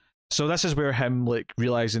people. So this is where him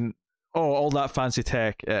realizing, all that fancy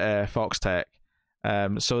tech, Fox Tech.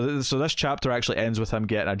 So this chapter actually ends with him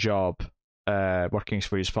getting a job working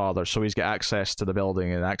for his father, so he's got access to the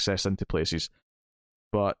building and access into places.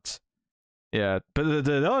 But yeah, but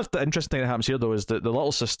the other interesting thing that happens here though is that the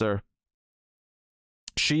little sister,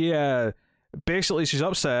 she basically she's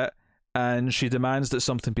upset and she demands that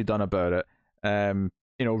something be done about it.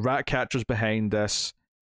 Ratcatcher's behind this.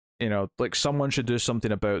 Someone should do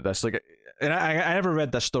something about this. And I never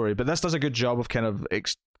read this story, but this does a good job of kind of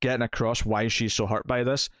getting across why she's so hurt by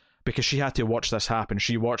this, because she had to watch this happen.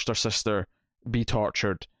 She watched her sister be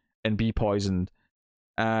tortured and be poisoned,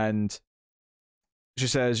 and she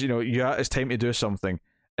says, yeah, it's time to do something.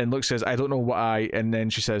 And Luke says, I don't know why. And then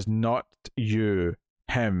she says, not you,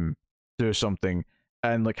 him, do something.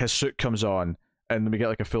 And like his suit comes on, and we get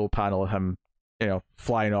like a full panel of him,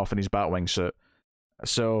 flying off in his Batwing suit.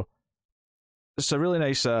 So it's a really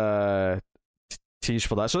nice tease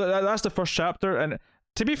for that. So that's the first chapter. And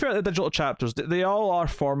to be fair, the digital chapters, they all are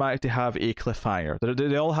formatted to have a cliffhanger.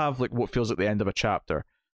 They all have like what feels like the end of a chapter.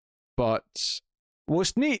 But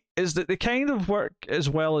what's neat is that they kind of work as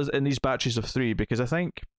well as in these batches of 3, because I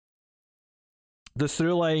think the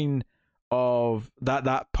through line of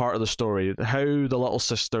that part of the story, how the little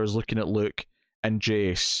sister is looking at Luke and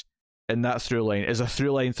Jace, and that through line is a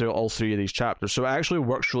through line through all 3 of these chapters. So it actually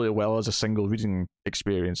works really well as a single reading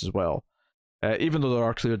experience as well, even though there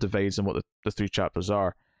are clear divides in what the 3 chapters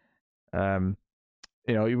are.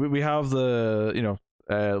 We have the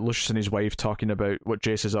Lucius and his wife talking about what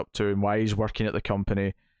Jace is up to and why he's working at the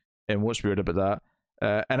company and what's weird about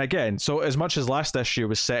that. And again, so as much as last issue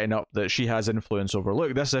was setting up that she has influence over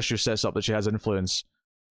Luke, this issue sets up that she has influence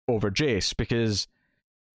over Jace, because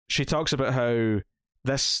she talks about how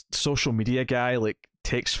this social media guy like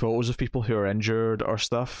takes photos of people who are injured or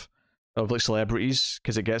stuff, of like celebrities,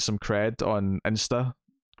 because it gets some cred on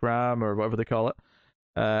Instagram or whatever they call it.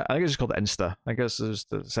 I think it's just called Insta. I guess it's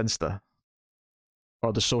Insta.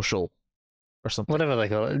 Or the social, or something. Whatever they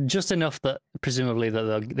call it. Just enough that presumably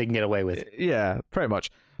that they can get away with. Yeah, pretty much.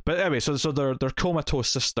 But anyway, so their comatose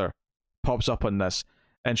sister pops up on this,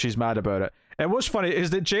 and she's mad about it. And what's funny is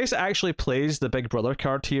that Jace actually plays the Big Brother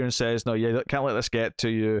card here and says, no, you can't let this get to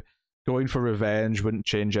you. Going for revenge wouldn't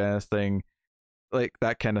change anything. Like,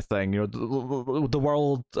 that kind of thing. The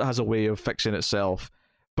world has a way of fixing itself.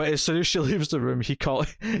 But as soon as she leaves the room, he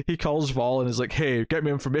calls Vol and is like, hey, get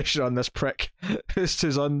me information on this prick. This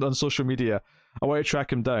is on social media. I want to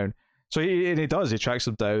track him down. So he does. He tracks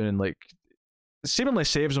him down and like seemingly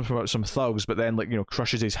saves him from some thugs, but then like,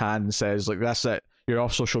 crushes his hand and says like, that's it. You're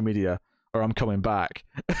off social media or I'm coming back.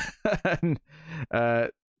 And, so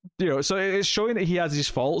it's showing that he has these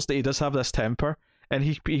faults, that he does have this temper, and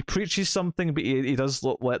he preaches something, but he does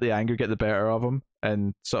let the anger get the better of him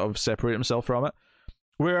and sort of separate himself from it.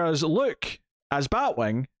 Whereas Luke, as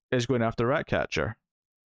Batwing, is going after Ratcatcher.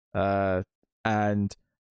 And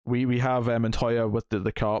we have Montoya with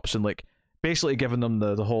the cops and like basically giving them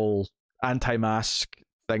the whole anti-mask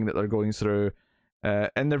thing that they're going through.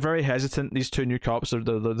 And they're very hesitant, these 2 new cops, they're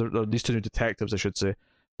these 2 new detectives, I should say.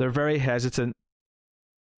 They're very hesitant.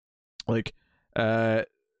 Like,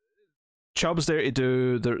 Chubb's there to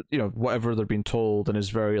do their, whatever they're being told, and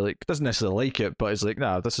is very like, doesn't necessarily like it, but is like,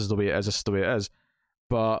 nah, this is the way it is, this is the way it is.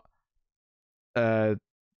 But the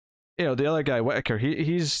other guy, Whitaker,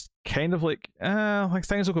 he's kind of like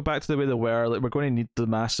things will go back to the way they were. Like, we're going to need the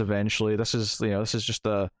mask eventually. This is just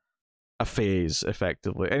a phase,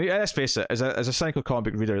 effectively. And let's face it, as a cynical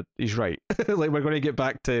comic reader, he's right. Like, we're going to get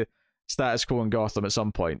back to status quo in Gotham at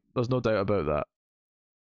some point. There's no doubt about that.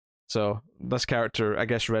 So this character, I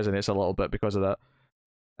guess, resonates a little bit because of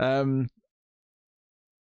that.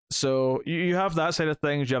 So you have that side of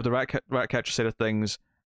things. You have the Ratcatcher side of things,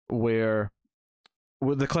 where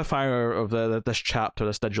with the cliffhanger of this chapter,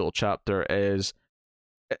 this digital chapter, is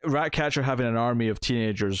Ratcatcher having an army of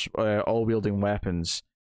teenagers, all wielding weapons,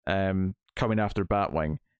 coming after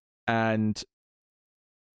Batwing, and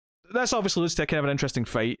that's obviously leads to kind of an interesting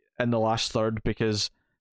fight in the last third, because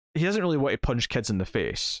he doesn't really want to punch kids in the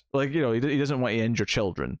face, like he doesn't want to injure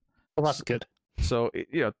children. Well, that's good. So,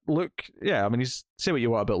 Luke, I mean, say what you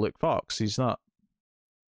want about Luke Fox. He's not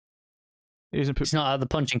at the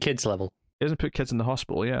punching kids level. He doesn't put kids in the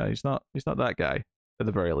hospital. Yeah, he's not that guy, at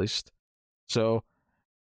the very least. So,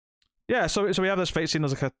 yeah, so we have this fight scene.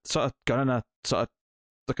 There's like a sort of gun and a sort of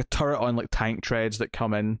like a turret on like tank treads that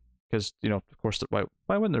come in, because, of course, why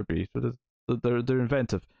wouldn't there be? They're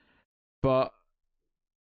inventive. But,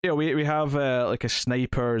 we have like a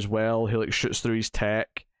sniper as well who like shoots through his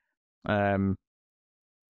tech.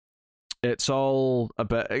 It's all a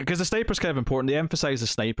bit, because the sniper's kind of important. They emphasize the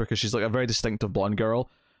sniper because she's like a very distinctive blonde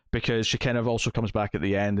girl, because she kind of also comes back at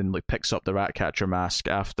the end and like picks up the Ratcatcher mask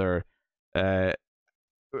after. I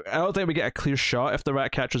don't think we get a clear shot if the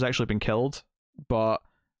Ratcatcher's actually been killed, but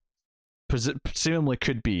seemingly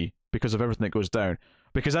could be because of everything that goes down.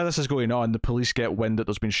 Because as this is going on, the police get wind that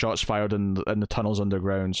there's been shots fired in the tunnels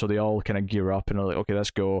underground, so they all kind of gear up and are like, okay,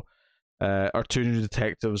 let's go. Our 2 new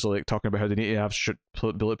detectives are like talking about how they need to have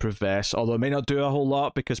bulletproof vests, although it may not do a whole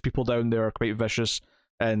lot because people down there are quite vicious,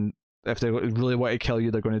 and if they really want to kill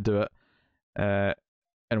you, they're going to do it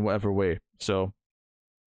in whatever way. So,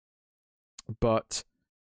 but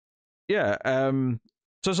yeah,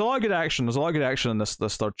 So there's a lot of good action. There's a lot of good action in this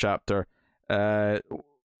third chapter.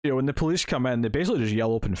 When the police come in, they basically just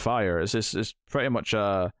yell open fire. It's pretty much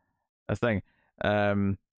a thing.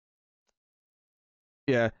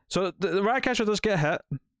 Yeah. So the Ratcatcher does get hit.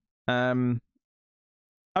 I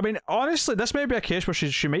mean, honestly, this may be a case where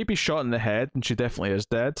she might be shot in the head, and she definitely is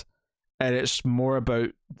dead. And it's more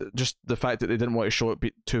about just the fact that they didn't want to show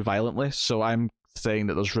it too violently. So I'm saying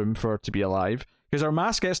that there's room for her to be alive because her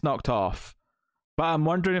mask gets knocked off. But I'm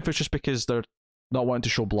wondering if it's just because they're not wanting to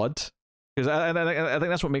show blood. Because I think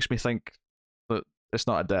that's what makes me think that it's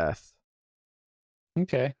not a death.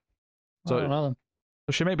 Okay. So, I don't know.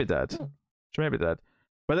 So she may be dead. She may be dead.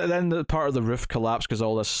 But then the part of the roof collapsed because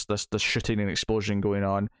all this shooting and explosion going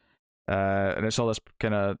on. And it's all this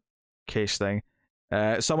kind of case thing.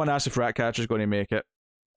 Someone asks if Ratcatcher's going to make it.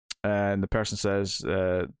 And the person says,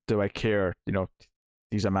 do I care?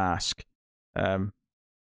 He's a mask.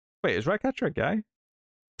 Wait, is Ratcatcher a guy?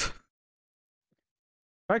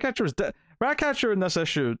 Ratcatcher in this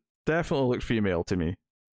issue definitely looked female to me.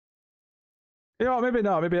 Maybe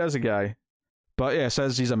not. Maybe as a guy. But yeah, it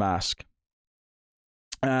says he's a mask.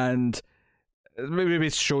 And maybe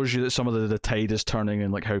it shows you that some of the tide is turning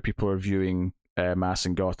and like how people are viewing masks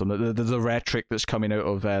in Gotham. The rhetoric that's coming out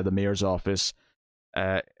of the mayor's office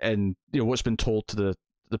and what's been told to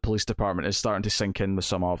the police department is starting to sink in with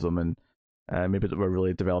some of them, and maybe that we're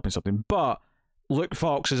really developing something. But Luke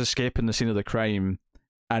Fox is escaping the scene of the crime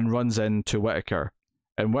and runs into Whitaker.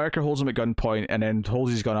 And Whitaker holds him at gunpoint and then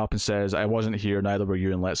holds his gun up and says, I wasn't here, neither were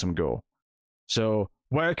you, and lets him go. So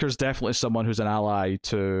Whitaker's definitely someone who's an ally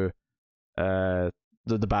to the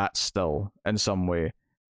Bats still, in some way.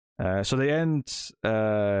 So the end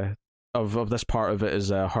of this part of it is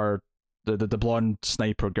her, the blonde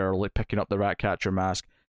sniper girl, like picking up the Ratcatcher mask.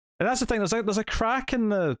 And that's the thing, there's a crack in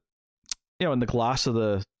the in the glass of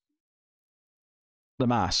the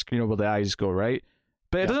mask, where the eyes go, right?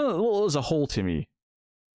 But it doesn't look as a hole to me.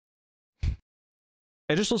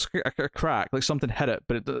 It just looks like a crack, like something hit it,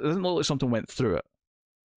 but it doesn't look like something went through it.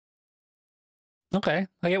 Okay,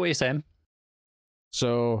 I get what you're saying.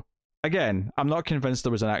 So, again, I'm not convinced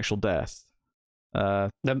there was an actual death.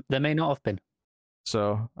 There may not have been.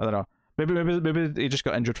 So, I don't know. Maybe he just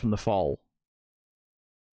got injured from the fall.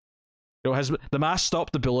 The mask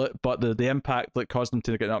stopped the bullet, but the impact like caused him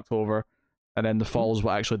to get knocked over, and then the fall is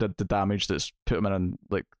what actually did the damage that's put him in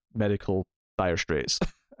like medical dire straits.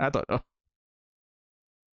 I don't know.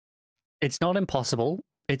 It's not impossible.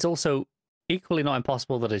 It's also equally not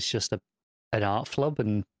impossible that it's just an art flub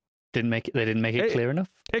and they didn't make it clear enough.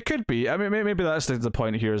 It could be. I mean, maybe that's the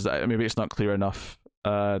point here, is that maybe it's not clear enough.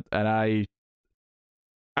 And I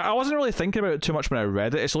wasn't really thinking about it too much when I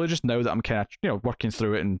read it. It's only just now that I'm kind of working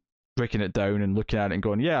through it and breaking it down and looking at it and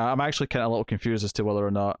going, yeah, I'm actually kind of a little confused as to whether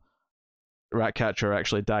or not Ratcatcher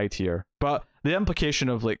actually died here. But the implication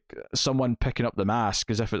of like someone picking up the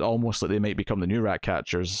mask as if it's almost like they might become the new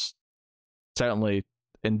Ratcatchers, certainly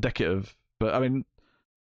indicative. But I mean,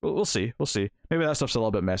 we'll see. Maybe that stuff's a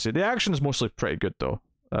little bit messy. The action is mostly pretty good though.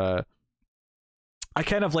 I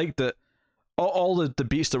kind of liked that all the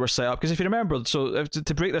beats that were set up, because if you remember, so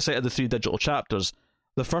to break this out of the 3 digital chapters,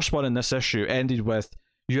 the first one in this issue ended with,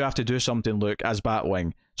 you have to do something, Luke, as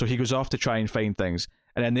Batwing. So he goes off to try and find things.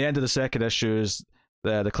 And then the end of the second issue is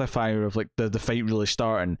the cliffhanger of like the fight really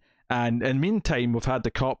starting. And in the meantime, we've had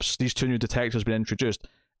the cops, these 2 new detectives being introduced.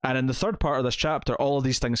 And in the third part of this chapter, all of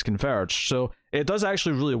these things converge. So it does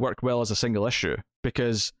actually really work well as a single issue,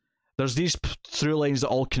 because there's these through lines that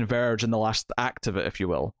all converge in the last act of it, if you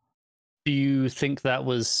will. Do you think that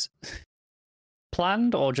was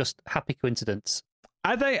planned or just happy coincidence?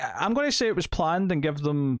 I think I'm going to say it was planned and give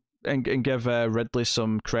them and give Ridley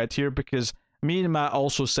some cred here, because me and Matt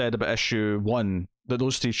also said about issue 1 that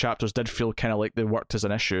those 3 chapters did feel kind of like they worked as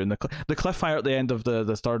an issue, and the cliffhanger at the end of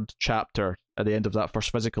the third chapter, at the end of that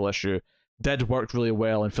first physical issue, did work really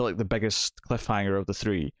well and feel like the biggest cliffhanger of the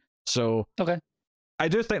 3. So okay, I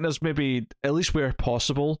do think there's maybe, at least where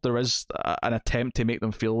possible, there is an attempt to make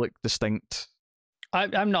them feel like distinct.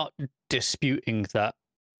 I'm not disputing that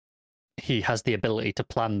he has the ability to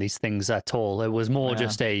plan these things at all. It was more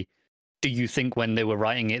just do you think when they were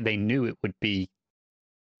writing it, they knew it would be,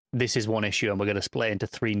 this is one issue and we're going to split into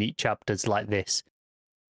 3 neat chapters like this?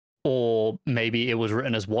 Or maybe it was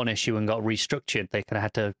written as one issue and got restructured. They kind of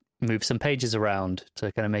had to move some pages around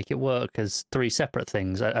to kind of make it work as 3 separate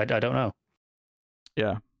things. I don't know.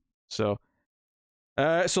 Yeah. So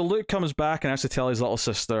Luke comes back and has to tell his little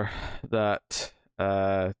sister that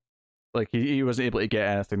like he wasn't able to get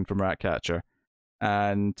anything from Ratcatcher,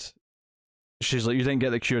 and she's like, "You didn't get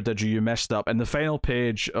the cure, did you? You messed up." And the final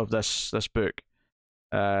page of this book,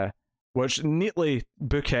 which neatly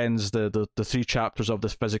bookends the three chapters of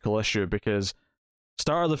this physical issue, because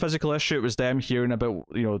start of the physical issue, it was them hearing about,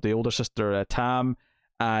 the older sister Tam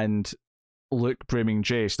and Luke blaming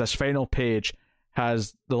Jace. This final page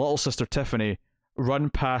has the little sister Tiffany run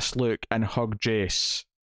past Luke and hug Jace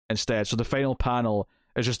instead. So the final panel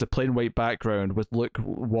is just a plain white background with Luke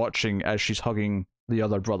watching as she's hugging the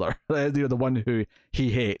other brother, the one who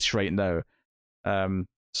he hates right now.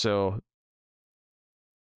 So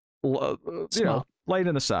line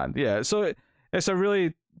in the sand. Yeah, so it's a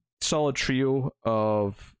really solid trio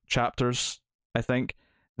of chapters. I think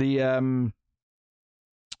the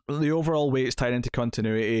overall way it's tied into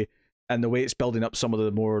continuity and the way it's building up some of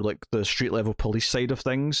the more like the street level police side of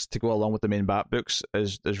things to go along with the main Bat books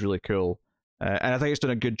is really cool. And I think it's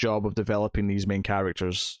done a good job of developing these main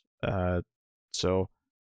characters. So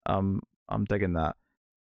I'm digging that.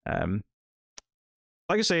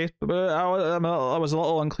 Like I say, I was a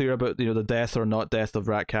little unclear about the death or not death of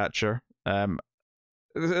Ratcatcher.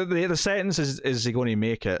 The sentence is he going to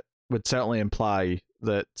make it would certainly imply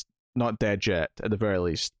that not dead yet at the very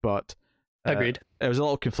least, but agreed. It was a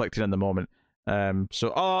little conflicting in the moment. So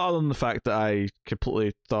other than the fact that I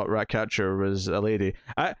completely thought Ratcatcher was a lady,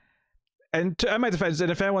 in my defense, and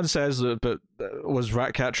if anyone says that, but was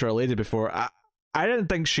Ratcatcher a lady before, I didn't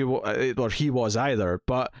think she or he was either.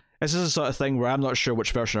 But this is the sort of thing where I'm not sure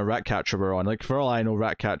which version of Ratcatcher we're on. Like, for all I know,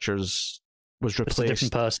 Ratcatcher's was replaced. It's a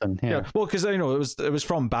different person. Yeah. Well, because it was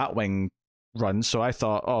from Batwing run, so I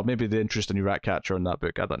thought, maybe they introduced a new Ratcatcher in that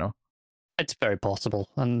book. I don't know. It's very possible,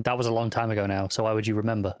 and that was a long time ago now. So why would you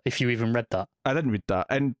remember if you even read that? I didn't read that,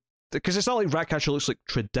 and because it's not like Ratcatcher looks like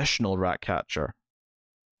traditional Ratcatcher.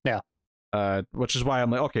 Yeah. Which is why I'm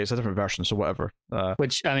like, okay, it's a different version, so whatever.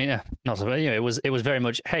 Which, I mean, not so. It was very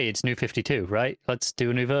much, hey, it's New 52, right? Let's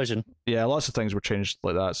do a new version. Yeah, lots of things were changed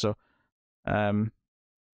like that. So,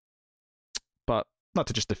 but not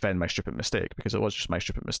to just defend my stupid mistake, because it was just my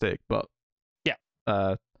stupid mistake. But yeah,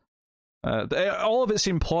 all of it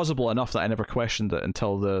seemed plausible enough that I never questioned it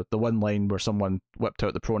until the one line where someone whipped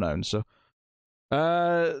out the pronouns. So,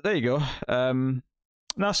 there you go.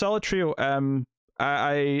 Now, solid trio.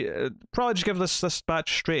 I probably just give this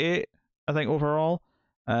batch straight 8, I think, overall.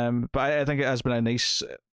 But I think it has been a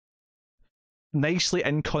nicely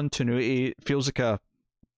in continuity. Feels like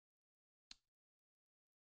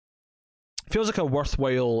a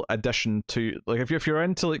worthwhile addition to, like, if you're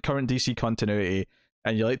into like current DC continuity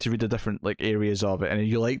and you like to read the different like areas of it, and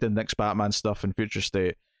you like the next Batman stuff in Future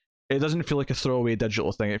State, it doesn't feel like a throwaway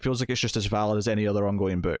digital thing. It feels like it's just as valid as any other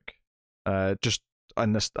ongoing book. Just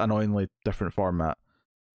in this annoyingly different format.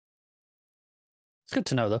 It's good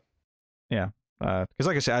to know, though. Yeah, because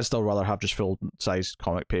like I said, I'd still rather have just full-size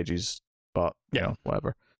comic pages, but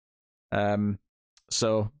whatever.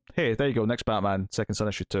 So hey, there you go. Next Batman, Second Son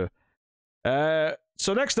issue 2.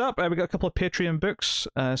 So next up, we got a couple of Patreon books.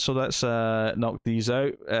 So let's knock these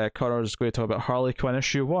out. Connor's going to talk about Harley Quinn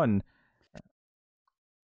issue 1.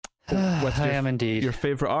 I am indeed your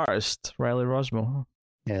favorite artist, Riley Rosmo.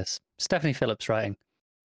 Yes, Stephanie Phillips writing.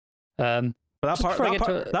 But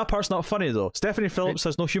that part's not funny though. Stephanie Phillips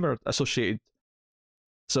has no humor associated.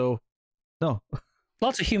 So, no.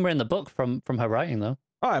 Lots of humor in the book from her writing, though.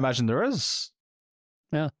 Oh, I imagine there is.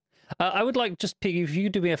 Yeah. I would like, just if you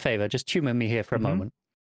could do me a favor, just humor me here for a moment.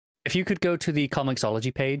 If you could go to the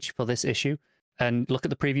Comixology page for this issue and look at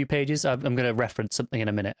the preview pages, I'm going to reference something in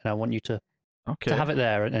a minute, and I want you to have it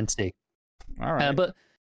there and see. All right. But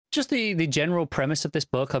just the general premise of this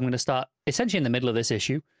book, I'm going to start essentially in the middle of this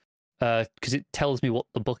issue, because it tells me what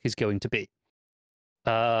the book is going to be.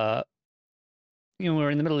 We're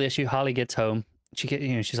in the middle of the issue. Harley gets home.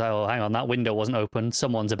 She's like, "Oh, hang on, that window wasn't open.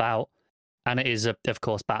 Someone's about," and it is, of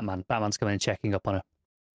course, Batman. Batman's coming and checking up on her,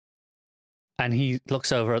 and he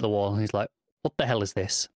looks over at the wall and he's like, "What the hell is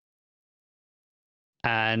this?"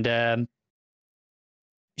 And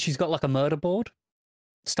she's got like a murder board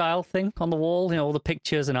style thing on the wall, all the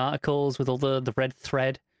pictures and articles with all the red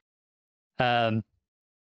thread.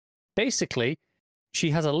 Basically,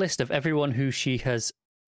 she has a list of everyone who she has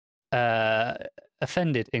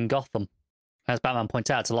offended in Gotham. As Batman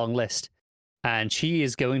points out, it's a long list, and she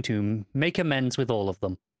is going to make amends with all of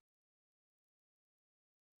them.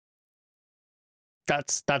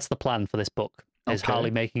 That's the plan for this book. Is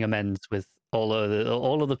Harley making amends with all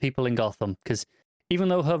of the people in Gotham, because even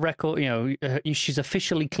though her record, she's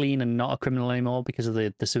officially clean and not a criminal anymore because of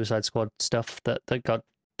the Suicide Squad stuff that got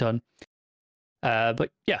done.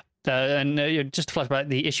 But yeah, just to flash back,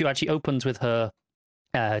 the issue actually opens with her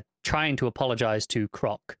trying to apologize to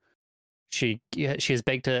Croc. She has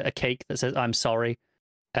baked a cake that says "I'm sorry,"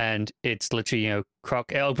 and it's literally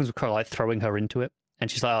Croc. It opens with Croc like throwing her into it,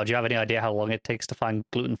 And she's like, "Oh, do you have any idea how long it takes to find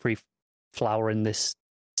gluten-free flour in this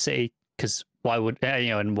city? Because why would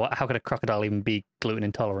and how could a crocodile even be gluten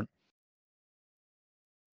intolerant?"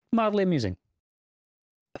 Mildly amusing.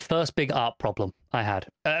 First big art problem I had,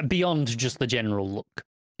 beyond just the general look,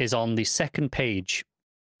 is on the second page.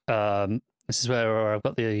 This is where I've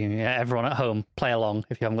got everyone at home, play along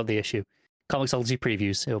if you haven't got the issue. Comixology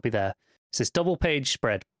previews, it'll be there. It's this double-page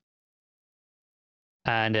spread.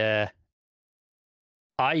 And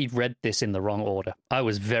I read this in the wrong order. I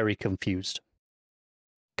was very confused.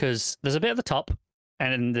 Because there's a bit at the top,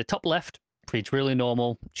 and in the top left, reads really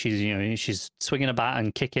normal. She's swinging a bat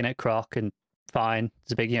and kicking at Croc, and fine.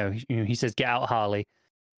 It's a big, he says, "Get out, Harley."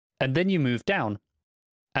 And then you move down,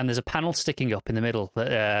 and there's a panel sticking up in the middle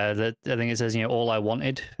that I think it says, "All I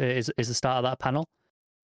wanted" is the start of that panel.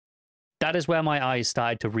 That is where my eyes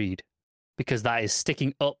started to read, because that is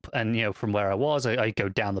sticking up, and from where I was, I go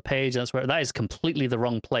down the page. That's where that is completely the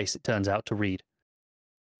wrong place. It turns out to read.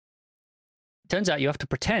 Turns out you have to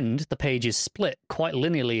pretend the page is split quite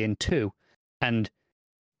linearly in two, and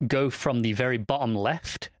go from the very bottom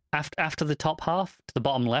left after the top half to the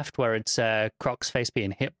bottom left where it's Croc's face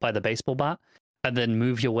being hit by the baseball bat, and then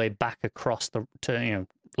move your way back across to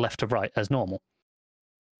left to right as normal,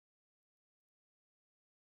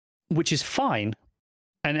 which is fine.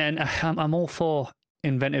 And I'm all for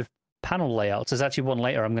inventive panel layouts. There's actually one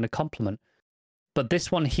later I'm going to compliment, but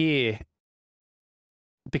this one here,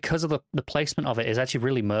 because of the placement of it, is actually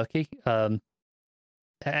really murky,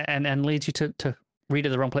 and leads you to read it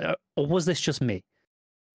the wrong place. Or was this just me?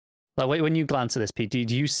 Like, when you glance at this, Pete, do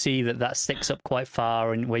you see that sticks up quite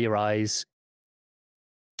far and where your eyes?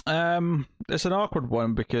 It's an awkward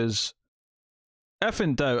one, because if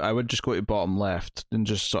in doubt, I would just go to bottom left and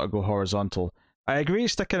just sort of go horizontal. I agree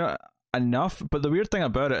it's sticking out enough, but the weird thing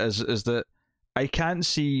about it is that I can't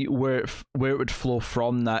see where it would flow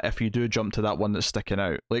from that if you do jump to that one that's sticking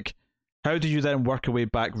out. Like, how do you then work your way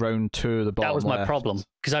back round to the bottom That was my left? problem,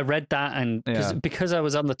 because I read that, and because I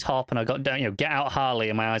was on the top and I got down, "Get out, Harley,"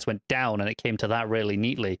 and my eyes went down, and it came to that really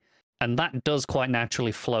neatly, and that does quite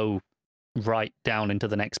naturally flow right down into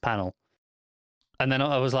the next panel. And then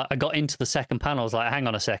I was like, I got into the second panel. I was like, hang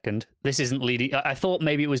on a second, this isn't leading. I thought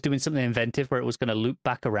maybe it was doing something inventive where it was going to loop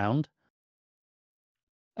back around.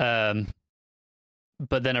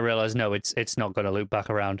 But then I realized, no, it's not going to loop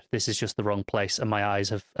back around. This is just the wrong place, and my eyes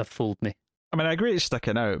have fooled me. I mean, I agree it's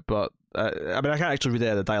sticking out, but I can't actually read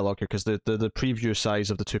out the dialogue here because the preview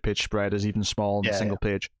size of the 2-page spread is even small on the single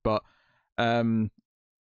page. But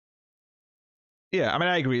yeah, I mean,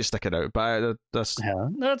 I agree it's sticking out, but that's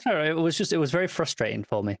that's fair. It was very frustrating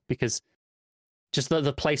for me, because just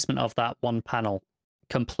the placement of that one panel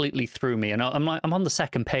completely threw me. And I'm on the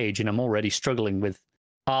second page, and I'm already struggling with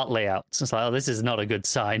art layouts. It's like, oh, this is not a good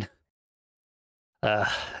sign.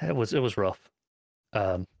 It was rough.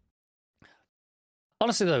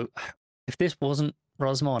 Honestly, though, if this wasn't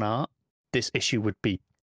Rosemont art, this issue would be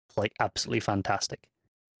like absolutely fantastic.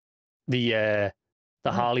 The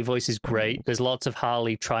Harley voice is great. There's lots of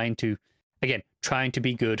Harley trying to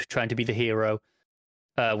be good, trying to be the hero.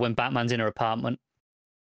 When Batman's in her apartment,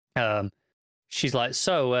 she's like,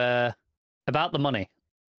 "So, about the money,"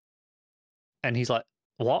 and he's like,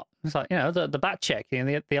 "What?" It's like, the bat check,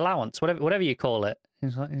 the allowance, whatever you call it.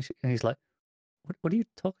 He's like, what are you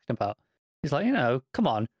talking about? He's like, come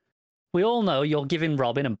on. We all know you're giving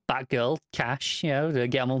Robin and Batgirl cash, to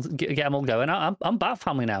get them all going. I'm Bat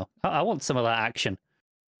Family now. I want some of that action.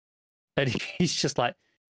 And he's just like,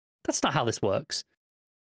 that's not how this works.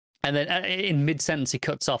 And then in mid-sentence, he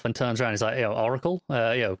cuts off and turns around. He's like, Oracle,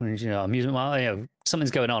 amusement mart,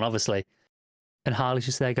 something's going on, obviously. And Harley's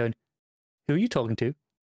just there going, who are you talking to?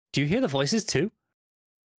 Do you hear the voices too?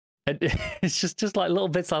 And it's just like little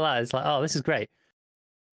bits like that. It's like, oh, this is great.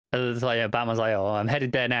 And it's like, Batman's like, oh, I'm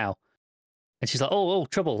headed there now. And she's like, oh,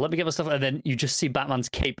 trouble. Let me get my stuff. And then you just see Batman's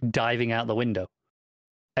cape diving out the window.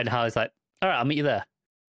 And Harley's like, all right, I'll meet you there.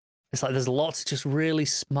 It's like there's lots of just really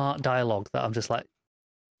smart dialogue that I'm just like,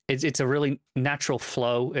 it's a really natural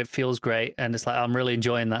flow. It feels great. And it's like, I'm really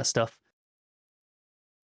enjoying that stuff.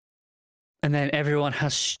 And then everyone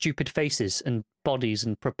has stupid faces and bodies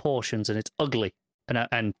and proportions, and it's ugly.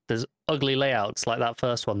 And there's ugly layouts like that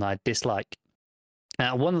first one that I dislike.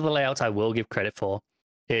 One of the layouts I will give credit for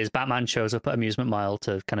is Batman shows up at Amusement Mile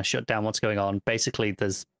to kind of shut down what's going on. Basically,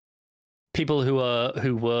 there's people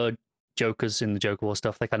who were Jokers in the Joker War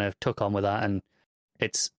stuff. They kind of took on with that, and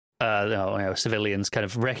it's civilians kind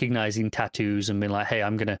of recognizing tattoos and being like, "Hey,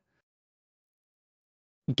 I'm gonna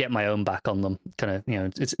get my own back on them." Kind of,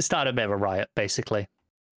 it started a bit of a riot, basically.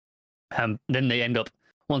 Then they end up,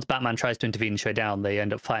 once Batman tries to intervene and shut down, they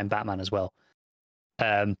end up fighting Batman as well.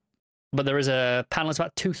 But there is a panel, it's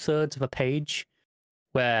about 2/3 of a page,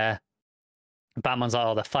 where Batman's like,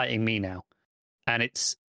 oh, they're fighting me now. And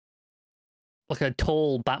it's like a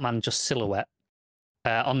tall Batman just silhouette.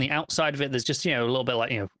 On the outside of it, there's just, a little bit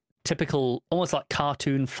like, typical, almost like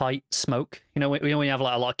cartoon fight smoke. When you have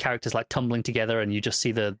like a lot of characters like tumbling together and you just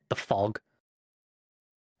see the fog.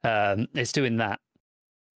 It's doing that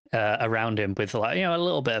around him with like, a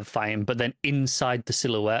little bit of fighting, but then inside the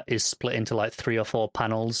silhouette is split into like 3 or 4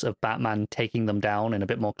 panels of Batman taking them down in a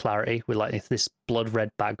bit more clarity with like this blood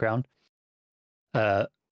red background. I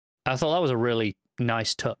thought that was a really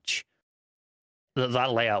nice touch.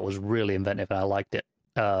 That layout was really inventive and I liked it.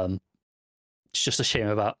 It's just a shame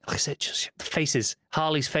about, like I said, just the faces.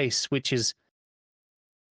 Harley's face, which is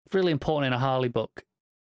really important in a Harley book.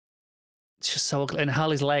 It's just so ugly. And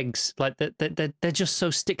Harley's legs, like they're just so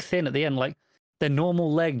stick thin at the end. Like they're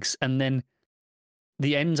normal legs, and then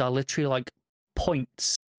the ends are literally like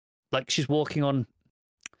points. Like she's walking on.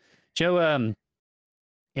 Do you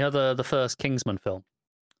know, the first Kingsman film,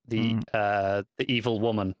 the evil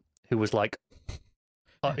woman who was like,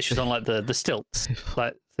 she was on like the stilts,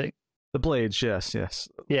 like thing. The blades, yes.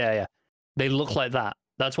 Yeah. They look like that.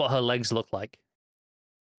 That's what her legs look like.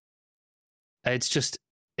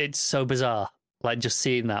 It's so bizarre. Like just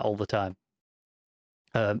seeing that all the time.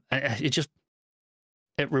 It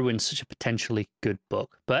ruins such a potentially good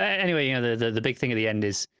book. But anyway, the big thing at the end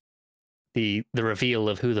is the reveal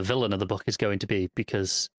of who the villain of the book is going to be,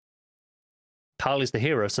 because Harley's the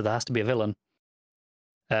hero, so there has to be a villain.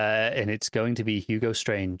 And it's going to be Hugo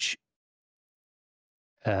Strange.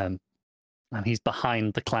 And he's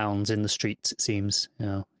behind the clowns in the streets, it seems.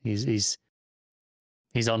 He's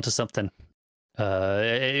onto something. We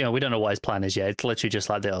don't know what his plan is yet. It's literally just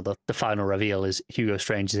like the final reveal is Hugo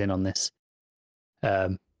Strange is in on this.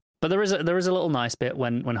 But there is a little nice bit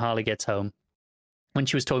when Harley gets home, when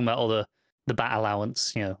she was talking about all the bat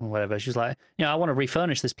allowance, whatever. She was like, I want to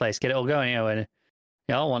refurnish this place, get it all going, and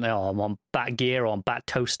I want bat gear, I want bat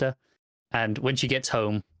toaster. And when she gets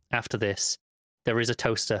home after this, there is a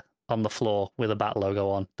toaster on the floor with a bat logo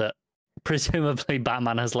on that presumably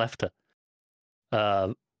Batman has left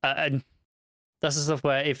her. And that's the stuff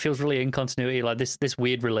where it feels really in continuity, like this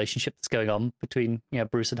weird relationship that's going on between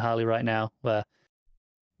Bruce and Harley right now, where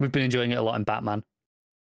we've been enjoying it a lot in Batman,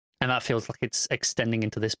 and that feels like it's extending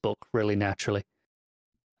into this book really naturally.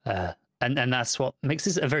 And that's what makes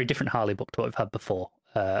this a very different Harley book to what we've had before.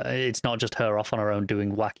 It's not just her off on her own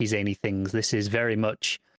doing wacky zany things. This is very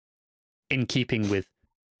much in keeping with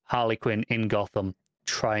Harley Quinn in Gotham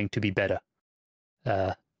trying to be better,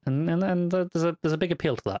 and there's a big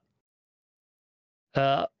appeal to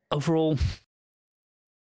that. Overall,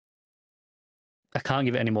 I can't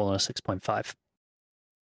give it any more than a 6.5.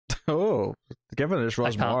 Oh, given it's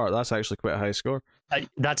Ross Moore, that's actually quite a high score.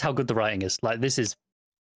 That's how good the writing is. Like, this is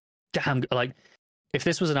damn good. Like, if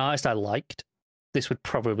this was an artist I liked, this would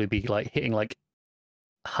probably be like hitting like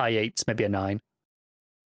high 8s, maybe a 9.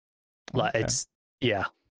 Like, okay. It's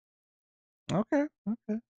Okay.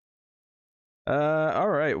 All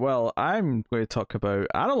right. Well, I'm going to talk about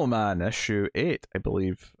Animal Man issue 8, I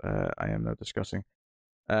believe. I am now discussing.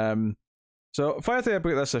 So, funny thing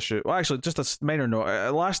about this issue. Well, actually, just a minor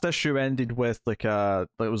note. Last issue ended with it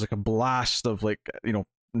was like a blast of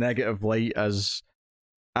negative light as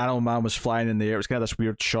Animal Man was flying in the air. It was kind of this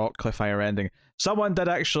weird shock cliffhanger ending. Someone did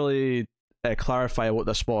actually clarify what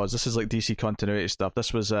this was. This is like DC continuity stuff.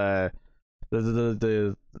 This was the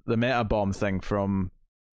meta bomb thing from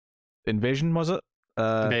Invasion, was it?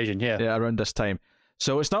 Invasion, yeah. Yeah, around this time.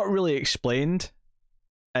 So it's not really explained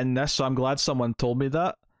in this, so I'm glad someone told me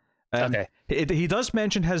that. Okay. He does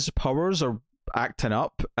mention his powers are acting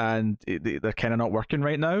up and they're kind of not working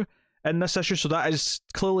right now in this issue, so that is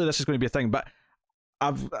clearly this is going to be a thing. But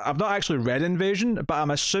I've not actually read Invasion, but I'm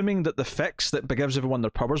assuming that the fix that gives everyone their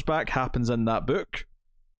powers back happens in that book.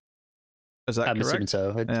 Is that correct? I'm assuming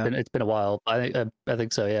so. It's been a while. I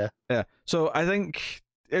think so. Yeah. Yeah. So I think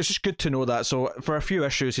it's just good to know that. So for a few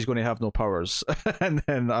issues, he's going to have no powers, and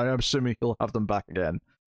then I'm assuming he'll have them back again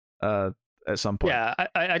at some point. Yeah,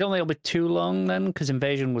 I don't think it'll be too long then, because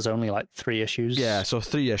Invasion was only like 3 issues. Yeah, so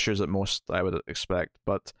 3 issues at most, I would expect.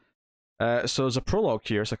 But so there's a prologue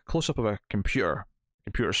here. It's like a close up of a computer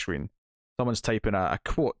screen. Someone's typing a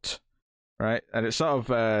quote, right? And it's sort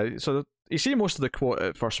of so you see most of the quote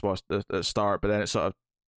at first was at the start, but then it's sort of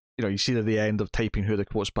you see at the end of typing who the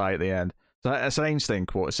quote's by at the end. So it's an Einstein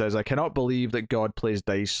quote. It says, "I cannot believe that God plays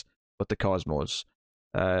dice with the cosmos."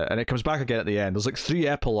 And it comes back again at the end. There's like 3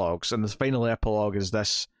 epilogues, and the final epilogue is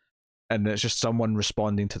this, and it's just someone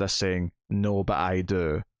responding to this saying, "No, but I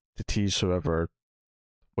do," to tease whoever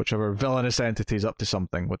whichever villainous entity is up to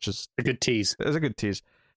something, which is A good tease. a good tease.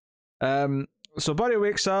 So Buddy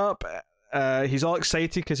wakes up. He's all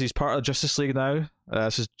excited because he's part of Justice League now.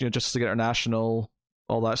 This is Justice League International,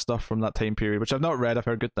 all that stuff from that time period, which I've not read. I've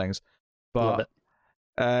heard good things, but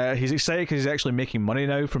he's excited because he's actually making money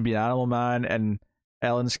now from being Animal Man. And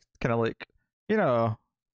Ellen's kind of like, you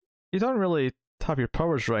don't really have your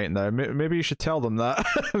powers right now. Maybe you should tell them that.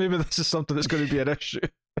 Maybe this is something that's going to be an issue.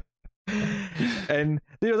 And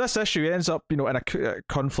this issue ends up in a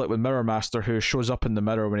conflict with Mirror Master, who shows up in the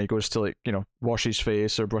mirror when he goes to wash his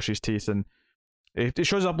face or brush his teeth, and he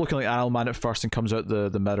shows up looking like Animal Man at first and comes out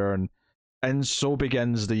the mirror, and so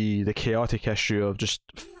begins the chaotic issue of just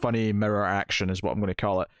funny mirror action, is what I'm going to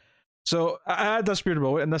call it. So I had this weird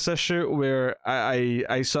moment in this issue where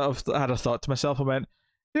I sort of had a thought to myself. I went,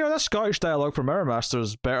 that Scottish dialogue for Mirror Master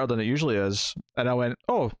is better than it usually is. And I went,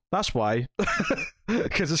 oh, that's why.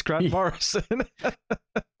 Because it's Grant Morrison.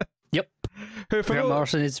 Yep. Grant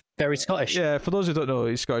Morrison is very Scottish. Yeah, for those who don't know,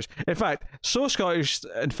 he's Scottish. In fact, so Scottish,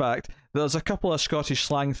 there's a couple of Scottish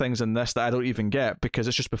slang things in this that I don't even get because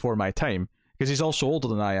it's just before my time. Because he's also older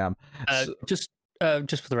than I am. Just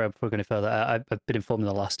for the road before we go any further, I've been informed in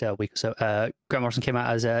the last week or so, Grant Morrison came out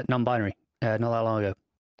as non-binary not that long ago.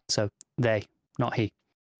 So they, not he.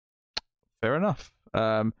 Fair enough.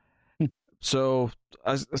 So,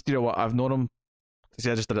 as you know what, I've known him. See,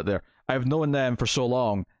 I just did it there. I've known them for so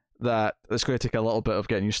long that it's going to take a little bit of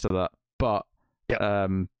getting used to that. But,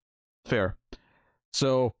 fair.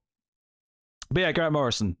 So, but yeah, Grant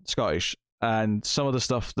Morrison, Scottish, and some of the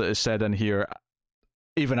stuff that is said in here,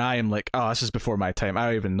 even I am like, oh, this is before my time. I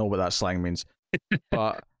don't even know what that slang means.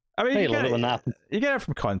 But I mean, you get it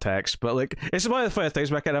from context, but like, it's one of the funny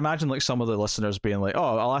things where I can imagine like some of the listeners being like,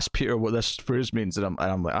 "Oh, I'll ask Peter what this phrase means," and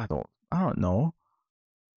I'm like, I don't know.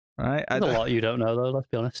 Right? There's a lot you don't know, though. Let's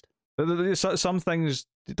be honest. Some things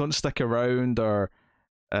don't stick around, or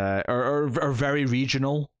very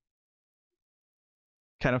regional,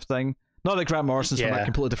 kind of thing. Not that Grant Morrison's from a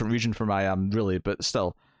completely different region from I am, really, but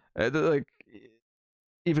still, like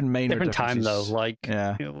even minor different time though. Like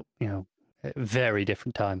very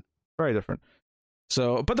different time. Very different.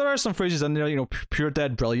 So, but there are some phrases in there. Pure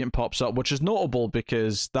Dead Brilliant pops up, which is notable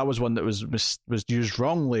because that was one that was used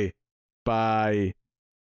wrongly by.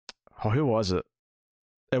 Oh, who was it?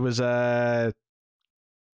 It was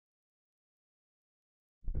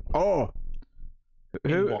who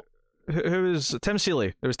was Tim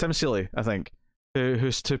Seeley? It was Tim Seeley, I think,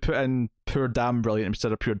 who's to put in Pure Damn Brilliant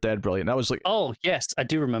instead of Pure Dead Brilliant. That was like, oh yes, I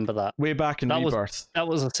do remember that. Way back in Rebirth. That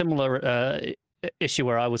was a similar issue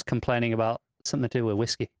where I was complaining about something to do with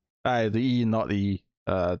whiskey. Aye, the E, not the E.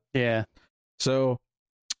 Yeah. So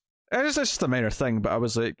it's just a minor thing, but I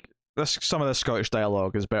was like, some of the Scottish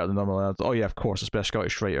dialogue is better than normal. Oh yeah, of course, it's by a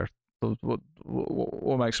Scottish writer. What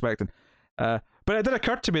am I expecting? But it did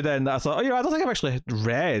occur to me then that I thought, I don't think I've actually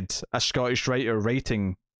read a Scottish writer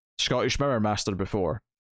writing Scottish Mirror Master before.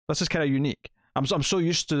 This is kind of unique. I'm so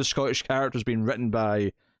used to the Scottish characters being written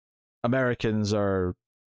by Americans or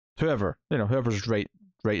whoever, whoever's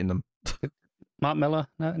writing them. Mark Miller,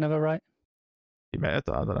 no, never write. He might have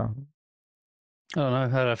done, I don't know. I don't know. I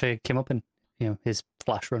don't know if it came up in his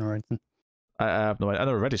Flash run or anything. I have no idea. I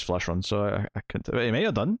never read his Flash run, so I couldn't. He may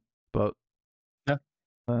have done, but yeah,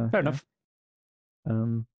 fair enough.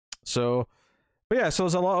 So there's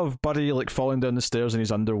a lot of Buddy like falling down the stairs in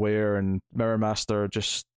his underwear, and Mirror Master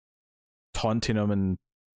just taunting him and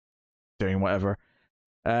doing whatever.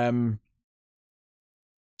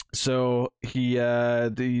 So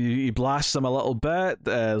he blasts him a little bit.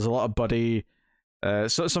 There's a lot of Buddy.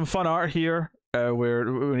 So some fun art here,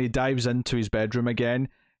 where when he dives into his bedroom again,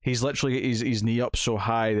 he's literally his knee up so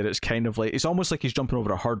high that it's kind of like, it's almost like he's jumping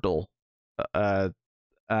over a hurdle,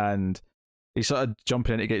 and he's sort of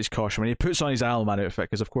jumping in to get his costume, and he puts on his Animal Man outfit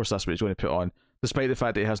because of course that's what he's going to put on, despite the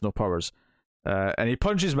fact that he has no powers. And he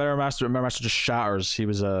punches Mirror Master, and Mirror Master just shatters. He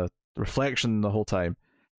was a reflection the whole time.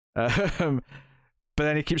 But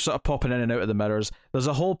then he keeps sort of popping in and out of the mirrors. There's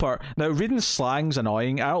a whole part. Now, reading slang's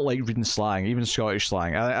annoying. I don't like reading slang, even Scottish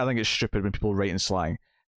slang. I think it's stupid when people write in slang.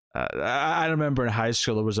 I remember in high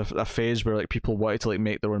school there was a phase where like people wanted to like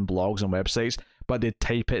make their own blogs and websites, but they'd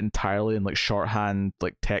type it entirely in like shorthand,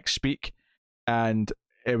 like text speak, and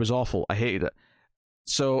it was awful. I hated it.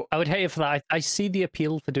 So I would hate it for that. I see the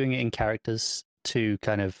appeal for doing it in characters to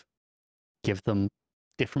kind of give them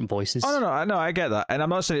different voices. Oh no, I get that, and I'm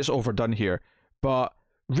not saying it's overdone here. But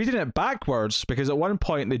reading it backwards, because at one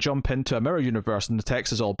point they jump into a mirror universe and the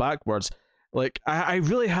text is all backwards, like, I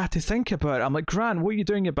really had to think about it. I'm like, Grant, what are you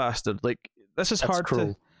doing, you bastard? Like, this is hard.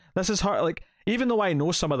 This is hard. Like, even though I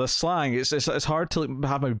know some of the slang, it's hard to like,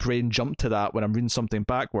 have my brain jump to that when I'm reading something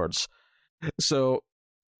backwards. So,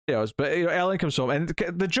 but Ellen comes home, and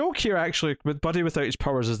the joke here actually with Buddy without his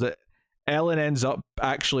powers is that Ellen ends up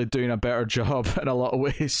actually doing a better job in a lot of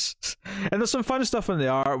ways. And there's some fun stuff in the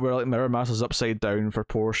art where like Mirror Master's upside down for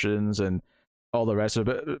portions and all the rest of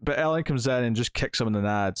it. But Ellen comes in and just kicks him in the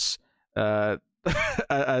nads,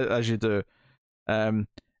 as you do. And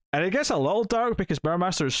it gets a little dark because Mirror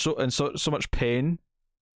Master is so much pain.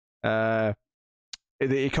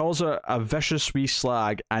 He calls her a vicious wee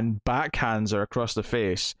slag and backhands her across the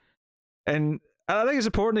face. And I think it's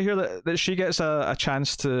important to hear that she gets a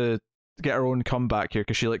chance to get her own comeback here,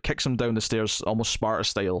 because she like kicks him down the stairs almost Sparta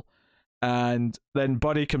style. And then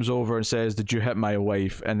Buddy comes over and says, "Did you hit my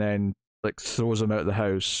wife?" And then like throws him out of the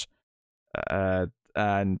house.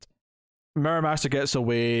 And Mirror Master gets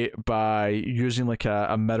away by using like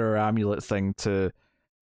a mirror amulet thing to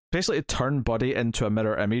basically turn Buddy into a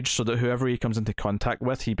mirror image, so that whoever he comes into contact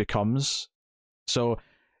with, he becomes. So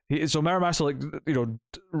Mirror Master like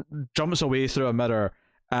jumps away through a mirror,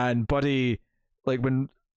 and Buddy, like when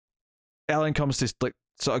Ellen comes to like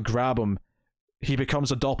sort of grab him, he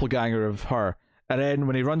becomes a doppelganger of her, and then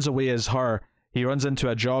when he runs away as her, he runs into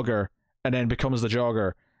a jogger and then becomes the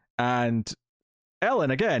jogger. And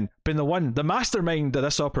Ellen, again, being the mastermind of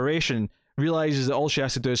this operation, realizes that all she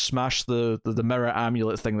has to do is smash the mirror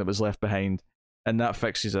amulet thing that was left behind, and that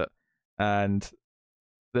fixes it. And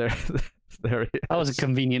there he is. That was a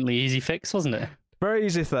conveniently easy fix, wasn't it? Very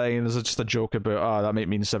easy thing. There's just a joke about, that might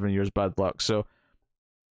mean 7 years bad luck. So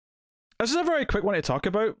this is a very quick one to talk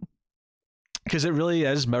about, because it really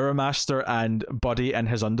is Mirror Master and Buddy in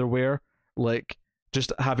his underwear, like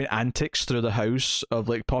just having antics through the house of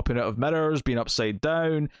like popping out of mirrors, being upside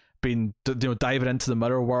down, being diving into the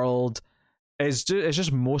mirror world. It's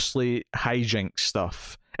just mostly hijinks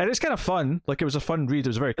stuff, and it's kind of fun. Like, it was a fun read. It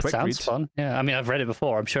was a very quick read. Sounds fun. Yeah, I mean, I've read it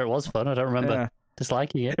before. I'm sure it was fun. I don't remember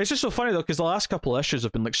disliking it. It's just so funny though, because the last couple of issues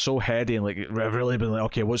have been like so heady and like really been like,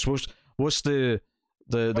 okay, what's the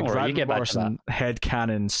Grant Morrison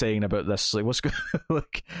headcanon saying about this? Like, what's going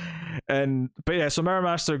like? But yeah, so Mirror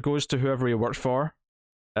Master goes to whoever he worked for.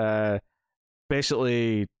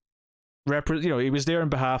 Basically, he was there on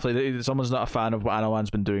behalf. Like, someone's not a fan of what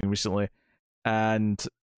Anawan's been doing recently, and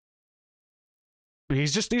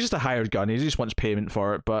he's just a hired gun. He just wants payment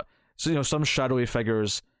for it. But so some shadowy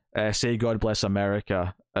figures say "God bless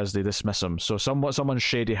America" as they dismiss him. So someone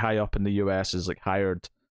shady high up in the US is like hired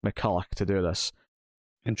McCulloch to do this.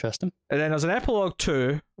 Interesting. And then there's an epilogue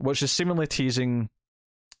 2, which is seemingly teasing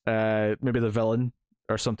maybe the villain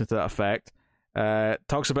or something to that effect.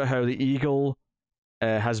 Talks about how the eagle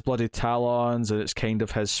has bloody talons, and it's kind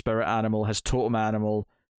of his spirit animal, his totem animal,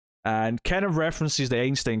 and kind of references the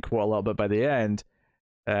Einstein quote a little bit by the end.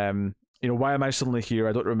 Why am I suddenly here?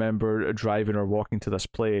 I don't remember driving or walking to this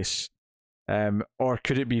place. Or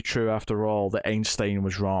could it be true after all that Einstein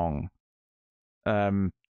was wrong?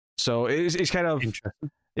 So it's kind of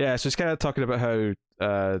interesting. Yeah, so it's kind of talking about how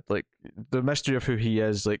like the mystery of who he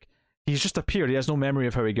is. Like, he's just appeared. He has no memory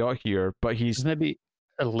of how he got here, but he's maybe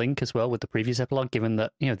a link as well with the previous epilogue, given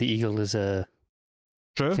that the eagle is a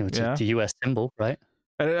it's a US symbol, right?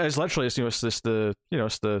 It's literally it's the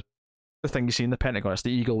thing you see in the Pentagon. It's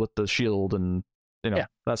the eagle with the shield and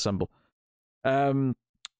that symbol.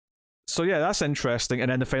 So yeah, that's interesting.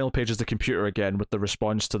 And then the final page is the computer again with the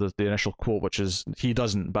response to the initial quote, which is "He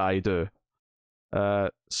doesn't, but I do."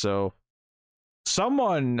 So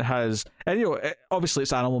someone has, and obviously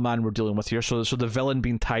it's Animal Man we're dealing with here. So the villain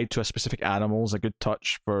being tied to a specific animal is a good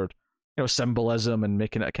touch for symbolism and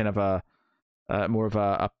making it kind of a more of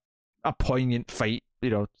a poignant fight,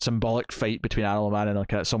 symbolic fight between Animal Man and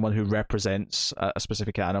like someone who represents a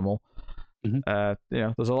specific animal. Mm-hmm.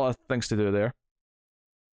 There's a lot of things to do there.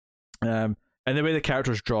 And the way the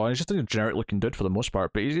character's drawn, he's just a generic looking dude for the most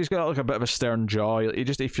part, but he's got like a bit of a stern jaw.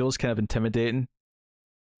 He feels kind of intimidating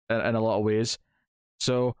in a lot of ways.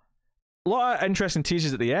 So a lot of interesting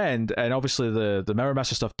teases at the end, and obviously the Mirror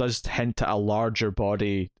Master stuff does hint at a larger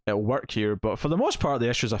body at work here, but for the most part the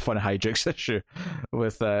issue is a fun hijinks issue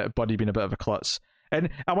with Buddy being a bit of a klutz. And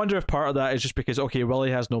I wonder if part of that is just because, okay, Willie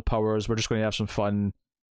has no powers, we're just going to have some fun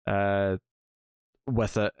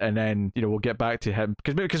with it, and then we'll get back to him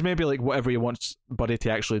because maybe like whatever he wants Buddy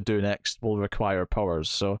to actually do next will require powers.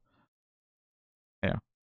 So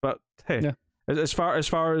but hey, as far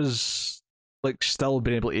as like still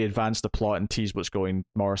being able to advance the plot and tease what's going,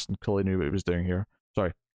 Morrison clearly knew what he was doing here.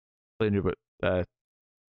 Sorry, clearly knew what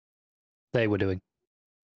they were doing.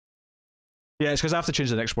 Yeah, it's because I have to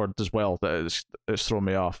change the next word as well that it's thrown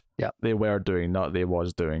me off. Yeah, they were doing, not they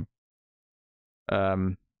was doing.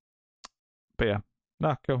 But But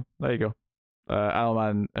yeah, cool. There you go.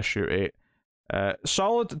 Owlman issue 8.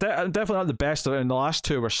 Solid. Definitely not the best of it. And the last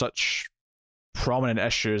two were such prominent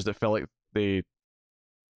issues that felt like they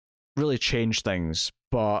really changed things.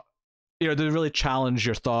 But they really challenged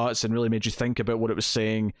your thoughts and really made you think about what it was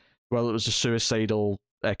saying. Whether it was a suicidal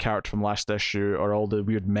character from last issue or all the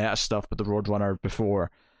weird meta stuff with the Roadrunner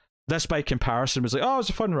before. This, by comparison, was like, oh, it was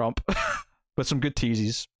a fun romp with some good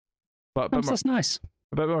teases. But That's nice.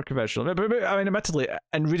 A bit more conventional. But, I mean, admittedly,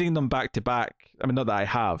 in reading them back to back, I mean, not that I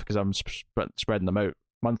have, because I'm spreading them out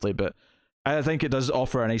monthly, but I think it does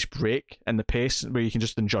offer a nice break in the pace where you can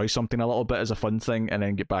just enjoy something a little bit as a fun thing and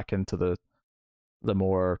then get back into the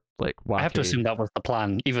more, like, wacky. I have to assume that was the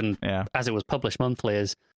plan, even as it was published monthly,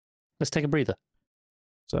 is let's take a breather.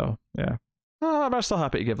 So, yeah. I'm still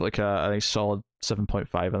happy to give it like a nice solid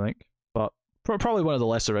 7.5, I think. But probably one of the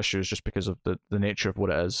lesser issues just because of the nature of what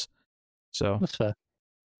it is. So that's fair.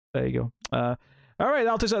 There you go. All right,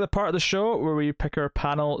 that'll take us out the part of the show where we pick our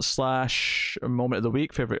panel / moment of the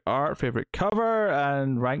week, favorite art, favorite cover,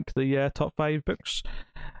 and rank the top 5 books.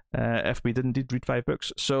 If we did indeed read 5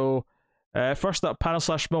 books. So, first up, panel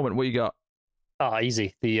 / moment. What you got?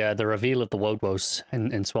 Easy. The reveal of the Wodos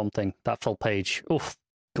in Swamp Thing. That full page. Oof,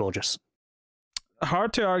 gorgeous.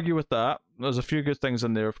 Hard to argue with that. There's a few good things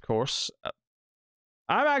in there, of course.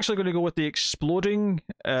 I'm actually going to go with the exploding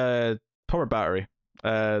power battery.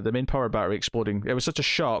 The main power battery exploding. It was such a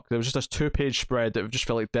shock. There was just this 2-page spread that just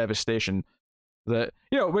felt like devastation. That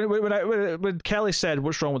when Kelly said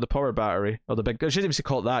what's wrong with the power battery or the big, she didn't even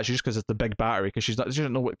call it that. She just because it's the big battery because she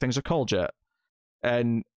doesn't know what things are called yet.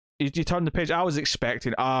 And you turn the page. I was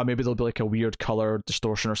expecting maybe there'll be like a weird color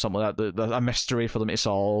distortion or something like that. A mystery for them to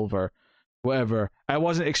solve or whatever. I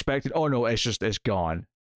wasn't expecting. Oh no, it's gone,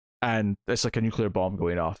 and it's like a nuclear bomb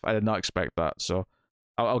going off. I did not expect that. So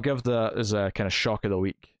I'll give that as a kind of shock of the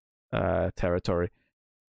week territory.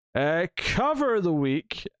 Cover of the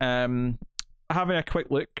week. Having a quick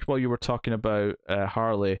look while you were talking about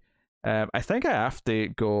Harley, I think I have to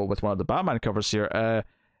go with one of the Batman covers here.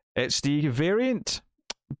 It's the variant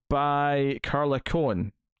by Carla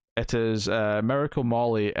Cohn. It is Miracle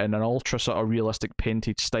Molly in an ultra sort of realistic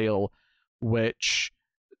painted style, which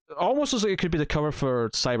almost looks like it could be the cover for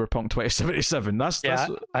Cyberpunk 2077. That's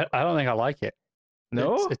I don't think I like it.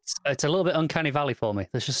 No, it's a little bit uncanny valley for me.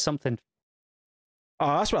 There's just something.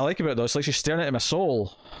 Oh, that's what I like about it, though. It's like she's staring into my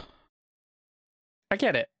soul. I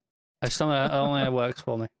get it. It's only it works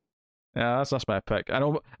for me. Yeah, that's my pick. I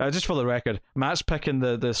know. Just for the record, Matt's picking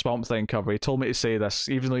the Swamp Thing cover. He told me to say this,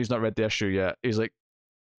 even though he's not read the issue yet. He's like,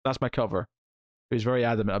 "That's my cover." He's very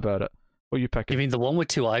adamant about it. What are you picking? You mean the one with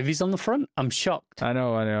 2 ivies on the front? I'm shocked. I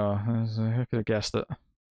know. Who could have guessed it?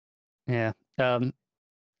 Yeah.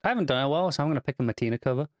 I haven't done it well, so I'm going to pick a Matina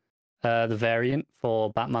cover. The variant for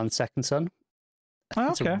Batman's Second Son.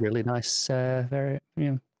 It's a really nice variant.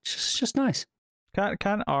 Yeah, just nice.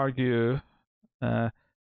 Can't argue.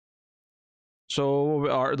 So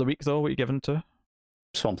art of the week though, what are you giving to?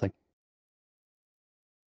 Swamp Thing.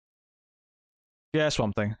 Yeah,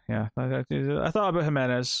 Swamp Thing. Yeah, I thought about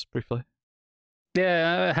Jimenez briefly.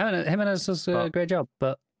 Yeah, Jimenez does a great job,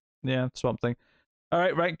 but yeah, Swamp Thing. All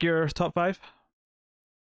right, rank your top 5.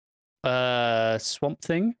 Swamp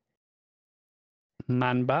Thing,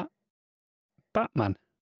 Man-Bat, Batman.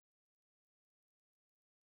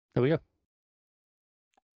 There we go.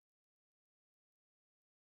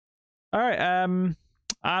 All right, I'm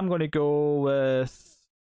going to go with.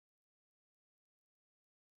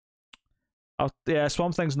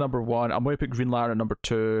 Swamp Thing's number 1. I'm going to put Green Lantern at number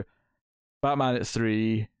 2. Batman at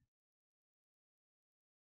 3.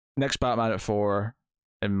 Next Batman at 4,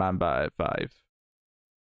 and Man-Bat at 5.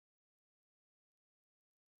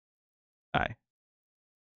 Aye.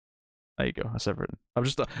 There you go. That's everything. I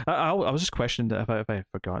was just questioning if I had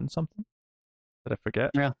forgotten something. Did I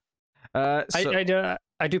forget? Yeah.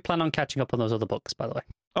 I do plan on catching up on those other books, by the way.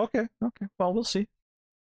 Okay. Well, we'll see.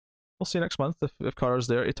 We'll see next month if Connor's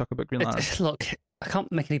there to talk about Green Lantern. Look, I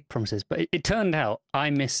can't make any promises, but it turned out I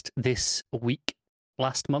missed this week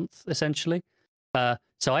last month, essentially.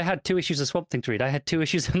 So I had 2 issues of Swamp Thing to read. I had 2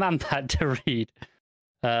 issues of Man-Bat to read.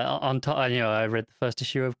 On top, I read the first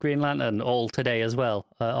issue of Green Lantern all today as well.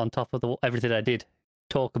 On top of everything I did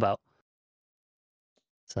talk about,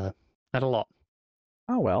 so I had a lot.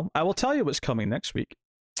 Oh well, I will tell you what's coming next week.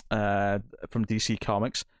 From DC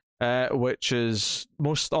Comics, which is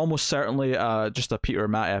almost certainly just a Peter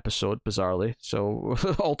and Matt episode, bizarrely. So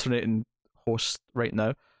alternating hosts right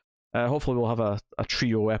now. Hopefully we'll have a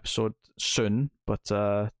trio episode soon, but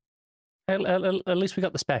at least we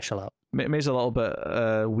got the special out. May's a little bit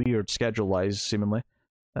weird schedule-wise, seemingly.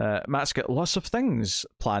 Matt's got lots of things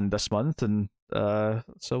planned this month, and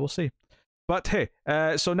so we'll see. But hey,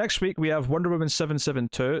 so next week we have Wonder Woman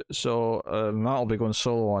 772, so Matt will be going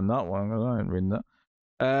solo on that one. I ain't reading that.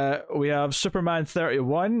 We have Superman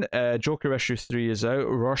 31, Joker issue 3 is out,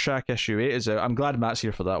 Rorschach issue 8 is out. I'm glad Matt's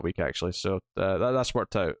here for that week, actually, so that's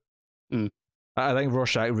worked out. I think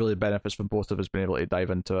Rorschach really benefits from both of us being able to dive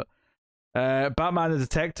into it. Batman the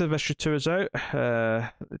Detective issue 2 is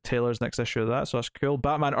out. Taylor's next issue of that, so that's cool.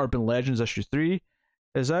 Batman Urban Legends issue 3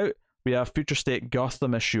 is out. We have Future State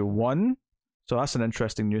Gotham issue 1, so that's an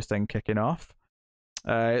interesting new thing kicking off.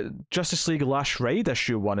 Justice League Last Ride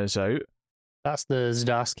issue 1 is out. That's the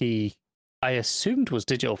Zdarsky I assumed was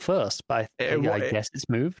digital first, but I guess it's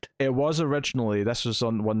moved. It was originally. This was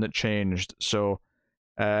on one that changed, so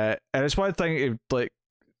and it's one thing to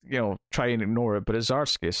try and ignore it, but it's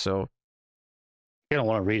Zdarsky, so you don't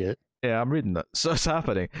want to read it. Yeah, I'm reading it, so it's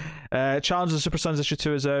happening. Challenge of the Super Sons issue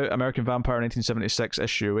 2 is out. American Vampire 1976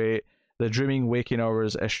 issue 8. The Dreaming Waking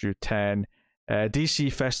Hours issue 10.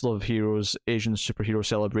 DC Festival of Heroes Asian Superhero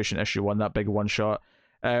Celebration issue 1, that big one shot,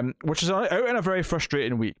 which is out in a very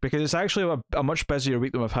frustrating week because it's actually a much busier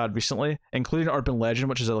week than we've had recently, including Urban Legend,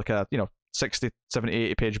 which is like a 60, 70,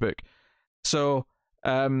 80 page book. So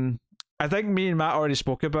I think me and Matt already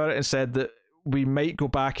spoke about it and said that we might go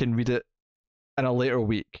back and read it in a later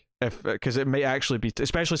week, because it may actually be,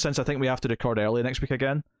 especially since I think we have to record early next week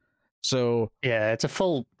again. So yeah, it's a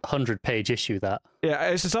full 100-page issue. That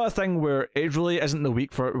it's the sort of thing where it really isn't the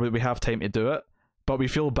week for we have time to do it, but we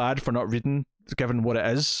feel bad for not reading given what it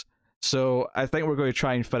is. So I think we're going to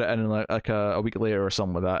try and fit it in like a week later or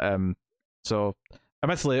something like that. So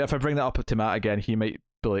admittedly, if I bring that up to Matt again, he might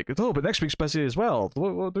be like, "Oh, but next week's busy as well.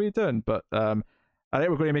 What are you doing?" But I think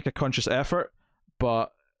we're going to make a conscious effort.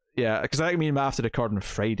 But yeah, because I think me and Matt have to record on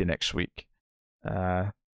Friday next week.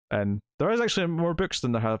 And there is actually more books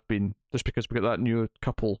than there have been, just because we got that new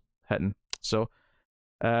couple hitting. So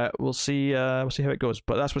we'll see how it goes.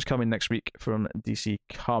 But that's what's coming next week from DC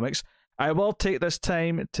Comics. I will take this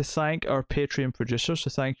time to thank our Patreon producers. So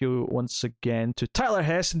thank you once again to Tyler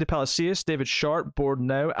Hess and DePalacios, David Short, Board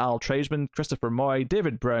Now, Al Treisman, Christopher Moy,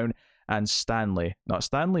 David Brown, and Stanley. Not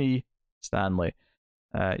Stanley, Stanley.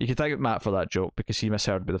 You can thank Matt for that joke because he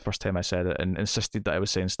misheard me the first time I said it and insisted that I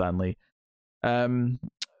was saying Stanley.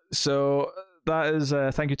 So that is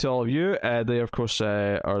thank you to all of you. They of course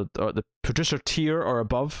are the producer tier or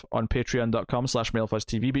above on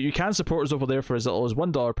patreon.com/MailFuzzTV, but you can support us over there for as little as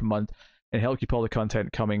 $1 per month and help keep all the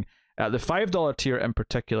content coming. At the $5 tier in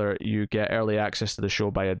particular, you get early access to the show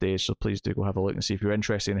by a day, so please do go have a look and see if you're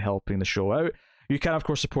interested in helping the show out. You can, of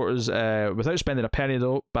course, support us without spending a penny,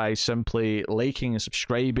 though, by simply liking and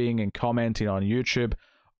subscribing and commenting on YouTube,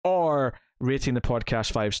 or rating the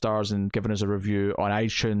podcast 5 stars and giving us a review on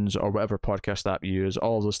iTunes or whatever podcast app you use.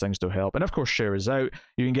 All those things do help. And, of course, share us out.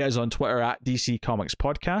 You can get us on Twitter at DC Comics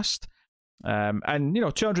Podcast. And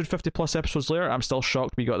 250 plus episodes later, I'm still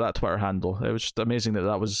shocked we got that Twitter handle. It was just amazing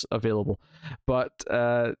that was available. But,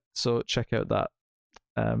 so check out that.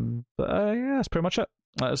 Yeah, that's pretty much it.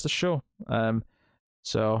 That is the show.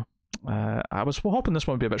 So I was hoping this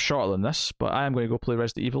one would be a bit shorter than this, but I am going to go play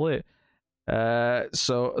Resident Evil 8.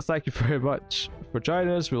 So thank you very much for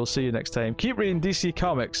joining us. We will see you next time. Keep reading DC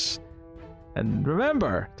Comics, and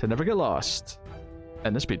remember to never get lost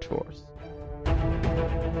in the Speed Force.